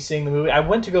do with me seeing the movie. I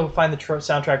went to go find the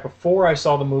soundtrack before I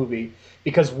saw the movie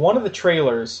because one of the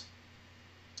trailers,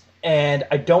 and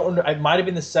it might have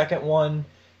been the second one.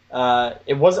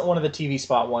 It wasn't one of the TV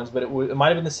spot ones, but it might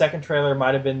have been the second trailer, it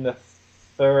might have been the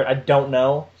third, I don't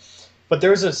know. But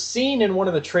there's a scene in one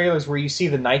of the trailers where you see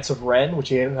the Knights of Ren,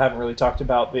 which you haven't really talked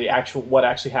about what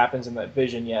actually happens in that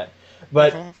vision yet.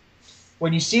 But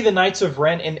when you see the Knights of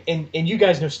Ren, and you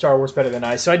guys know Star Wars better than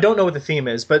I, so I don't know what the theme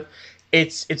is, but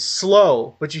it's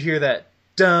slow, but you hear that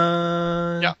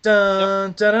dun dun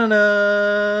dun dun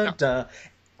dun dun.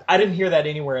 I didn't hear that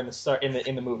anywhere in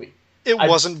the movie. It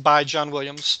wasn't by John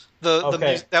Williams. The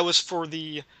music, that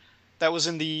was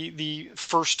in the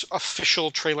first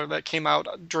official trailer that came out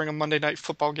during a Monday Night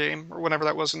Football game or whenever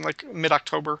that was in like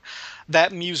mid-October.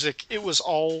 That music, it was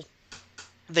all.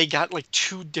 They got like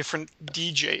two different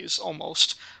DJs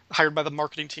almost hired by the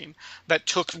marketing team that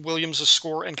took Williams'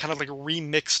 score and kind of like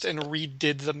remixed and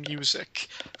redid the music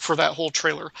for that whole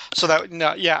trailer. So that,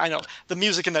 no, yeah, I know. The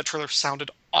music in that trailer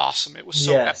sounded awesome. It was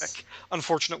so epic.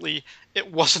 Unfortunately,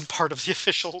 it wasn't part of the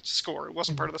official score. It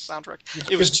wasn't part of the soundtrack.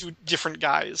 It was two different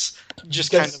guys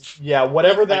just kind of... Yeah,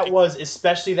 whatever that was,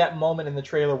 especially that moment in the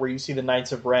trailer where you see the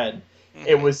Knights of Ren,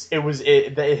 it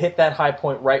hit that high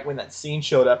point right when that scene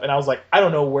showed up, and I was like, I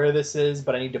don't know where this is,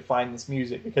 but I need to find this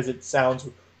music because it sounds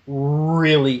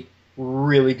really,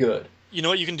 really good. You know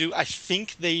what you can do? I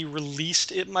think they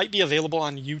released, it might be available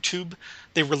on YouTube,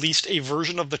 they released a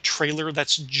version of the trailer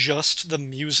that's just the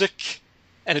music,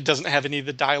 and it doesn't have any of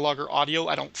the dialogue or audio,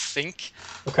 I don't think.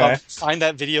 Okay. Find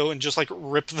that video and just like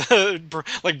burn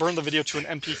the video to an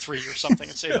MP3 or something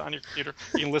and save it on your computer.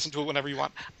 You can listen to it whenever you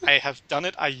want. I have done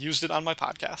it. I used it on my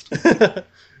podcast.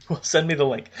 Well, send me the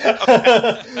link.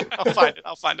 Okay.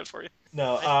 I'll find it for you.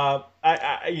 No,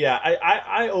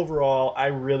 I overall, I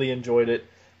really enjoyed it.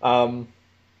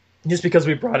 Just because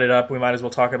we brought it up, we might as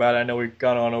well talk about it. I know we've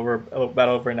gone on about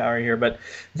over an hour here, but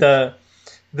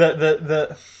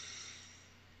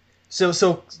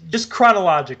So just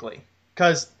chronologically,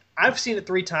 because I've seen it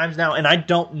 3 times now, and I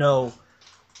don't know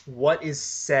what is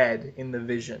said in the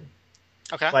vision.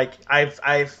 Okay. Like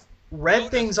I've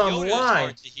read things online. Yoda's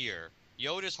hard to hear.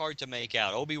 Yoda's hard to make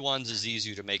out. Obi-Wan's is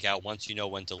easier to make out once you know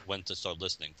when to start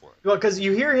listening for it. Well, because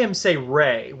you hear him say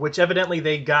Rey, which evidently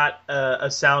they got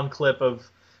a sound clip of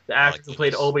the actor who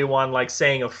played Obi-Wan like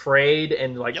saying afraid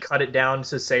and cut it down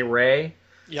to say Rey.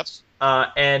 Yep.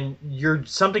 And you're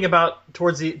something about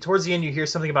towards the end you hear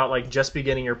something about like just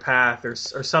beginning your path or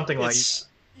something like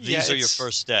these are your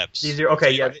first steps. These are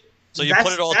okay, yeah. So you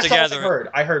put it all together.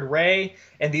 All I heard Rey,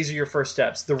 and these are your first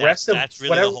steps. That's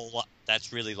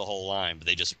really the whole line, but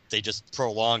they just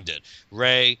prolonged it.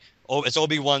 Rey, it's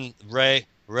Obi-Wan.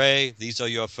 Rey, these are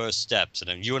your first steps. And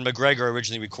then Ewan McGregor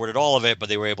originally recorded all of it, but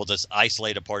they were able to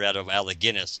isolate a part out of Alec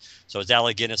Guinness. So it's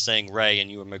Alec Guinness saying Rey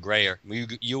and Ewan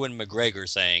McGregor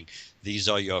saying, these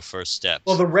are your first steps.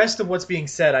 Well, the rest of what's being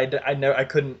said, I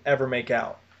couldn't ever make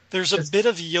out. There's a bit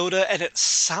of Yoda, and it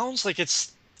sounds like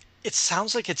it's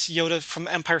Yoda from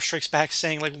Empire Strikes Back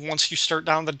saying, like, once you start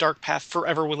down the dark path,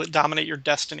 forever will it dominate your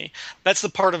destiny. That's the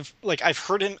part of, like, I've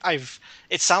heard him,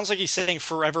 it sounds like he's saying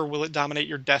forever will it dominate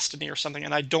your destiny or something,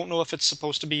 and I don't know if it's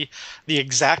supposed to be the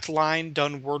exact line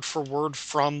done word for word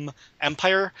from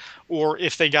Empire, or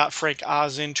if they got Frank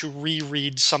Oz in to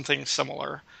reread something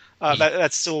similar.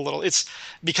 That's still a little, it's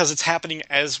because it's happening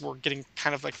as we're getting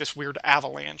kind of like this weird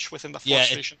avalanche within the Force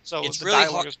Station, so the really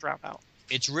dialogue is drowned out.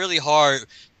 It's really hard.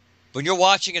 When you're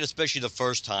watching it, especially the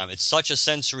first time, it's such a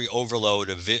sensory overload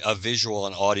of visual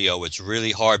and audio. It's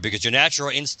really hard because your natural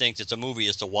instinct as a movie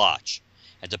is to watch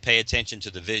and to pay attention to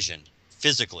the vision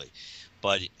physically.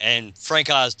 And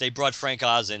Frank Oz, they brought Frank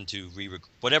Oz in to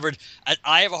whatever.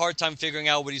 I have a hard time figuring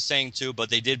out what he's saying too, but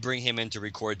they did bring him in to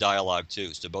record dialogue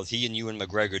too. So both he and Ewan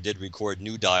McGregor did record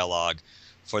new dialogue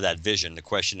for that vision. The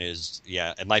question is,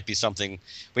 it might be something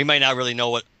we might not really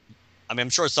know what. I mean, I'm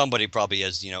sure somebody probably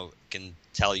can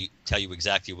tell you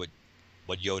exactly what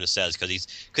Yoda says because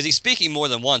he's speaking more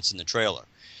than once in the trailer,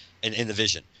 in the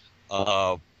vision.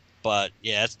 But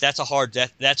yeah, that's hard.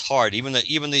 Even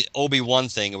the Obi-Wan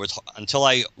thing, it was until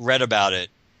I read about it.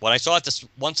 When I saw it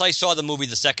once I saw the movie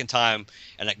the second time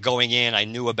and going in, I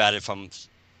knew about it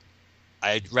I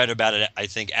had read about it. I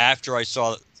think after I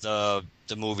saw the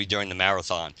movie during the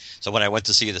marathon. So when I went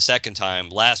to see it the second time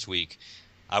last week,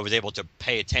 I was able to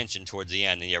pay attention towards the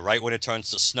end. And right when it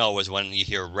turns to snow is when you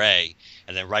hear Rey,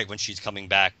 and then right when she's coming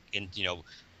back into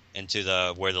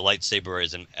where the lightsaber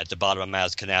is at the bottom of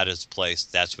Maz Kanata's place,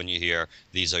 that's when you hear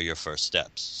these are your first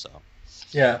steps. So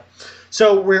yeah,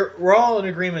 so we're all in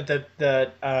agreement that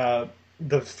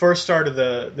the first start of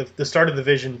the start of the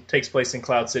vision takes place in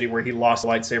Cloud City, where he lost the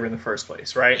lightsaber in the first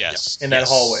place, right? Yes, in that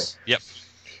hallway. Yep.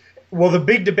 Well, the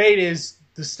big debate is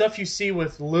the stuff you see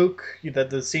with Luke,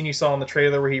 the scene you saw in the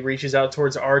trailer where he reaches out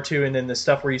towards R2, and then the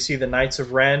stuff where you see the Knights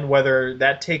of Ren, whether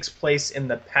that takes place in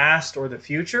the past or the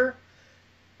future.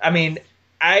 I mean,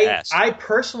 I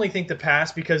personally think the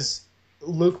past, because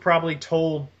Luke probably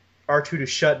told R2 to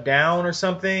shut down or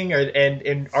something,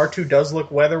 and R2 does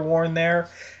look weather-worn there.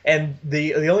 And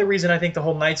the only reason I think the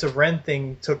whole Knights of Ren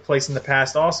thing took place in the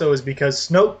past also is because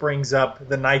Snoke brings up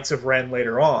the Knights of Ren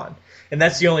later on, and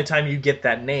that's the only time you get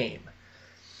that name.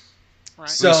 Right.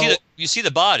 So you see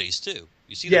the bodies too.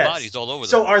 You see the bodies all over.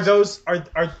 So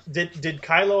did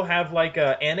Kylo have like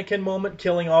a Anakin moment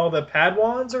killing all the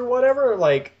Padwans or whatever?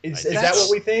 Like is that what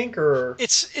we think, or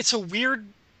it's a weird,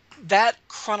 that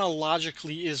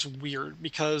chronologically is weird,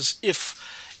 because if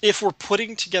if we're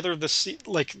putting together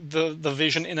the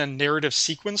vision in a narrative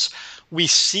sequence, we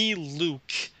see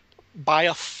Luke by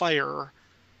a fire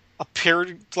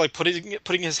appeared, like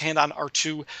putting his hand on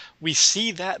R2. We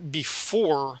see that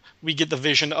before we get the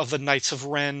vision of the Knights of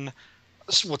Ren,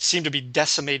 what seemed to be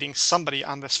decimating somebody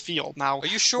on this field. Now, Are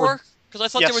you sure? Because I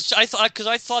thought yes.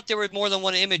 I thought there were more than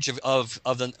one image of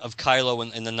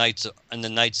Kylo and the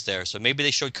knights there. So maybe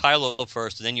they showed Kylo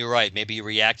first, and then you're right. Maybe you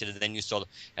reacted, and then you saw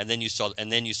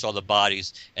the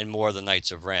bodies and more of the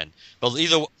Knights of Ren. But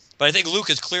I think Luke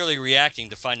is clearly reacting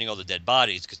to finding all the dead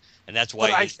bodies, and that's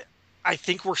why. I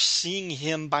think we're seeing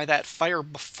him by that fire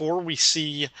before we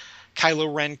see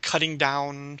Kylo Ren cutting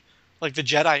down like the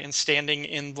Jedi and standing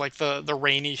in like the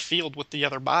rainy field with the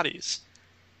other bodies.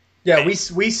 Yeah, we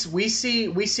see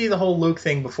the whole Luke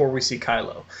thing before we see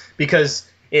Kylo, because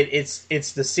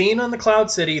it's the scene on the Cloud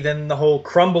City, then the whole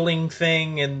crumbling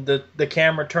thing, and the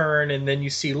camera turn, and then you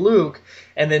see Luke,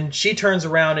 and then she turns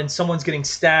around and someone's getting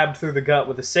stabbed through the gut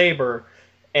with a saber,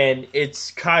 and it's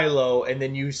Kylo, and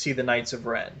then you see the Knights of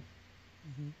Ren.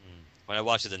 When I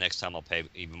watch it the next time, I'll pay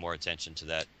even more attention to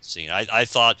that scene. I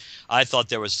thought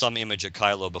there was some image of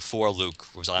Kylo before Luke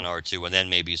was on R2, and then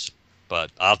maybe. But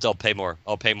I'll pay more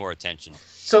attention.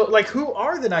 So, like, who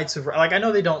are the Knights of Ren? Like, I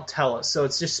know they don't tell us, so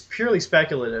it's just purely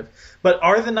speculative. But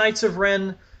are the Knights of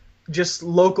Ren just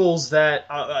locals that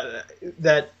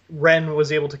Ren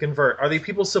was able to convert? Are they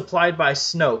people supplied by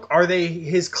Snoke? Are they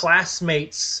his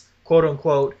classmates, quote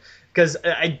unquote? Because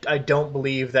I don't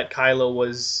believe that Kylo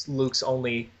was Luke's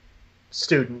only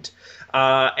student.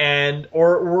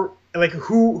 Or like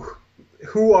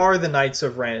who are the Knights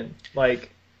of Ren? Like.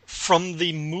 From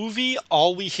the movie,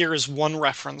 all we hear is one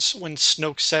reference when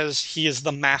Snoke says he is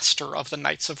the master of the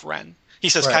Knights of Ren. He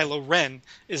says Right. Kylo Ren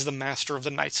is the master of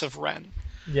the Knights of Ren.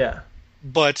 Yeah.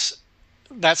 But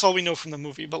that's all we know from the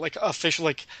movie. But like official,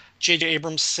 like J.J.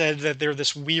 Abrams said that they're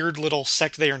this weird little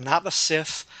sect. They are not the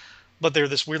Sith, but they're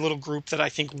this weird little group that I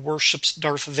think worships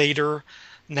Darth Vader.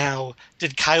 Now,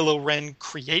 did Kylo Ren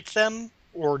create them?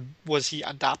 Or was he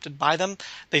adopted by them?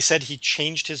 They said he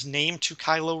changed his name to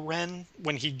Kylo Ren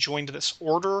when he joined this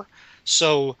order.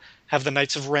 So have the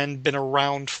Knights of Ren been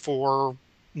around for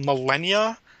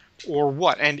millennia or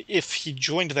what? And if he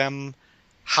joined them,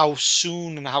 how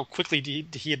soon and how quickly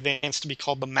did he advance to be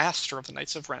called the Master of the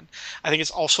Knights of Ren? I think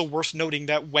it's also worth noting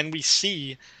that when we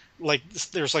see like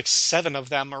there's like 7 of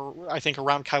them, or I think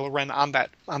around Kylo Ren on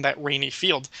that rainy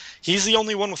field, he's the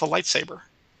only one with a lightsaber.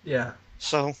 Yeah.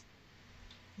 So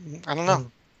I don't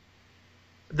know.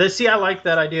 I like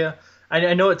that idea.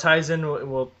 I know it ties in.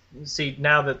 We'll see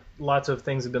now that lots of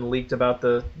things have been leaked about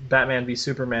the Batman v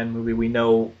Superman movie. We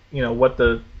know, what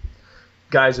the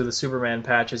guys with the Superman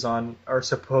patches on are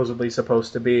supposedly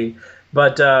supposed to be,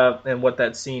 but and what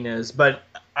that scene is. But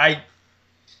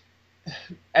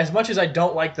as much as I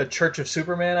don't like the Church of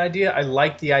Superman idea, I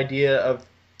like the idea of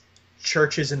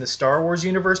churches in the Star Wars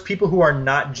universe, people who are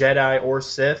not Jedi or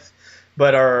Sith,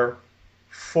 but are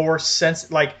Force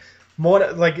sense, like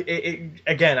more like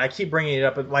again. I keep bringing it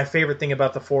up, but my favorite thing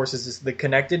about the Force is the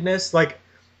connectedness. Like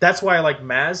that's why I like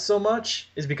Maz so much,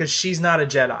 is because she's not a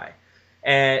Jedi,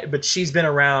 but she's been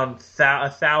around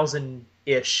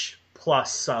 1,000-ish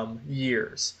plus some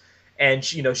years, and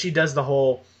she does the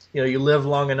whole you live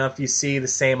long enough, you see the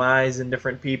same eyes in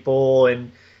different people, and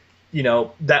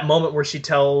that moment where she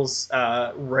tells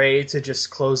Rey to just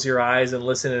close your eyes and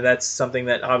listen, and that's something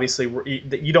that obviously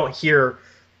that you don't hear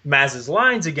Maz's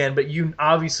lines again, but you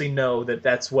obviously know that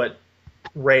that's what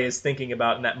Rey is thinking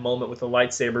about in that moment with the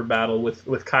lightsaber battle with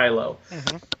Kylo.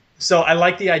 Mm-hmm. So I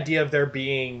like the idea of there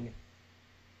being,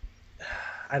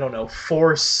 I don't know,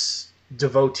 Force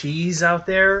devotees out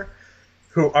there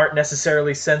who aren't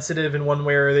necessarily sensitive in one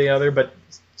way or the other, but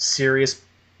serious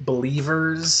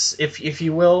believers, if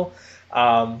you will.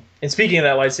 And speaking of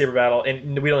that lightsaber battle,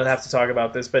 and we don't have to talk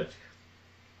about this, but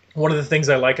one of the things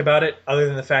I like about it, other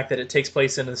than the fact that it takes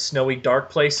place in a snowy, dark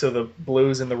place, so the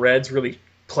blues and the reds really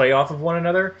play off of one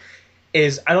another,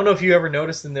 is I don't know if you ever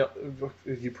noticed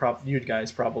you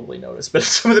guys probably noticed, but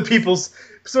some of the people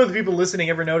listening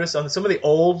ever noticed on some of the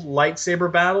old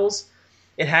lightsaber battles,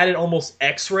 it had an almost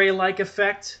X-ray-like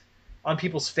effect on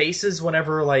people's faces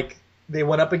whenever like they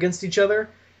went up against each other.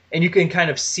 And you can kind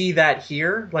of see that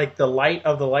here, like the light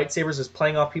of the lightsabers is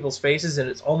playing off people's faces, and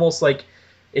it's almost like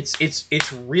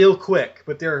it's real quick,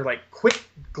 but there are like quick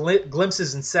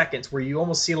glimpses in seconds where you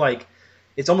almost see like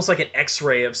it's almost like an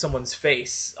X-ray of someone's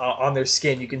face on their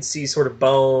skin. You can see sort of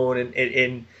bone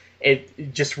and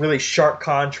it just really sharp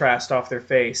contrast off their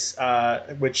face,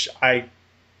 which I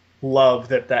love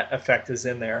that effect is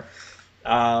in there.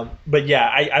 But yeah,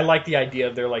 I like the idea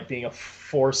of there like being a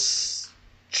Force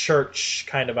church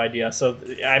kind of idea. So,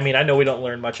 I mean, I know we don't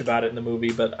learn much about it in the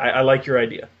movie, but I like your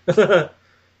idea.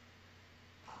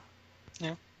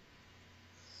 Yeah.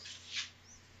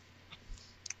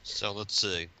 So let's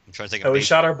see. I'm trying to think. Have we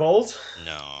shot our bolt?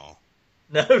 No.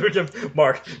 No,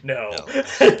 Mark. No, No.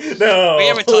 no.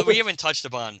 We haven't touched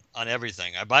upon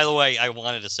everything. By the way, I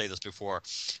wanted to say this before.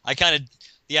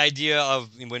 The idea of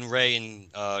when Rey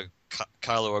and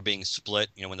Kylo are being split.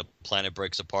 When the planet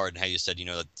breaks apart, and how you said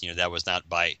that was not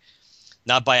by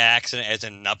accident, as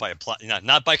in not by a plot,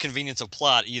 not by convenience of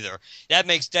plot either.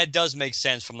 That does make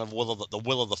sense from the will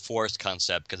of the Force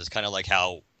concept, because it's kind of like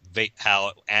how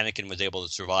Anakin was able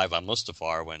to survive on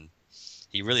Mustafar when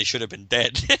he really should have been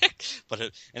dead.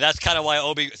 And that's kind of why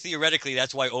theoretically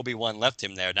that's why Obi-Wan left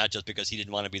him there, not just because he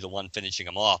didn't want to be the one finishing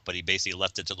him off, but he basically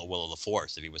left it to the will of the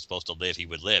Force. If he was supposed to live, he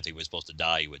would live. If he was supposed to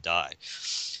die, he would die.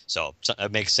 So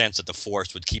it makes sense that the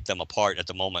Force would keep them apart at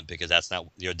the moment, because that's not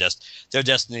their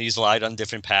destinies lied on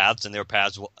different paths, and their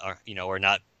paths are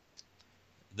not.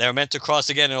 They're meant to cross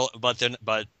again, but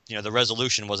the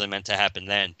resolution wasn't meant to happen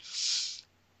then.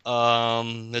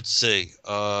 Let's see.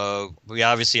 We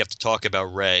obviously have to talk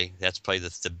about Rey. That's probably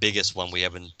the biggest one we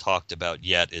haven't talked about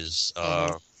yet. Is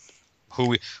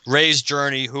Rey's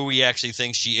journey, who we actually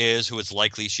think she is, who it's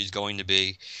likely she's going to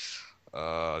be.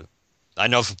 I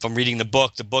know from reading the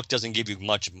book doesn't give you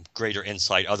much greater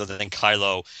insight other than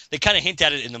Kylo. They kind of hint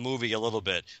at it in the movie a little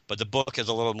bit, but the book is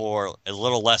a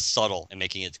little less subtle in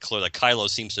making it clear that Kylo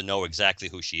seems to know exactly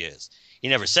who she is. He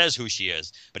never says who she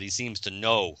is, but he seems to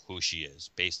know who she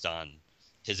is based on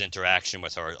his interaction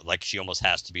with her. Like, she almost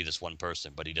has to be this one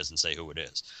person, but he doesn't say who it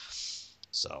is.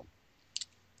 So,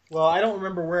 well, I don't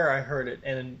remember where I heard it,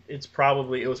 and it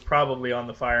was probably on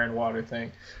the Fire and Water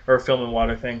thing, or Film and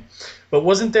Water thing. But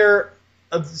wasn't there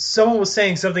someone was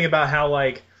saying something about how,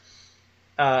 like,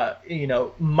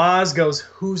 Maz goes,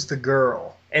 "Who's the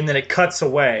girl?" and then it cuts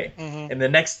away, and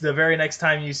the very next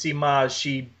time you see Maz,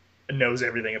 she knows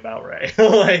everything about Rey.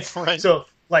 Right. So,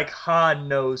 like, Han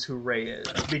knows who Rey is,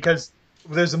 because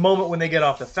there's a moment when they get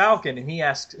off the Falcon and he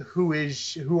asks,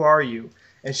 who are you?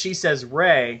 And she says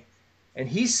Rey, and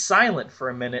he's silent for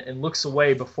a minute and looks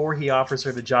away before he offers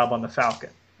her the job on the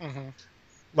Falcon.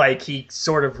 Like, he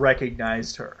sort of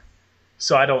recognized her.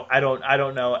 So I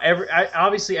don't know.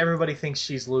 Obviously everybody thinks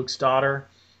she's Luke's daughter.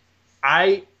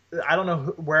 I don't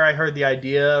know where I heard the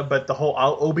idea, but the whole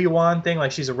Obi-Wan thing,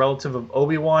 like she's a relative of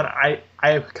Obi-Wan,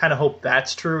 I kind of hope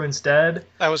that's true instead.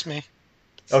 That was me.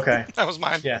 Okay. That was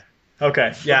mine. Yeah.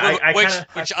 Okay. Yeah.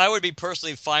 Which I would be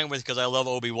personally fine with, because I love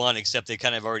Obi-Wan, except they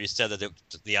kind of already said that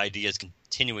the idea is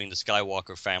continuing the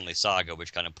Skywalker family saga,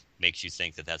 which kind of makes you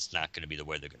think that that's not going to be the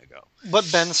way they're going to go.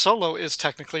 But Ben Solo is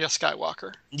technically a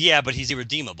Skywalker. Yeah, but he's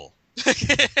irredeemable.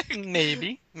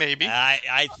 Maybe.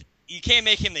 You can't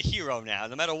make him the hero now.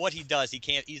 No matter what he does,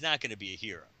 he's not going to be a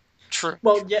hero. True.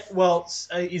 Well, yeah. Well,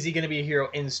 is he going to be a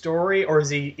hero in story, or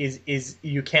is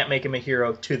you can't make him a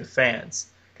hero to the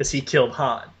fans because he killed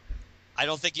Han? I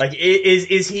don't think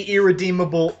is he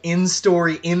irredeemable in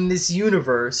story in this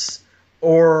universe,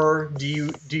 or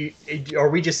are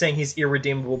we just saying he's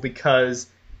irredeemable because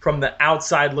from the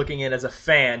outside looking in as a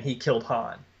fan he killed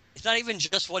Han? It's not even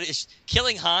just what is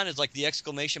killing Han is like the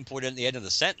exclamation point at the end of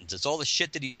the sentence. It's all the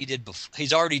shit that he did before.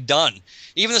 He's already done.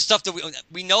 Even the stuff that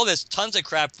we know, there's tons of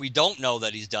crap we don't know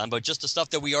that he's done, but just the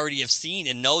stuff that we already have seen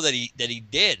and know that he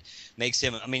did makes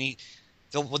him. I mean,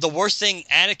 the worst thing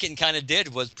Anakin kind of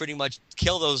did was pretty much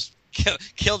kill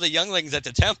the younglings at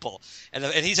the temple, and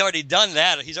he's already done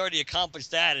that. He's already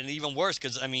accomplished that, and even worse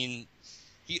because I mean.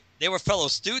 They were fellow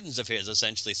students of his,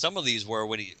 essentially. Some of these were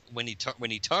when he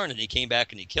turned and he came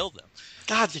back and he killed them.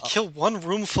 God, you kill one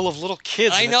room full of little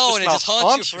kids. I know, and it just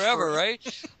haunts you forever, right?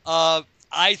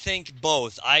 I think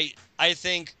both. I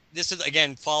think this is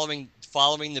again following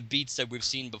the beats that we've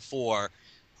seen before.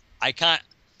 I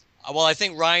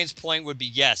think Ryan's point would be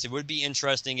yes. It would be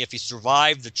interesting if he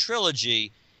survived the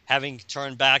trilogy, having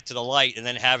turned back to the light, and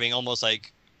then having almost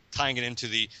like. Tying it into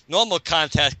the normal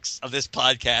context of this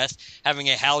podcast, having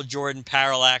a Hal Jordan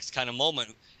parallax kind of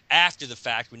moment after the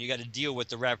fact when you got to deal with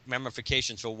the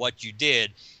ramifications for what you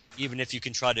did, even if you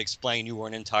can try to explain you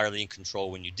weren't entirely in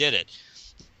control when you did it.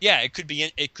 Yeah, it could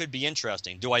be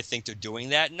interesting. Do I think they're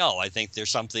doing that? No, I think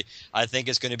there's something. I think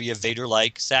it's going to be a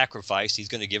Vader-like sacrifice. He's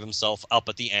going to give himself up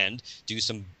at the end, do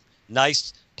some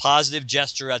nice positive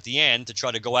gesture at the end to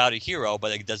try to go out a hero,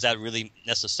 but does that really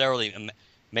necessarily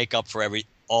make up for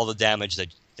all the damage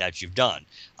that you've done?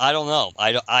 I don't know.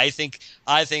 I think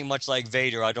much like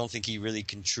Vader, I don't think he really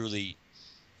can truly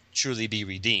be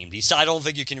redeemed. I don't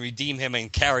think you can redeem him and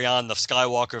carry on the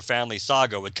Skywalker family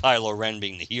saga with Kylo Ren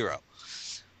being the hero.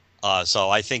 So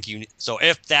I think so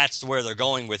if that's where they're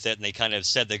going with it, and they kind of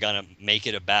said they're going to make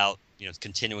it about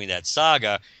continuing that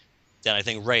saga, then I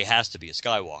think Rey has to be a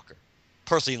Skywalker.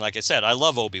 Personally, like I said, I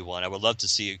love Obi-Wan. I would love to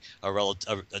see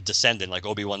a descendant like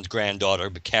Obi-Wan's granddaughter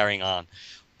carrying on,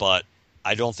 but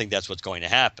I don't think that's what's going to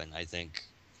happen. I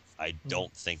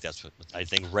don't think that's what. I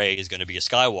think Rey is going to be a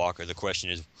Skywalker. The question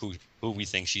is who we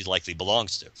think she likely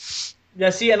belongs to. Yeah,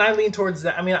 see, and I lean towards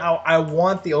that. I mean, I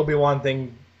want the Obi-Wan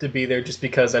thing to be there just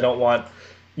because I don't want,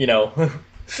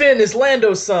 Finn is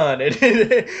Lando's son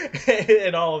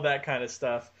and all of that kind of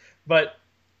stuff. But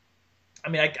I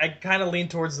mean, I kind of lean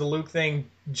towards the Luke thing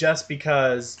just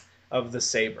because of the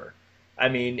saber. I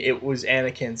mean, it was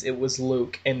Anakin's, it was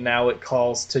Luke, and now it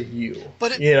calls to you.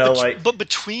 But but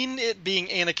between it being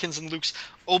Anakin's and Luke's,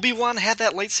 Obi-Wan had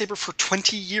that lightsaber for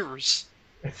 20 years.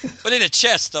 But in a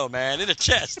chest, though, man, in a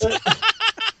chest.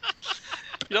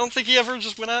 You don't think he ever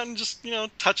just went out and just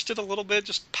touched it a little bit,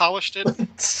 just polished it?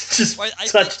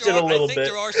 Touched it a little bit.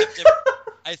 There are some.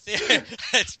 I think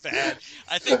it's bad.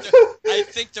 I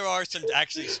think there are some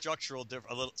actually structural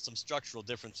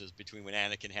differences between when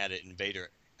Anakin had it and Vader.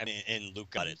 I mean, and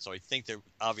Luke got it. So I think there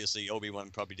obviously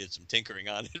Obi-Wan probably did some tinkering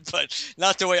on it, but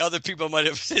not the way other people might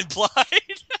have implied.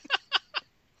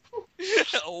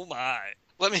 Oh my!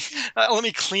 Let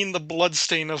me clean the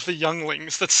bloodstain of the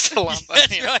younglings that's still on the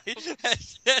That's hand. right.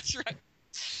 That's right.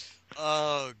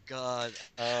 Oh God.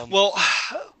 Well,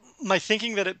 my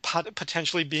thinking that it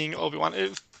potentially being Obi-Wan,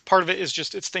 part of it is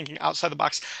just it's thinking outside the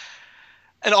box,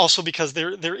 and also because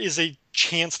there is a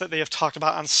chance that they have talked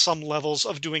about on some levels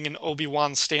of doing an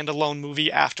Obi-Wan standalone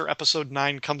movie after Episode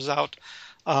 9 comes out,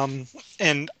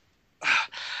 and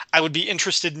I would be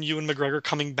interested in Ewan McGregor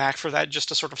coming back for that just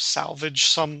to sort of salvage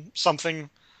something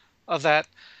of that.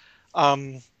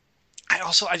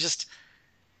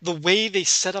 The way they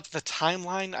set up the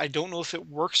timeline, I don't know if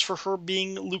it works for her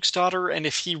being Luke's daughter, and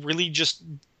if he really just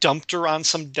dumped her on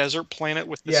some desert planet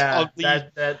with this ugly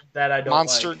that I don't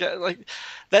monster. like.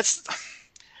 That's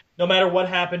no matter what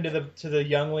happened to the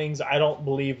younglings, I don't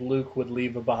believe Luke would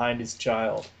leave behind his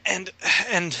child. And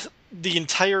the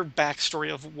entire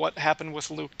backstory of what happened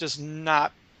with Luke does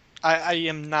not. I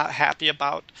am not happy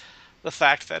about the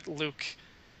fact that Luke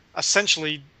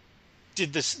essentially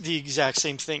did the exact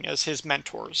same thing as his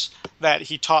mentors, that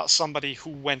he taught somebody who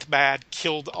went bad,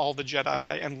 killed all the Jedi,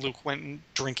 and Luke went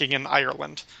drinking in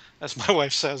Ireland, as my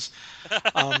wife says.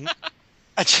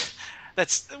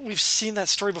 We've seen that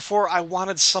story before. I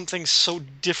wanted something so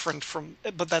different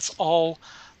but that's all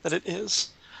that it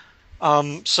is.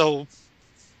 So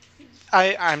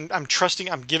I'm trusting.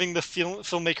 I'm giving the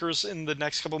filmmakers in the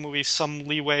next couple of movies some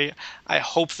leeway. I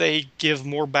hope they give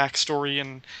more backstory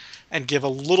and give a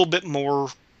little bit more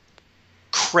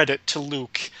credit to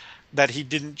Luke, that he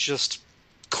didn't just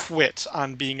quit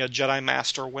on being a Jedi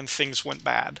Master when things went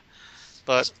bad.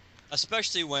 But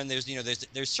especially when there's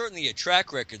certainly a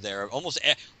track record there.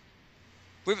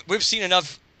 We've seen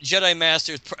enough Jedi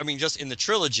Masters. I mean, just in the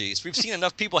trilogies, we've seen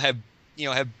enough people have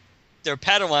their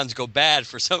Padawans go bad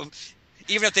for some,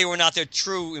 even if they were not their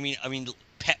true.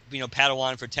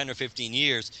 Padawan for 10 or 15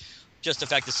 years. Just the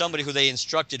fact that somebody who they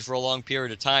instructed for a long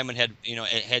period of time and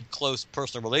had close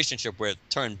personal relationship with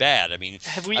turned bad.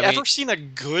 Have we ever seen a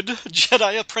good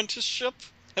Jedi apprenticeship?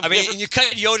 You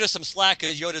cut Yoda some slack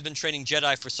because Yoda's been training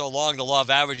Jedi for so long. The law of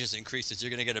averages increases.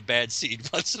 You're going to get a bad seed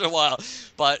once in a while.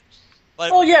 But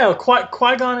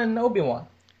Qui-Gon and Obi-Wan.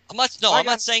 I'm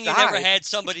not saying you never had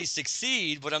somebody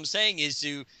succeed. What I'm saying is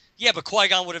but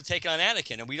Qui-Gon would have taken on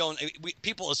Anakin, and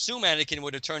people assume Anakin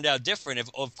would have turned out different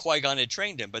if Qui-Gon had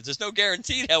trained him, but there's no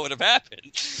guarantee that would have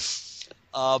happened.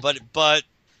 But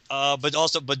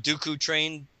Dooku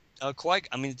trained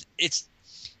Qui-Gon.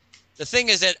 The thing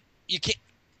is that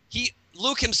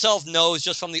Luke himself knows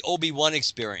just from the Obi-Wan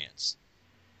experience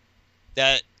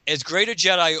that as great a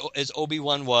Jedi as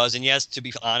Obi-Wan was, and yes, to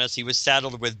be honest, he was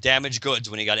saddled with damaged goods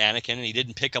when he got Anakin, and he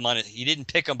didn't pick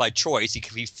him by choice. He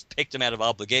picked him out of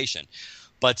obligation.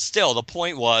 But still, the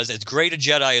point was, as great a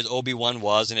Jedi as Obi-Wan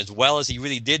was, and as well as he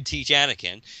really did teach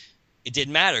Anakin, it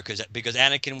didn't matter because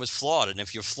Anakin was flawed, and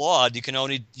if you're flawed, you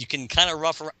can kind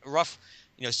of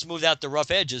smooth out the rough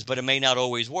edges, but it may not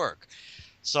always work.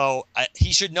 So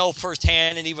he should know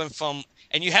firsthand, and even from.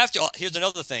 And you have to. Here's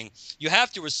another thing: you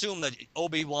have to assume that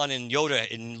Obi-Wan and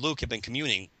Yoda and Luke have been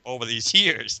communing over these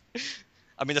years.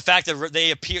 The fact that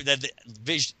they appear, that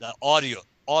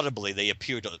audibly they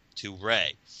appear to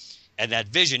Rey, and that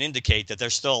vision indicate that they're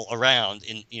still around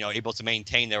and able to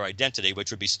maintain their identity, which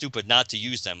would be stupid not to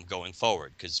use them going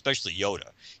forward. Because especially Yoda,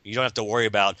 you don't have to worry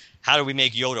about how do we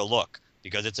make Yoda look,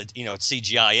 because it's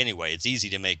CGI anyway. It's easy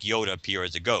to make Yoda appear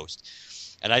as a ghost.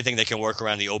 And I think they can work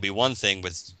around the Obi-Wan thing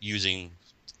with using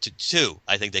two.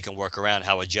 I think they can work around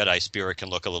how a Jedi spirit can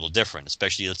look a little different,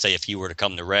 especially, let's say, if he were to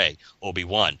come to Rey,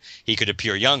 Obi-Wan. He could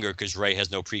appear younger because Rey has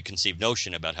no preconceived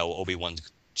notion about how Obi-Wan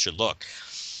should look.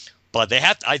 But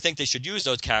I think they should use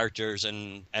those characters,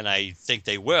 and I think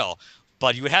they will.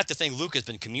 But you would have to think Luke has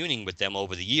been communing with them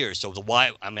over the years. So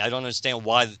I don't understand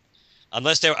why,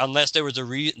 unless there was a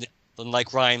reason.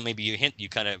 Like Ryan, maybe you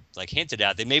kind of like hinted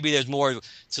at that. Maybe there's more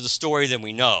to the story than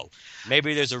we know.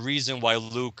 Maybe there's a reason why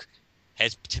Luke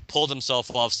has pulled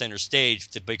himself off center stage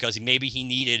because maybe he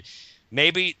needed,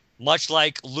 much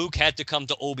like Luke had to come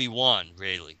to Obi-Wan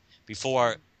really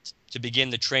before to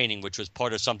begin the training, which was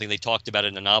part of something they talked about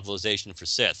in the novelization for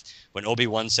Sith. When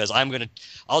Obi-Wan says,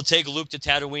 I'll take Luke to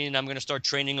Tatooine and I'm going to start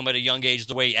training him at a young age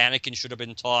the way Anakin should have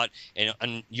been taught.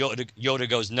 And Yoda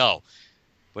goes, no.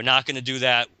 We're not going to do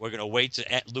that. We're going to wait till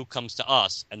Luke comes to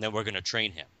us, and then we're going to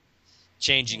train him,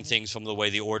 changing things from the way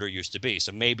the Order used to be.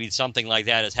 So maybe something like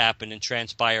that has happened and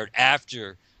transpired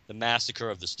after the massacre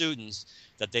of the students,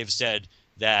 that they've said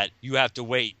that you have to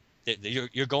wait. That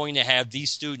you're going to have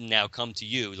these students now come to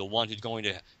you, the one who's going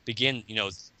to begin,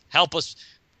 help us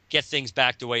get things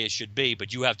back the way it should be,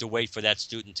 but you have to wait for that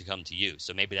student to come to you.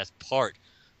 So maybe that's part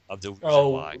of the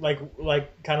reason why.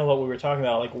 like kind of what we were talking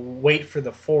about, like wait for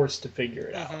the Force to figure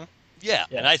it out. Yeah,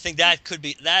 and I think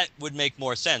that would make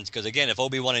more sense, because again, if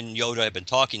Obi-Wan and Yoda had been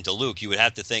talking to Luke, you would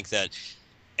have to think that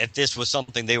if this was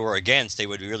something they were against, they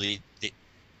would really. It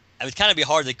would kind of be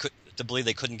hard to believe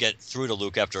they couldn't get through to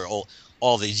Luke after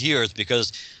all these years,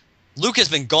 because Luke has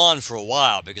been gone for a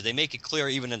while. Because they make it clear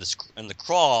even in the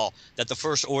crawl that the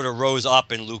First Order rose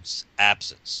up in Luke's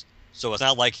absence. So it's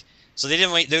not like. So they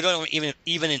don't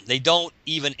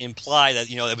even imply that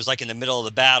it was like in the middle of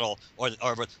the battle or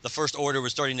the First Order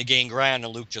was starting to gain ground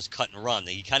and Luke just cut and run.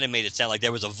 He kind of made it sound like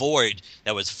there was a void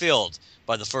that was filled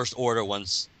by the First Order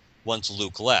once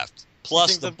Luke left.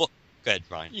 Plus the book. Go ahead,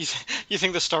 Brian. You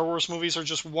think the Star Wars movies are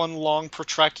just one long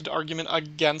protracted argument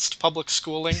against public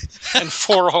schooling and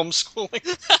for homeschooling?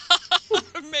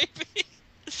 Maybe.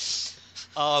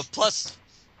 Plus,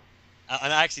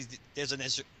 and actually, there's an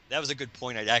issue. That was a good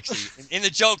point. In the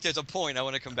joke, there's a point I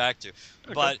want to come back to,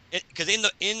 okay. But because in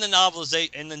the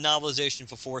novelization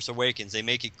for Force Awakens, they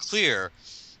make it clear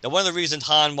that one of the reasons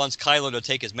Han wants Kylo to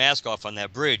take his mask off on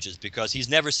that bridge is because he's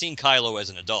never seen Kylo as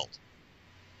an adult.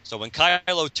 So when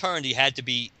Kylo turned, he had to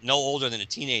be no older than a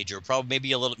teenager, probably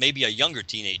maybe a younger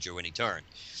teenager when he turned.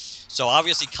 So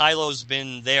obviously Kylo's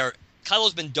been there.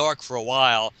 Kylo's been dark for a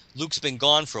while. Luke's been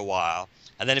gone for a while.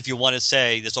 And then if you want to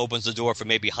say this opens the door for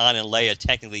maybe Han and Leia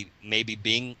technically maybe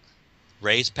being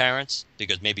Rey's parents,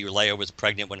 because maybe Leia was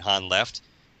pregnant when Han left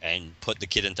and put the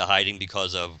kid into hiding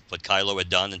because of what Kylo had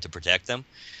done and to protect them.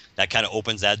 That kind of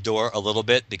opens that door a little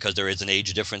bit, because there is an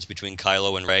age difference between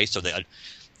Kylo and Rey. So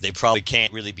they probably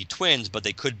can't really be twins, but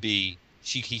they could be.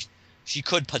 She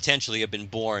could potentially have been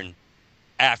born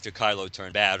after Kylo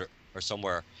turned bad or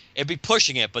somewhere. It'd be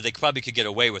pushing it, but they probably could get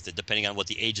away with it depending on what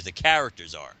the age of the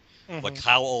characters are. Like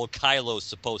how old Kylo's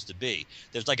supposed to be.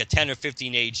 There's like a 10 or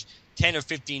 15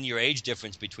 year age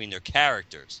difference between their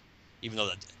characters, even though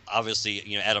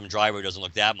obviously Adam Driver doesn't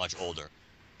look that much older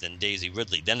than Daisy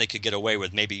Ridley. Then they could get away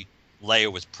with maybe Leia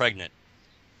was pregnant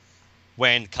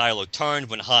when Kylo turned.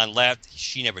 When Han left,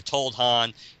 she never told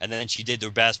Han, and then she did their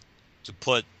best to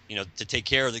to take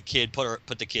care of the kid,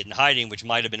 put the kid in hiding, which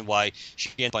might have been why she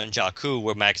ended up on Jakku,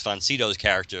 where Max von Sydow's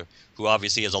character, who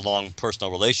obviously has a long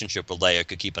personal relationship with Leia,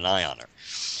 could keep an eye on her.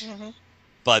 Mm-hmm.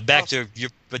 But back to your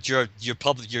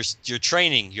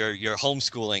training, your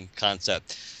homeschooling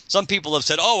concept. Some people have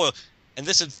said, and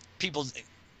this is people,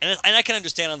 and I can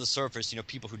understand on the surface,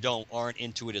 people who aren't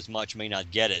into it as much may not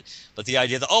get it. But the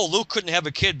idea that Luke couldn't have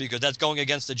a kid because that's going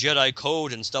against the Jedi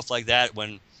code and stuff like that,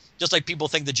 when just like people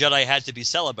think the Jedi had to be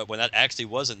celibate when that actually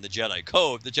wasn't the Jedi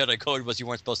code. The Jedi code was you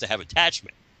weren't supposed to have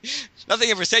attachment. Nothing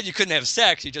ever said you couldn't have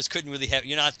sex. You just couldn't really have.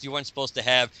 You weren't supposed to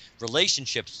have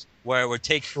relationships where it would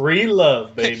take free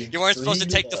love, baby. You weren't supposed to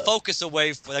take the focus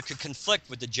away that could conflict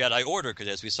with the Jedi Order, because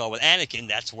as we saw with Anakin,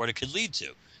 that's what it could lead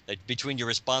to. That between your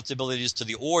responsibilities to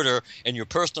the Order and your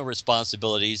personal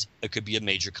responsibilities, it could be a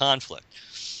major conflict.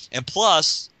 And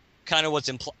plus, kind of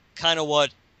what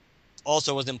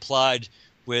also was implied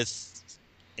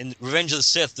in Revenge of the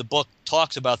Sith, the book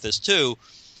talks about this too,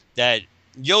 that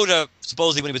Yoda,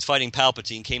 supposedly when he was fighting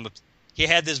Palpatine, he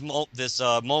had this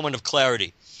moment of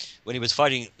clarity when he was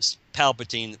fighting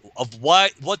Palpatine of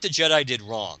what the Jedi did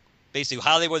wrong. basically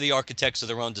how they were the architects of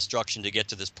their own destruction to get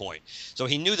to this point. So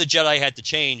he knew the Jedi had to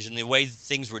change, and the way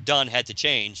things were done had to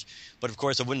change. But of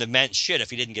course, it wouldn't have meant shit if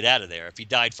he didn't get out of there. If he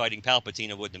died fighting Palpatine,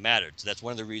 it wouldn't have mattered. So that's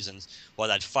one of the reasons why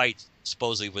that fight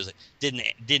supposedly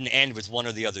didn't end with one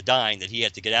or the other dying. That he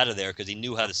had to get out of there because he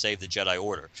knew how to save the Jedi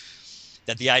Order.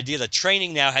 That the idea that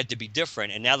training now had to be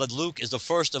different, and now that Luke is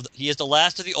he is the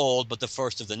last of the old, but the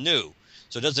first of the new.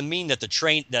 So it doesn't mean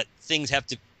that things have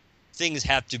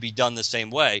to be done the same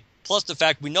way. Plus the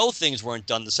fact we know things weren't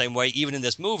done the same way even in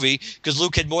this movie because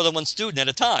Luke had more than one student at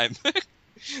a time.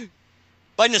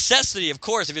 By necessity, of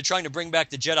course, if you're trying to bring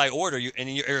back the Jedi Order and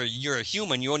you're a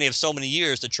human, you only have so many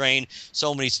years to train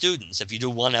so many students if you do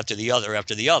one after the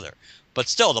other. But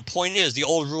still, the point is the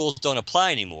old rules don't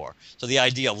apply anymore. So the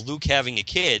idea of Luke having a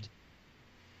kid,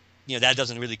 that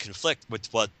doesn't really conflict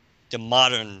with what the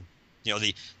modern,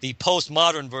 the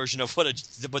postmodern version of what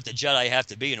the Jedi have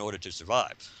to be in order to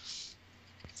survive.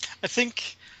 I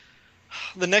think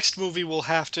the next movie will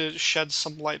have to shed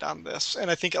some light on this,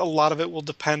 and I think a lot of it will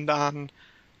depend on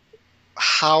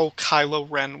how Kylo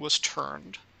Ren was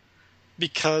turned.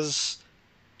 Because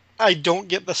I don't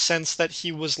get the sense that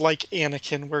he was like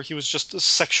Anakin, where he was just a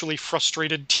sexually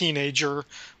frustrated teenager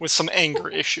with some anger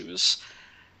issues.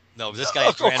 No, this guy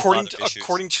has grandfather issues.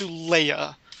 According to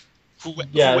Leia,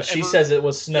 she says it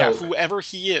was Snoke. Yeah, whoever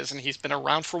he is, and he's been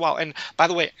around for a while. And by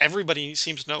the way, everybody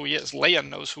seems to know who he is. Leia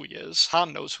knows who he is.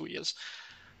 Han knows who he is.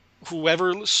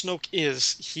 Whoever Snoke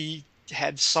is, he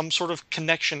had some sort of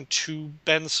connection to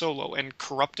Ben Solo and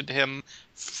corrupted him,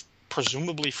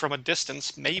 presumably from a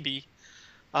distance, maybe.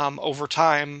 Over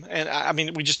time, and I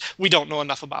mean, we don't know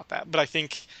enough about that, but I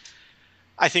think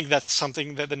that's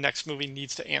something that the next movie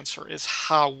needs to answer: is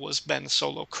how was Ben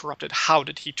Solo corrupted? How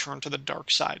did he turn to the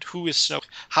dark side? Who is Snoke?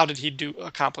 How did he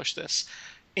accomplish this?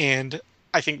 And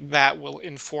I think that will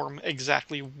inform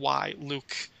exactly why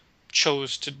Luke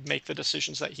chose to make the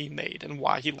decisions that he made and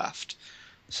why he left.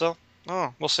 So,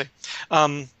 we'll see.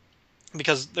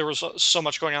 Because there was so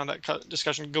much going on in that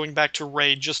discussion. Going back to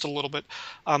Rey just a little bit,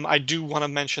 I do want to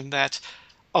mention that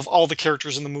of all the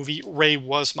characters in the movie, Rey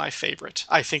was my favorite.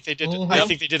 I think they did. Mm-hmm. I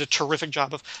think they did a terrific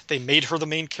job of. They made her the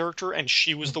main character, and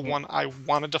she was the one I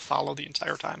wanted to follow the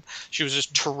entire time. She was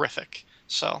just terrific.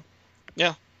 So,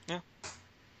 yeah.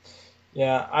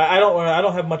 Yeah, I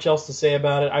don't have much else to say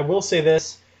about it. I will say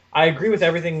this: I agree with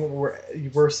everything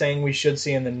we're saying we should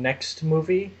see in the next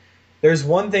movie. There's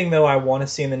one thing, though, I want to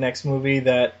see in the next movie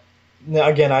that,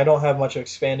 again, I don't have much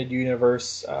expanded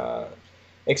universe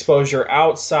exposure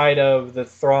outside of the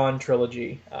Thrawn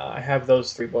trilogy. I have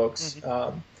those 3 books.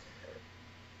 Mm-hmm.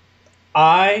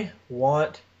 I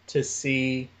want to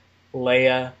see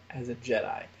Leia as a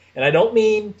Jedi. And I don't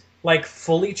mean, like,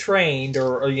 fully trained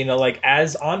or like,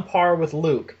 as on par with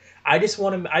Luke. I just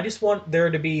want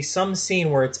there to be some scene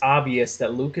where it's obvious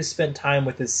that Luke has spent time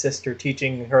with his sister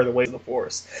teaching her the ways of the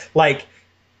Force. Like,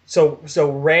 so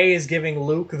Rey is giving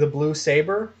Luke the blue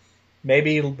saber.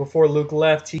 Maybe before Luke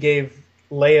left, he gave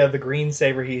Leia the green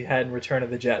saber he had in Return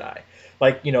of the Jedi.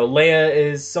 Like,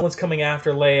 someone's coming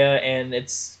after Leia, and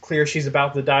it's clear she's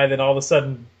about to die. Then all of a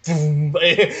sudden, boom,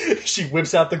 she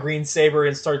whips out the green saber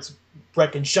and starts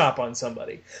wrecking shop on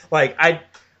somebody. Like,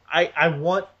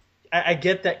 I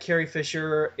get that Carrie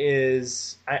Fisher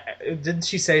is. Didn't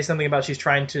she say something about she's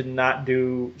trying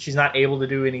to she's not able to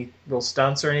do any real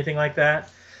stunts or anything like that?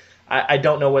 I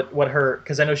don't know what her,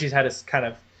 because I know she's had a kind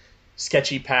of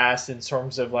sketchy past in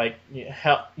terms of like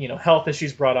health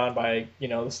issues brought on by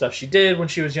the stuff she did when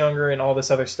she was younger and all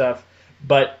this other stuff.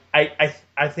 But I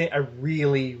think I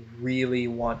really, really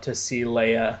want to see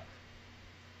Leia.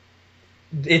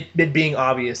 It being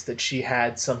obvious that she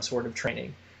had some sort of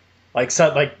training. Because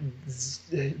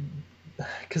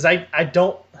I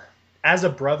don't, as a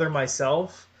brother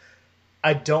myself,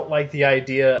 I don't like the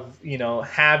idea of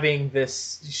sharing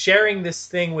this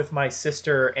thing with my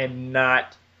sister and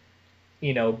not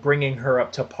bringing her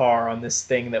up to par on this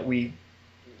thing that we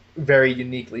very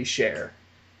uniquely share.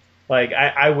 Like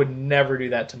I would never do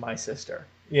that to my sister.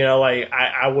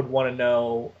 I would want to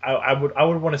know. I would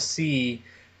want to see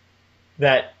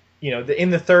that. In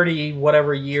the 30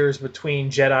 whatever years between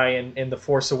Jedi and The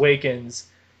Force Awakens,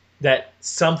 that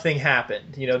something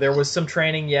happened. There was some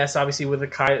training, yes, obviously with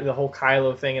the whole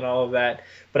Kylo thing and all of that.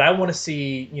 But I want to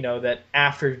see, that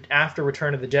after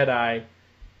Return of the Jedi,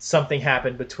 something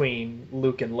happened between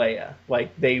Luke and Leia.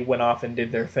 Like they went off and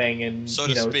did their thing, and so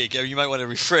to speak. You might want to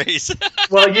rephrase.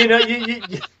 Well, you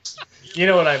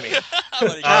know what I mean.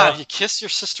 You kissed your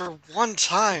sister one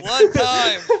time. One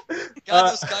time.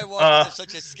 God, those Skywalkers have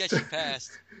such a sketchy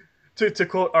past. To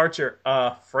quote Archer,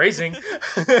 phrasing.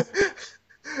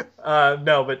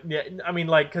 No, but yeah, I mean,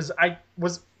 like, because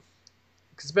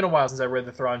because it's been a while since I read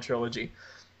the Thrawn trilogy.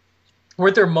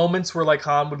 Weren't there moments where like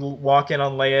Han would walk in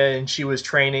on Leia and she was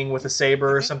training with a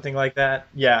saber or something like that?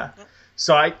 Yeah.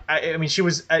 So I mean, she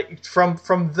was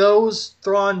from those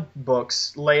Thrawn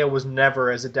books. Leia was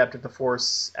never as adept at the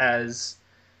Force as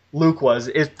Luke was,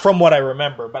 from what I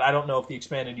remember. But I don't know if the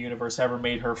expanded universe ever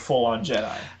made her full on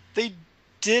Jedi. They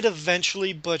did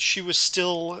eventually, but she was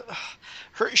still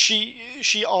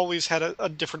she always had a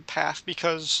different path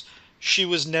because she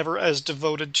was never as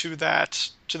devoted to that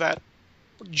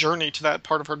journey, to that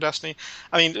part of her destiny.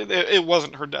 I mean, it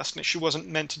wasn't her destiny. She wasn't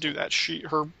meant to do that.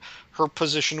 Her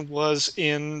position was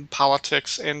in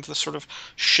politics and the sort of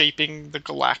shaping the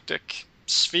galactic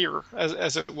sphere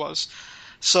as it was.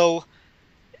 So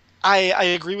I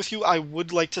agree with you. I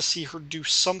would like to see her do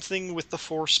something with the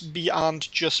Force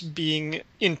beyond just being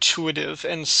intuitive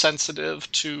and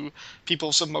sensitive to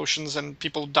people's emotions and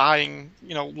people dying,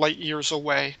 light years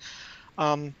away.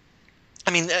 I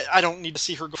mean, I don't need to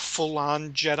see her go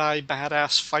full-on Jedi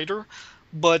badass fighter,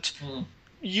 but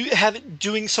you have it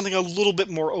doing something a little bit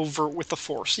more overt with the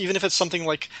Force, even if it's something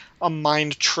like a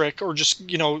mind trick or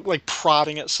just, like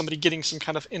prodding at somebody, getting some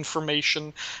kind of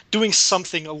information, doing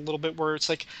something a little bit where it's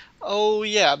like, oh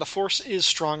yeah, the Force is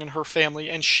strong in her family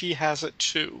and she has it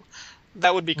too.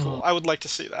 That would be cool. I would like to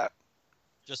see that.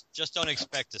 Just don't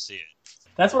expect to see it.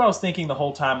 That's what I was thinking the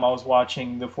whole time I was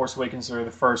watching The Force Awakens for the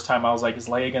first time. I was like, is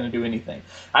Leia going to do anything?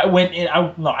 I went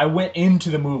into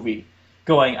the movie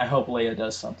going, I hope Leia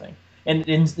does something. And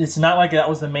it's not like that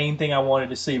was the main thing I wanted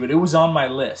to see, but it was on my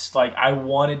list. Like, I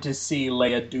wanted to see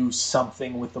Leia do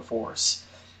something with the Force.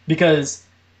 Because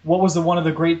what was one of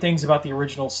the great things about the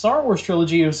original Star Wars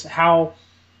trilogy is how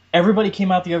everybody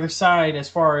came out the other side, as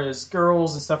far as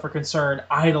girls and stuff are concerned,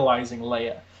 idolizing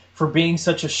Leia for being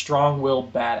such a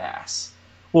strong-willed badass.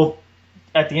 Well,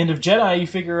 at the end of Jedi, you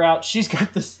figure out she's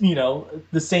got this,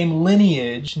 the same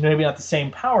lineage, maybe not the same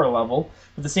power level,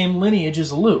 but the same lineage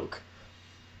as Luke.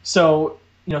 So,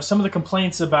 some of the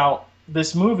complaints about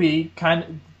this movie,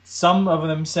 some of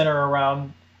them center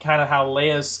around kind of how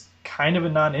Leia's kind of a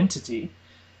non-entity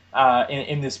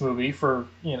in this movie.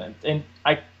 And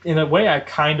in a way, I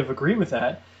kind of agree with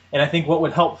that. And I think what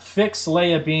would help fix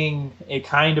Leia being a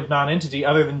kind of non-entity,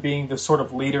 other than being the sort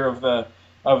of leader of the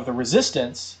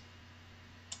Resistance,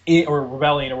 or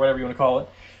rebellion, or whatever you want to call it,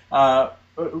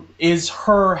 is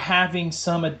her having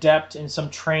some adept and some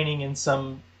training and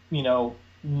some,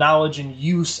 knowledge and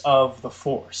use of the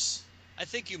Force. I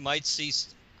think you might see.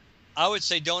 I would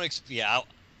say the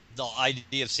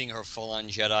idea of seeing her full on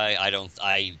Jedi. I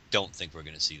don't think we're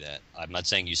going to see that. I'm not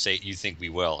saying you think we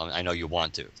will. I know you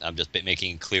want to. I'm just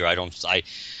making it clear. I know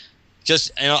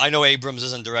Abrams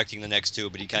isn't directing the next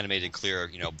two, but he kind of made it clear,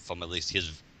 from at least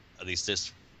this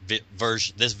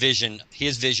version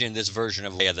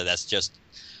of Leia, that's just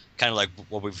kind of like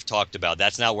what we've talked about.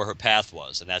 That's not where her path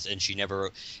was, and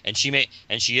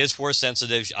she is Force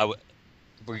sensitive.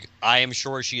 I am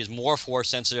sure she is more Force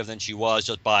sensitive than she was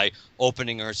just by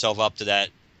opening herself up to that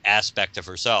aspect of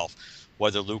herself.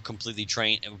 Whether Luke completely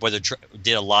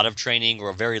did a lot of training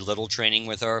or very little training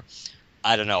with her,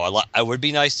 I don't know. It would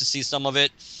be nice to see some of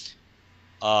it.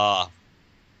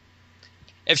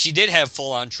 If she did have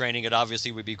full-on training, it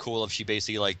obviously would be cool if she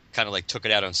basically took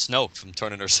it out on Snoke from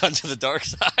turning her son to the dark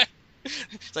side.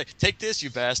 It's like, take this,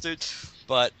 you bastard.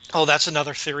 But that's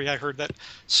another theory I heard, that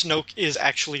Snoke is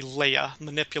actually Leia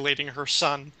manipulating her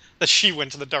son, that she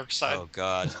went to the dark side. Oh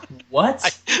God, what?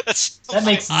 That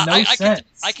makes no sense.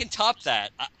 I can top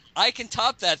that. I can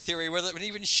top that theory with an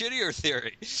even shittier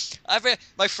theory.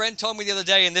 My friend told me the other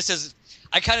day, and this is.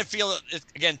 I kind of feel,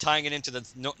 again, tying it into the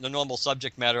normal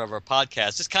subject matter of our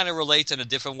podcast, this kind of relates in a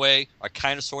different way, or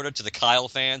kind of sort of, to the Kyle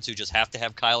fans who just have to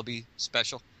have Kyle be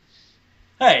special.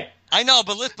 Hey. I know,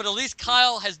 but at least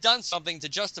Kyle has done something to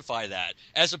justify that,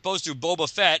 as opposed to Boba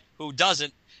Fett, who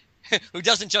doesn't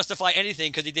justify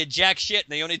anything because he did jack shit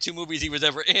in the only two movies he was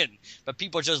ever in. But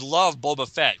people just love Boba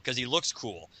Fett because he looks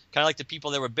cool. Kind of like the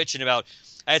people that were bitching about.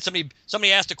 I had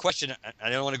somebody asked a question. I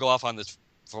don't want to go off on this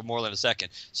for more than a second.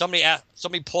 Somebody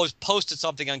posted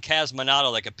something on Kaz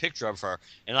Monado, like a picture of her,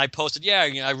 and I posted,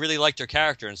 I really liked her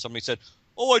character, and somebody said,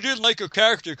 oh, I didn't like her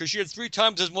character because she had 3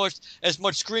 times as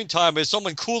much screen time as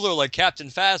someone cooler like Captain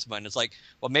Phasma. And it's like,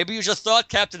 well, maybe you just thought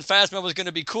Captain Phasma was going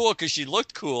to be cool because she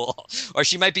looked cool, or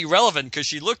she might be relevant because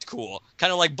she looked cool,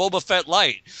 kind of like Boba Fett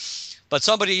light. But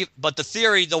the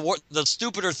theory, the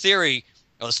stupider theory,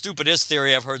 or the stupidest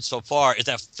theory I've heard so far, is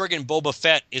that friggin' Boba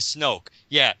Fett is Snoke.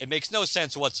 Yeah, it makes no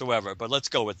sense whatsoever, but let's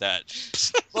go with that.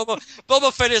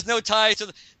 Boba Fett has no ties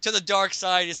to the dark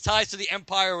side. His ties to the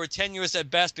Empire were tenuous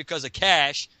at best because of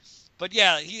cash, But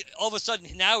yeah, he all of a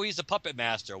sudden now he's a puppet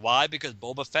master. Why? Because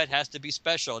Boba Fett has to be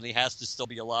special and he has to still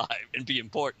be alive and be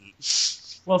important.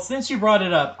 Well, since you brought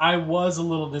it up, I was a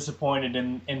little disappointed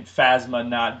in Phasma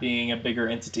not being a bigger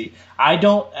entity. I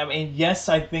mean, yes,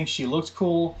 I think she looks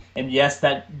cool, and yes,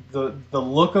 that the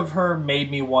look of her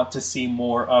made me want to see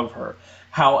more of her.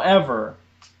 However,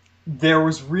 there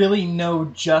was really no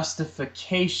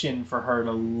justification for her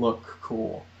to look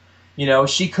cool. You know,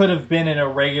 she could have been in a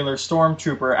regular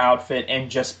stormtrooper outfit and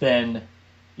just been,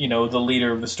 you know, the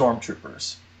leader of the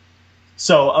stormtroopers.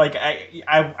 So, like,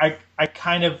 I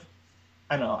kind of,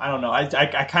 I don't know.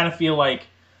 I kind of feel like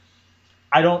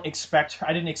I didn't expect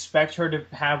her to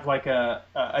have like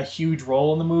a huge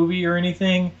role in the movie or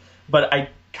anything, but I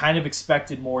kind of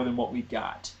expected more than what we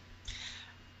got.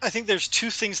 I think there's two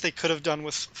things they could have done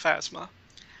with Phasma.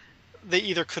 They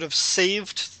either could have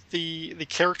saved the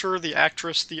character, the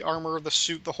actress, the armor, the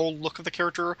suit, the whole look of the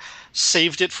character,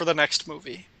 saved it for the next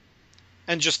movie,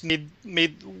 and just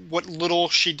made what little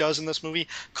she does in this movie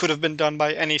could have been done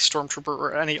by any stormtrooper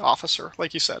or any officer,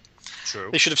 like you said. True.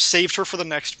 They should have saved her for the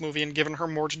next movie and given her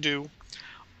more to do.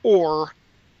 Or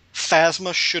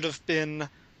Phasma should have been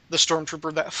the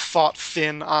stormtrooper that fought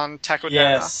Finn on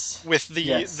Takodana with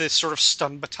the sort of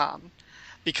stun baton.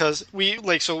 Because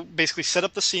so basically set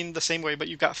up the scene the same way, but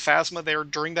you've got Phasma there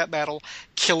during that battle,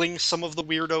 killing some of the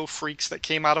weirdo freaks that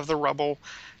came out of the rubble,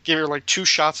 give her like 2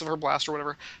 shots of her blast or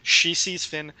whatever. She sees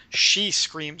Finn, she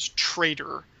screams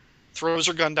traitor, throws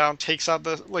her gun down, takes out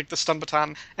the stun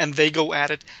baton, and they go at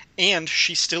it. And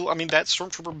she still, I mean, that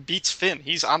stormtrooper beats Finn.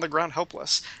 He's on the ground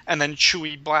helpless, and then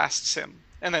Chewie blasts him.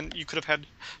 And then you could have had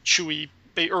Chewie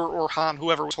or Han,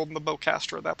 whoever was holding the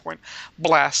bowcaster at that point,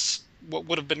 blasts what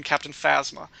would have been Captain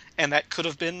Phasma, and that could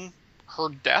have been her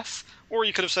death. Or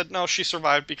you could have said, no, she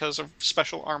survived because of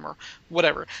special armor,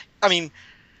 whatever. I mean,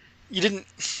 you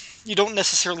don't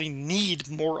necessarily need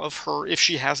more of her if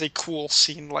she has a cool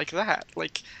scene like that.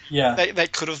 Like,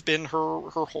 that could have been her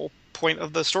whole point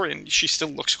of the story, and she still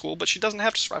looks cool, but she doesn't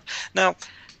have to survive. Now,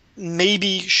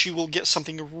 maybe she will get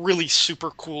something really super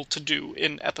cool to do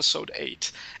in Episode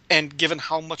 8, and given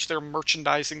how much they're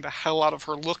merchandising the hell out of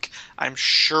her look, I'm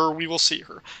sure we will see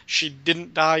her. She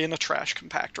didn't die in a trash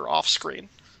compactor off screen,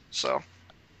 so.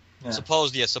 Yeah.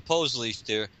 Supposedly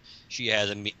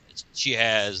she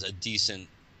has a decent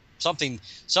something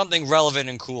relevant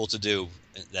and cool to do.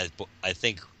 That I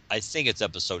think it's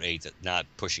Episode 8, that not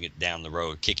pushing it down the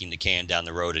road, kicking the can down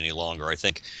the road any longer. I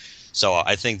think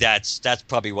that's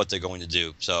probably what they're going to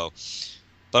do. So,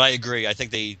 but I agree. I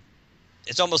think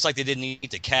it's almost like they didn't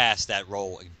need to cast that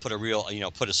role, put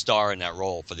a star in that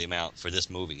role for this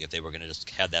movie if they were going to just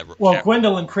have that. Well,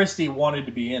 Gwendolyn Christie wanted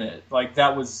to be in it. Like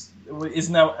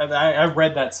isn't that? I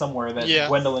read that somewhere that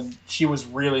Gwendolyn, she was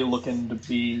really looking to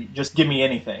be just give me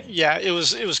anything. Yeah, it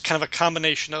was kind of a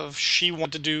combination of she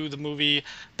wanted to do the movie.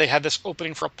 They had this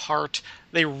opening for a part.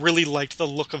 They really liked the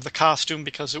look of the costume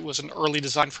because it was an early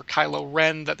design for Kylo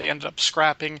Ren that they ended up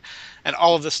scrapping, and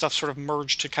all of this stuff sort of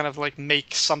merged to kind of like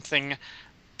make something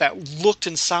that looked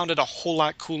and sounded a whole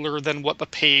lot cooler than what the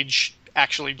page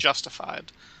actually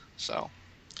justified. So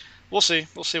we'll see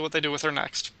what they do with her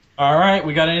next. All right,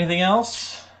 we got anything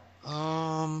else?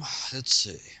 Let's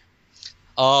see.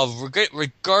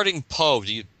 Regarding Poe,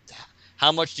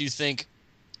 how much do you think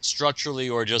structurally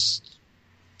or just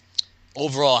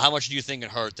overall, how much do you think it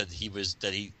hurt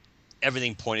that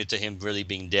everything pointed to him really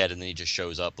being dead and then he just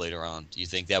shows up later on? Do you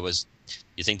think that was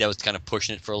kind of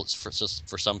pushing it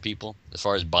for some people as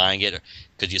far as buying it?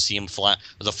 Could you see him fly?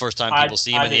 Was the first time people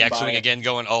see him in the X-Wing again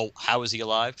going, oh, how is he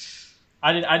alive?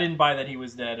 I didn't buy that he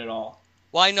was dead at all.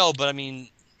 Well, I know, but I mean,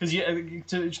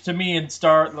 because to me,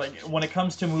 when it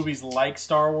comes to movies like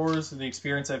Star Wars, the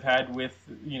experience I've had with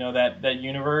that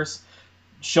universe,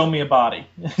 show me a body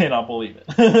and I'll believe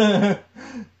it.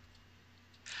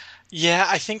 Yeah,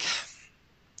 I think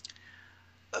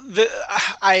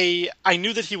I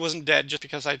knew that he wasn't dead just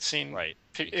because I'd seen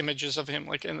images of him,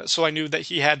 and so I knew that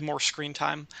he had more screen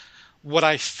time. What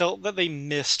I felt that they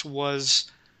missed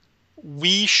was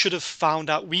we should have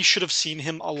seen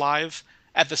him alive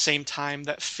at the same time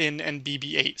that Finn and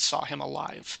BB-8 saw him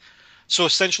alive. So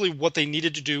essentially what they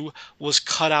needed to do was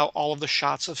cut out all of the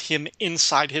shots of him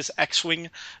inside his X-Wing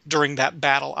during that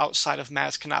battle outside of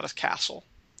Maz Kanata's castle.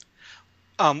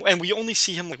 And we only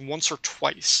see him once or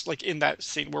twice, in that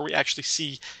scene where we actually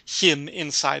see him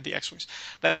inside the X-Wings.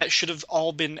 That should have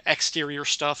all been exterior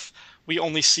stuff. We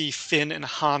only see Finn and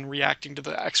Han reacting to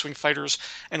the X-Wing fighters,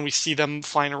 and we see them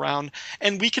flying around.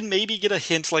 And we can maybe get a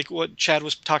hint, like what Chad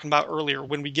was talking about earlier,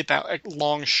 when we get that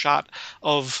long shot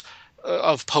of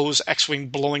of Poe's X-wing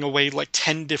blowing away like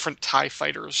 10 different TIE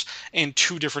fighters and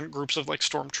 2 different groups of like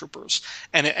stormtroopers,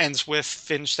 and it ends with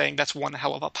Finn saying that's one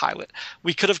hell of a pilot.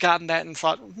 We could have gotten that and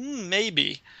thought,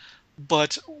 maybe,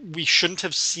 but we shouldn't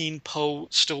have seen Poe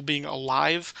still being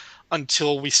alive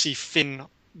until we see Finn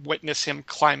witness him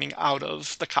climbing out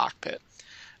of the cockpit,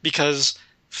 because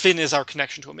Finn is our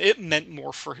connection to him. It meant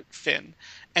more for Finn,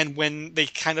 and when they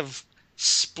kind of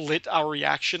split our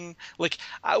reaction, like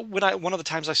one of the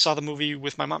times I saw the movie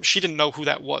with my mom, she didn't know who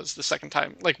that was the second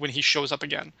time, like when he shows up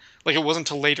again. Like it wasn't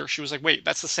until later she was like, wait,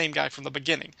 that's the same guy from the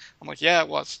beginning. I'm like, yeah, it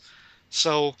was.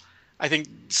 So I think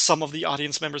some of the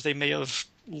audience members, they may have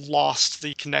lost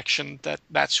the connection that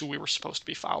that's who we were supposed to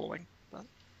be following. But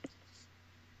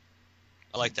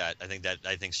I like that. I think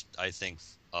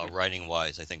writing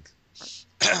wise, I think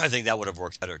I think that would have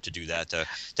worked better to do that. To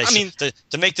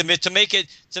make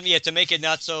it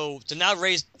not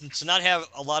have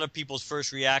a lot of people's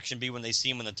first reaction be when they see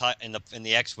him in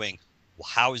the X-wing. Well,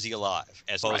 how is he alive?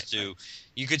 As opposed to,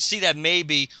 you could see that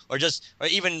maybe, or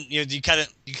even you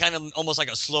kind of almost like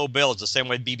a slow build. It's the same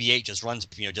way BB-8 just runs,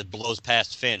 just blows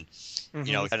past Finn. Mm-hmm.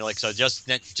 Kind of like, so just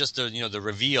the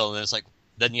reveal, and it's like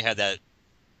then you had that.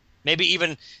 Maybe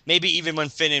even when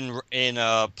Finn and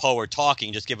Poe are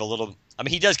talking, just give a little. I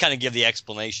mean, he does kind of give the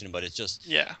explanation, but it's just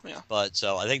yeah. But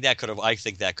so I think that could have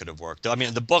worked. I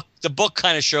mean, the book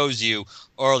kind of shows you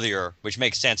earlier, which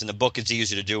makes sense. And the book is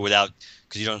easier to do without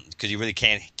because you really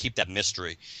can't keep that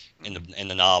mystery in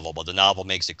the novel. But the novel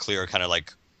makes it clear, kind of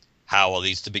like how at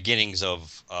least the beginnings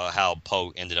of how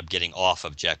Poe ended up getting off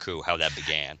of Jakku, how that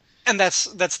began. And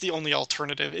that's the only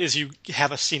alternative, is you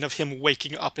have a scene of him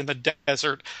waking up in the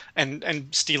desert and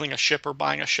stealing a ship or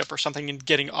buying a ship or something and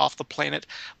getting off the planet.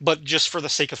 But just for the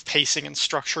sake of pacing and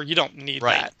structure, you don't need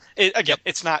that.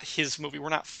 It's not his movie. We're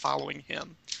not following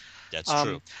him. That's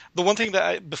true. The one thing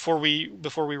that before we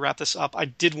wrap this up, I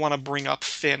did want to bring up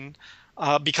Finn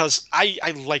because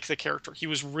I like the character. He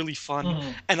was really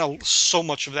fun, and so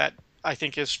much of that, I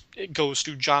think, it goes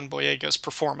to John Boyega's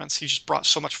performance. He just brought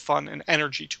so much fun and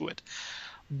energy to it.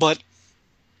 But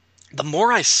the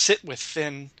more I sit with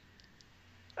Finn,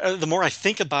 the more I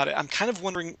think about it, I'm kind of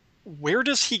wondering, where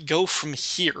does he go from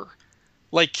here?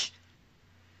 Like,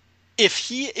 if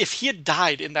he had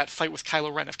died in that fight with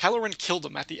Kylo Ren, if Kylo Ren killed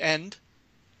him at the end,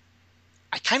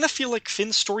 I kind of feel like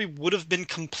Finn's story would have been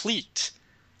complete.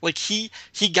 Like, he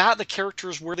got the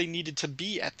characters where they needed to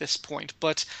be at this point,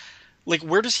 but like,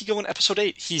 where does he go in Episode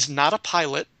 8? He's not a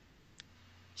pilot.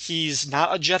 He's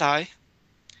not a Jedi.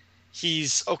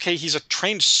 He's a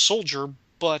trained soldier,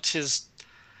 but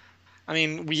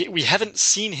we haven't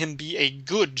seen him be a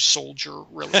good soldier,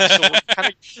 really. So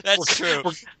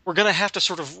we're going to have to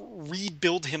sort of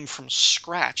rebuild him from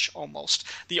scratch, almost.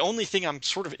 The only thing I'm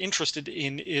sort of interested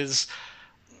in is,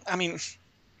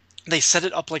 they set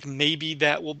it up like maybe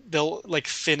they'll like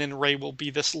Finn and Rey will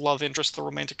be this love interest, the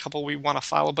romantic couple we want to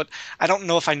follow, but I don't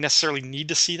know if I necessarily need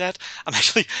to see that. I'm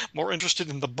actually more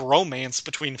interested in the bromance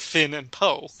between Finn and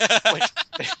Poe. Like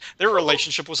their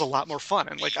relationship was a lot more fun,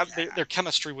 and like their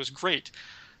chemistry was great.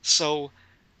 So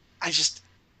I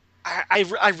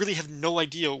really have no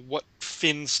idea what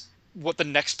the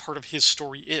next part of his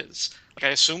story is. Like, I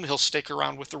assume he'll stick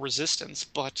around with the Resistance,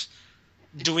 but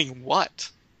doing what?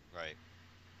 Right.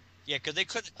 Yeah, because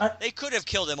they could have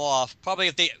killed him off.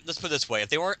 Probably let's put it this way: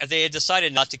 if they had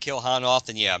decided not to kill Han off,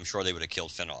 then yeah, I'm sure they would have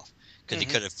killed Finn off,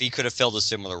 because he could have filled a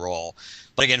similar role.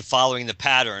 But again, following the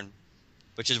pattern,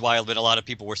 which is why a lot of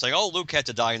people were saying, "Oh, Luke had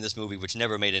to die in this movie," which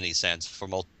never made any sense for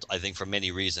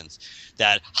many reasons.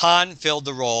 That Han filled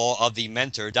the role of the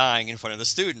mentor dying in front of the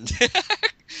student.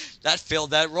 That filled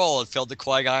that role. It filled the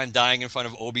Qui-Gon dying in front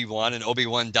of Obi-Wan, and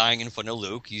Obi-Wan dying in front of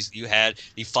Luke. You had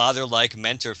the father-like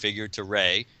mentor figure to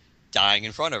Rey dying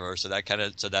in front of her, so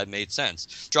that made sense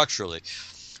structurally.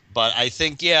 But I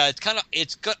think, yeah,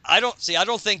 it's good. I don't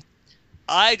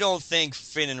think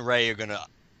Finn and Rey are gonna.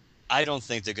 I don't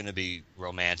think they're gonna be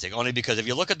romantic. Only because if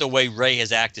you look at the way Rey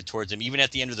has acted towards him, even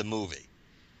at the end of the movie,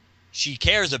 she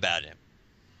cares about him.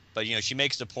 But she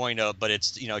makes the point of, but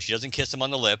it's she doesn't kiss him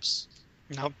on the lips.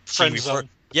 No, friend zone.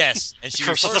 Yes, and she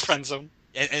refers to the friend zone,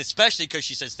 and especially because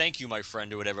she says "thank you, my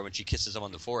friend" or whatever when she kisses him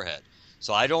on the forehead.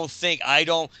 So I don't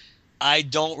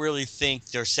really think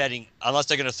they're setting, unless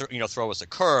they're going to throw us a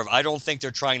curve. I don't think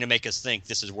they're trying to make us think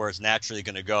this is where it's naturally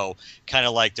going to go. Kind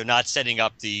of like they're not setting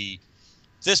up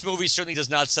this movie certainly does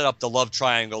not set up the love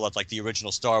triangle that like the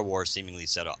original Star Wars seemingly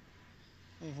set up.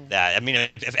 That,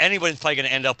 if anyone's probably going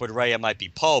to end up with Rey, it might be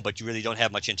Poe, but you really don't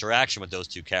have much interaction with those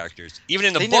two characters. Even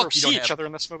in the book, they never see each other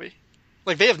in this movie.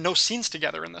 Like, they have no scenes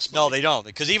together in this movie. No, they don't,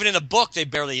 because even in the book, they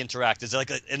barely interact. It's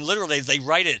like, and literally, they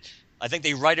write it. I think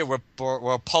they write it where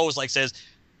Poe's like says,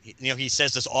 he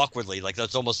says this awkwardly, like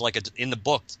that's almost like in the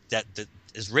book that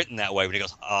is written that way when he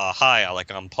goes, "Hi,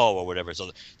 I'm Poe" or whatever.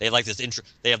 So they like this intro.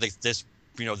 They have like this,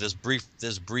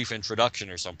 this brief introduction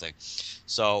or something.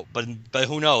 So, but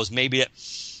who knows? Maybe I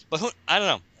don't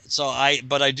know. So I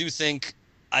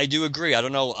do agree. I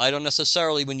don't know. I don't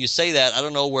necessarily, when you say that, I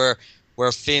don't know where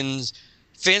Finn's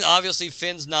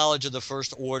knowledge of the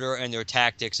First Order and their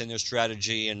tactics and their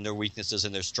strategy and their weaknesses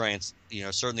and their strengths,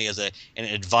 certainly as an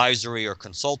advisory or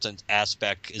consultant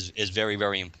aspect is very,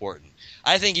 very important.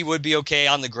 I think he would be okay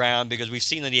on the ground because we've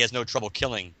seen that he has no trouble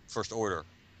killing First Order,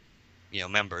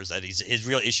 members. That his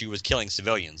real issue was killing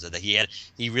civilians. That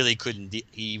he really couldn't.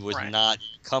 He was not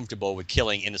comfortable with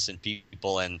killing innocent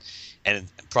people, and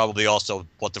probably also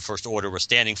what the First Order was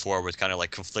standing for was kind of like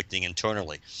conflicting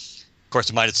internally. Of course,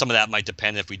 some of that might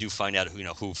depend if we do find out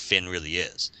who Finn really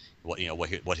is,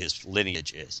 what his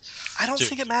lineage is. I don't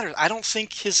think it matters. I don't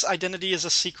think his identity is a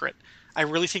secret. I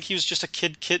really think he was just a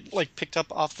kid like picked up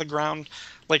off the ground,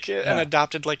 and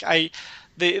adopted.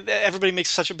 Everybody makes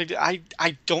such a big. I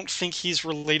don't think he's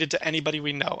related to anybody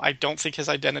we know. I don't think his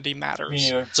identity matters.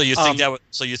 Yeah. So you think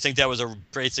that was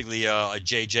basically a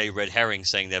JJ red herring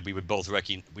saying that we would both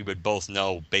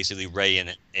know basically Rey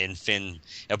and Finn.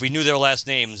 If we knew their last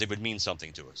names, it would mean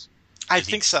something to us. I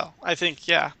think so. I think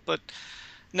but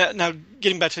now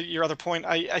getting back to your other point,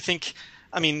 I think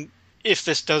if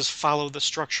this does follow the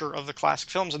structure of the classic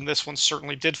films, and this one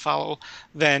certainly did follow,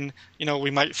 then, we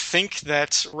might think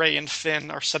that Rey and Finn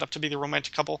are set up to be the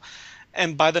romantic couple.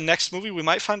 And by the next movie, we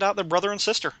might find out they're brother and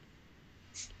sister.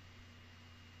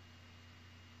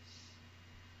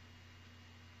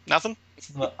 Nothing?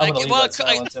 I'm going to leave that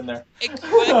silence in there.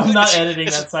 I'm not editing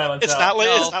that silence out.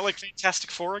 It's not like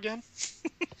Fantastic Four again?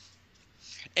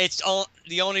 It's all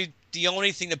the only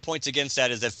thing that points against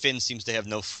that is that Finn seems to have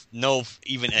no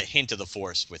even a hint of the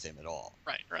Force with him at all.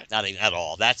 Right. Not even at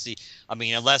all. That's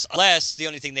unless the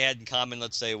only thing they had in common,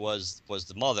 let's say, was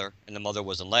the mother, and the mother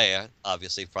wasn't Leia,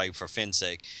 obviously, probably for Finn's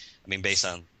sake. Based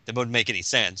on that wouldn't make any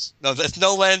sense. No, there's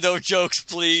no Lando jokes,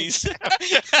 please.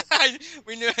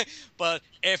 We knew, but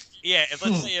if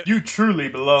let's say you truly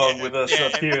belong with us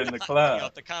up here in the cloud.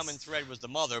 If the common thread was the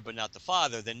mother, but not the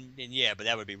father, then but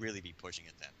that would really be pushing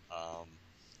it then.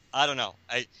 I don't know.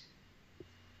 I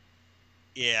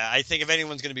think if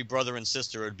anyone's going to be brother and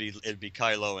sister, it'd be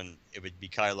Kylo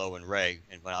and Rey,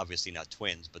 and obviously not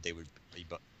twins, but they would be.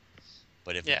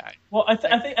 But if well, I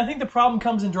think the problem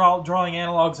comes in drawing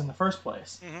analogs in the first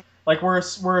place. Mm-hmm. Like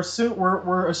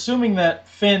we're assuming that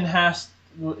Finn has,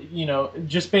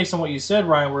 just based on what you said,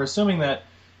 Ryan, we're assuming that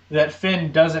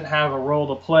Finn doesn't have a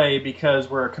role to play because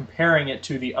we're comparing it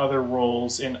to the other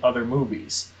roles in other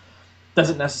movies.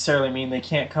 Doesn't necessarily mean they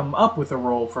can't come up with a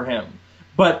role for him.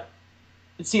 But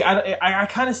see, I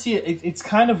kind of see it. It's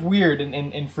kind of weird,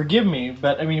 and forgive me,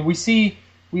 but we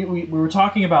were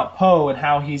talking about Poe and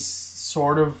how he's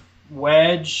sort of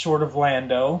Wedge, sort of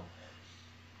Lando.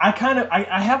 I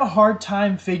have a hard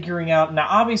time figuring out. Now,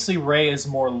 obviously, Rey is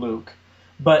more Luke,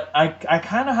 but I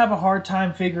kind of have a hard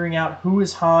time figuring out who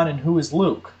is Han and who is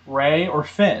Luke, Rey or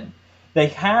Finn. They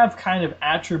have kind of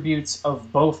attributes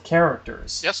of both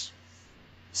characters. Yes.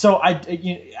 So I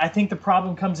think the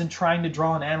problem comes in trying to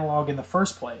draw an analog in the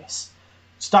first place.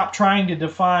 Stop trying to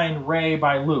define Rey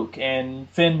by Luke and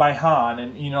Finn by Han,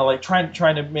 and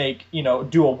trying to make do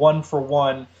a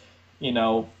 1-for-1,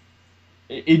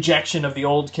 ejection of the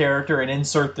old character and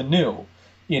insert the new.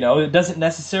 It doesn't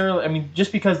necessarily.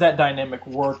 Just because that dynamic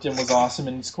worked and was awesome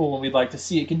and it's cool and we'd like to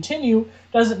see it continue,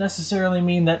 doesn't necessarily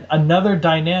mean that another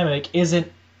dynamic isn't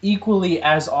equally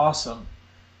as awesome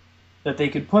that they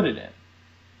could put it in.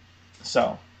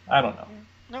 So I don't know.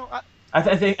 No,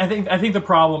 I think the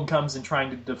problem comes in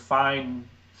trying to define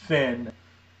Finn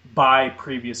by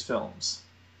previous films.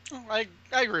 I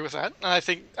agree with that. I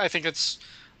think that's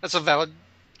a valid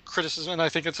criticism, and I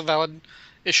think it's a valid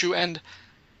issue, and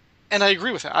I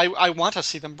agree with it. I want to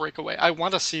see them break away. I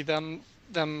want to see them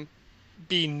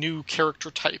be new character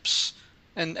types,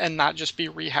 and not just be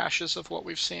rehashes of what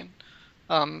we've seen.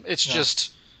 It's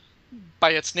just, by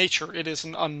its nature, it is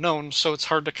an unknown, so it's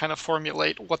hard to kind of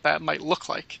formulate what that might look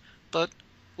like. But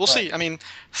we'll see.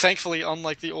 Thankfully,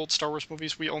 unlike the old Star Wars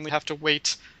movies, we only have to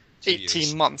wait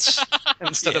 18 months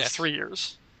instead of 3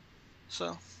 years.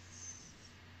 So.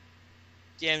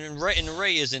 Yeah, and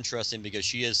Rey is interesting because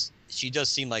she does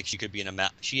seem like she could be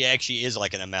she actually is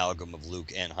like an amalgam of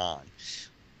Luke and Han.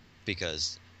 But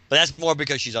that's more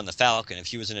because she's on the Falcon. If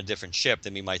she was in a different ship,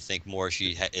 then we might think more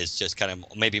she is just kind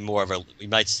of maybe more of we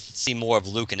might see more of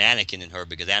Luke and Anakin in her,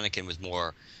 because Anakin was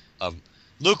more of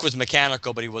Luke was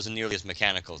mechanical, but he wasn't nearly as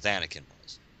mechanical as Anakin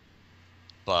was.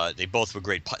 but they both were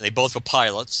great. They both were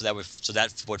pilots, so that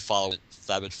would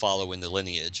follow in the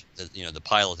lineage, the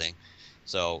piloting.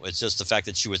 So it's just the fact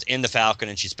that she was in the Falcon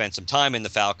and she spent some time in the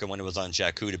Falcon when it was on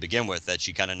Jakku to begin with, that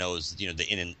she kind of knows,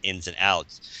 the ins and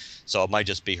outs. So it might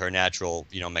just be her natural,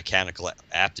 mechanical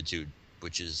aptitude,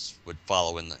 which would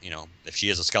follow in the, if she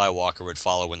is a Skywalker, would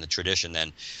follow in the tradition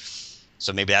then.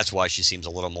 So maybe that's why she seems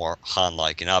a little more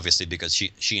Han-like, and obviously because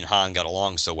she and Han got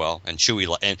along so well, and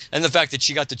Chewie, and the fact that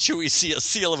she got the Chewie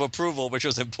seal of approval, which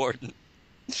was important.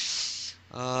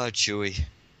 Chewie.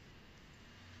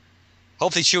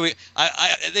 Hopefully Chewie.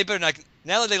 They better not.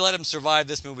 Now that they let him survive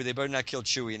this movie, they better not kill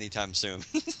Chewie anytime soon.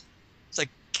 It's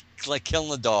like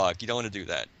killing a dog. You don't want to do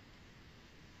that.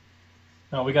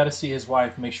 No, we got to see his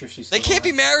wife. Make sure she's. They can't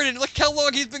be married, and look how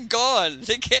long he's been gone.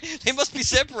 They can't. They must be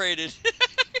separated.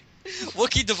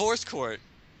 Wookiee divorce court.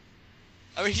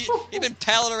 I mean, he's been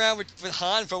palling around with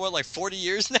Han for what, like 40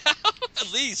 years now,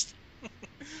 at least.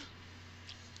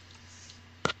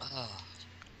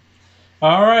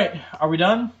 All right, are we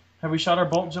done? Have we shot our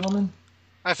bolt, gentlemen?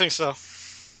 I think so.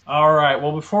 All right.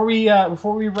 Well, before we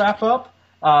wrap up,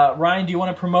 Ryan, do you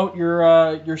want to promote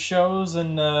your shows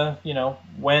and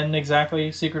when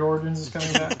exactly Secret Origins is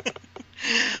coming back?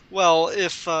 Well,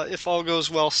 if all goes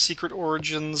well, Secret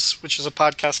Origins, which is a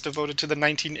podcast devoted to the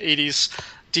 1980s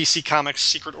DC Comics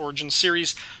Secret Origins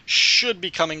series, should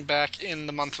be coming back in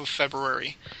the month of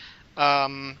February.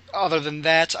 Other than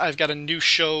that, I've got a new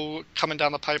show coming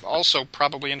down the pipe, also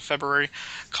probably in February,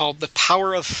 called The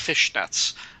Power of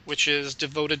Fishnets, which is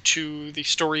devoted to the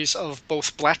stories of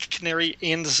both Black Canary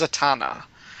and Zatanna.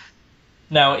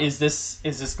 Now, is this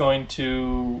going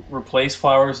to replace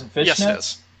Flowers and Fishnets? Yes, it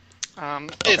is.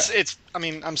 Okay. It's. I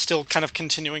mean, I'm still kind of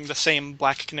continuing the same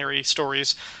Black Canary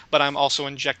stories, but I'm also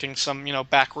injecting some,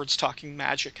 backwards talking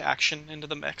magic action into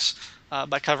the mix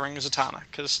by covering Zatanna,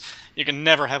 because you can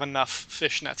never have enough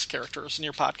Fishnets characters in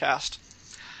your podcast.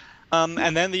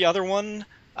 And then the other one,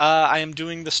 I am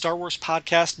doing the Star Wars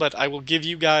podcast, but I will give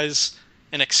you guys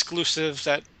an exclusive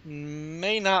that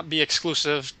may not be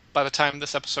exclusive by the time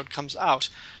this episode comes out.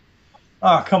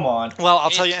 Oh, come on. Well,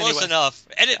 I'll tell you anyway. Close enough.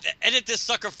 Edit this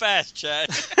sucker fast, Chad.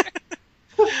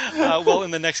 Well, in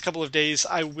the next couple of days,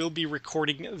 I will be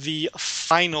recording the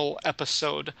final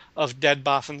episode of Dead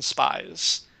Bothan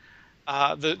Spies.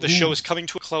 The show is coming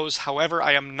to a close. However,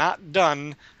 I am not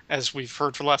done, as we've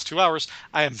heard for the last 2 hours.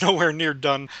 I am nowhere near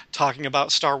done talking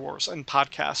about Star Wars in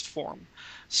podcast form.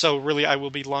 So really, I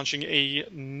will be launching a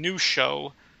new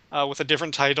show with a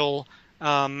different title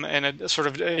and a sort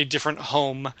of a different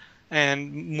home.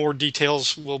 And more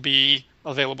details will be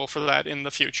available for that in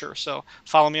the future. So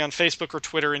follow me on Facebook or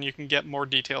Twitter, and you can get more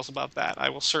details about that. I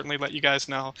will certainly let you guys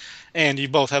know. And you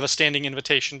both have a standing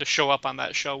invitation to show up on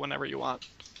that show whenever you want.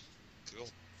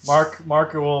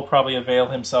 Mark will probably avail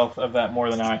himself of that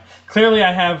more than I. Clearly,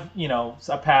 I have,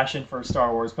 a passion for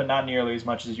Star Wars, but not nearly as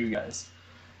much as you guys.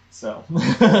 So,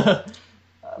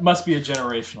 must be a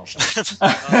generational thing.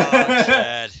 Oh,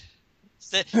 Chad.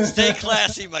 Stay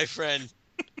classy, my friend.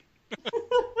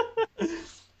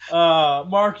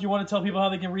 Mark, you want to tell people how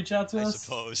they can reach out to us? I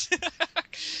suppose.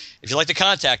 If you'd like to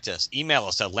contact us, email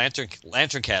us at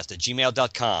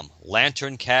lanterncast@gmail.com.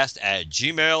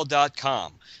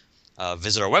 lanterncast@gmail.com.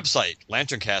 Visit our website,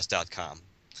 lanterncast.com.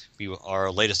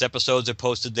 Our latest episodes are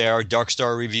posted there, Dark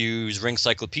Star reviews, Ring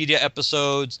Cyclopedia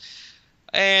episodes,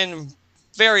 and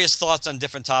various thoughts on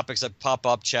different topics that pop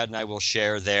up. Chad and I will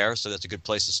share there, so that's a good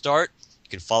place to start. You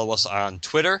can follow us on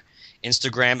Twitter,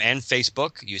 Instagram, and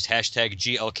Facebook. Use hashtag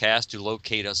GLCast to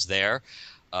locate us there.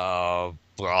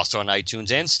 We're also on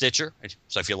iTunes and Stitcher.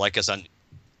 So if you like us on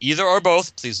either or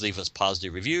both, please leave us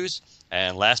positive reviews.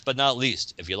 And last but not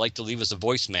least, if you'd like to leave us a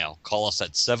voicemail, call us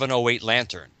at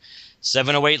 708-LANTERN.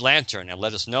 708-LANTERN, and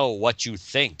let us know what you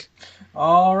think.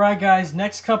 All right, guys.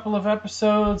 Next couple of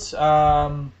episodes.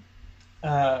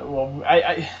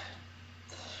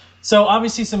 So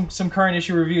obviously some current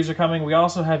issue reviews are coming. We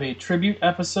also have a tribute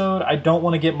episode. I don't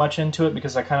want to get much into it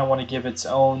because I kind of want to give it its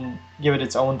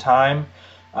own time,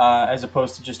 as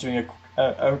opposed to just doing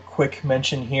a quick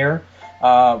mention here.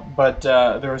 But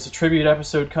there is a tribute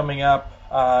episode coming up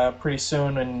pretty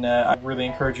soon, and I really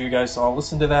encourage you guys to all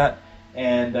listen to that.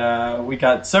 And we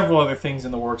got several other things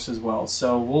in the works as well.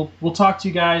 So we'll talk to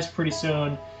you guys pretty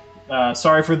soon.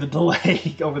 Sorry for the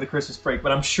delay over the Christmas break,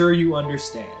 but I'm sure you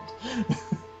understand.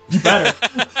 You better.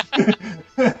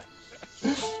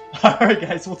 All right,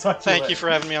 guys. We'll talk to you later. Thank you for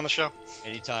having me on the show.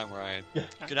 Anytime, Ryan. Yeah.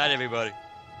 Good night, everybody.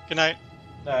 Good night.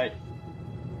 Night.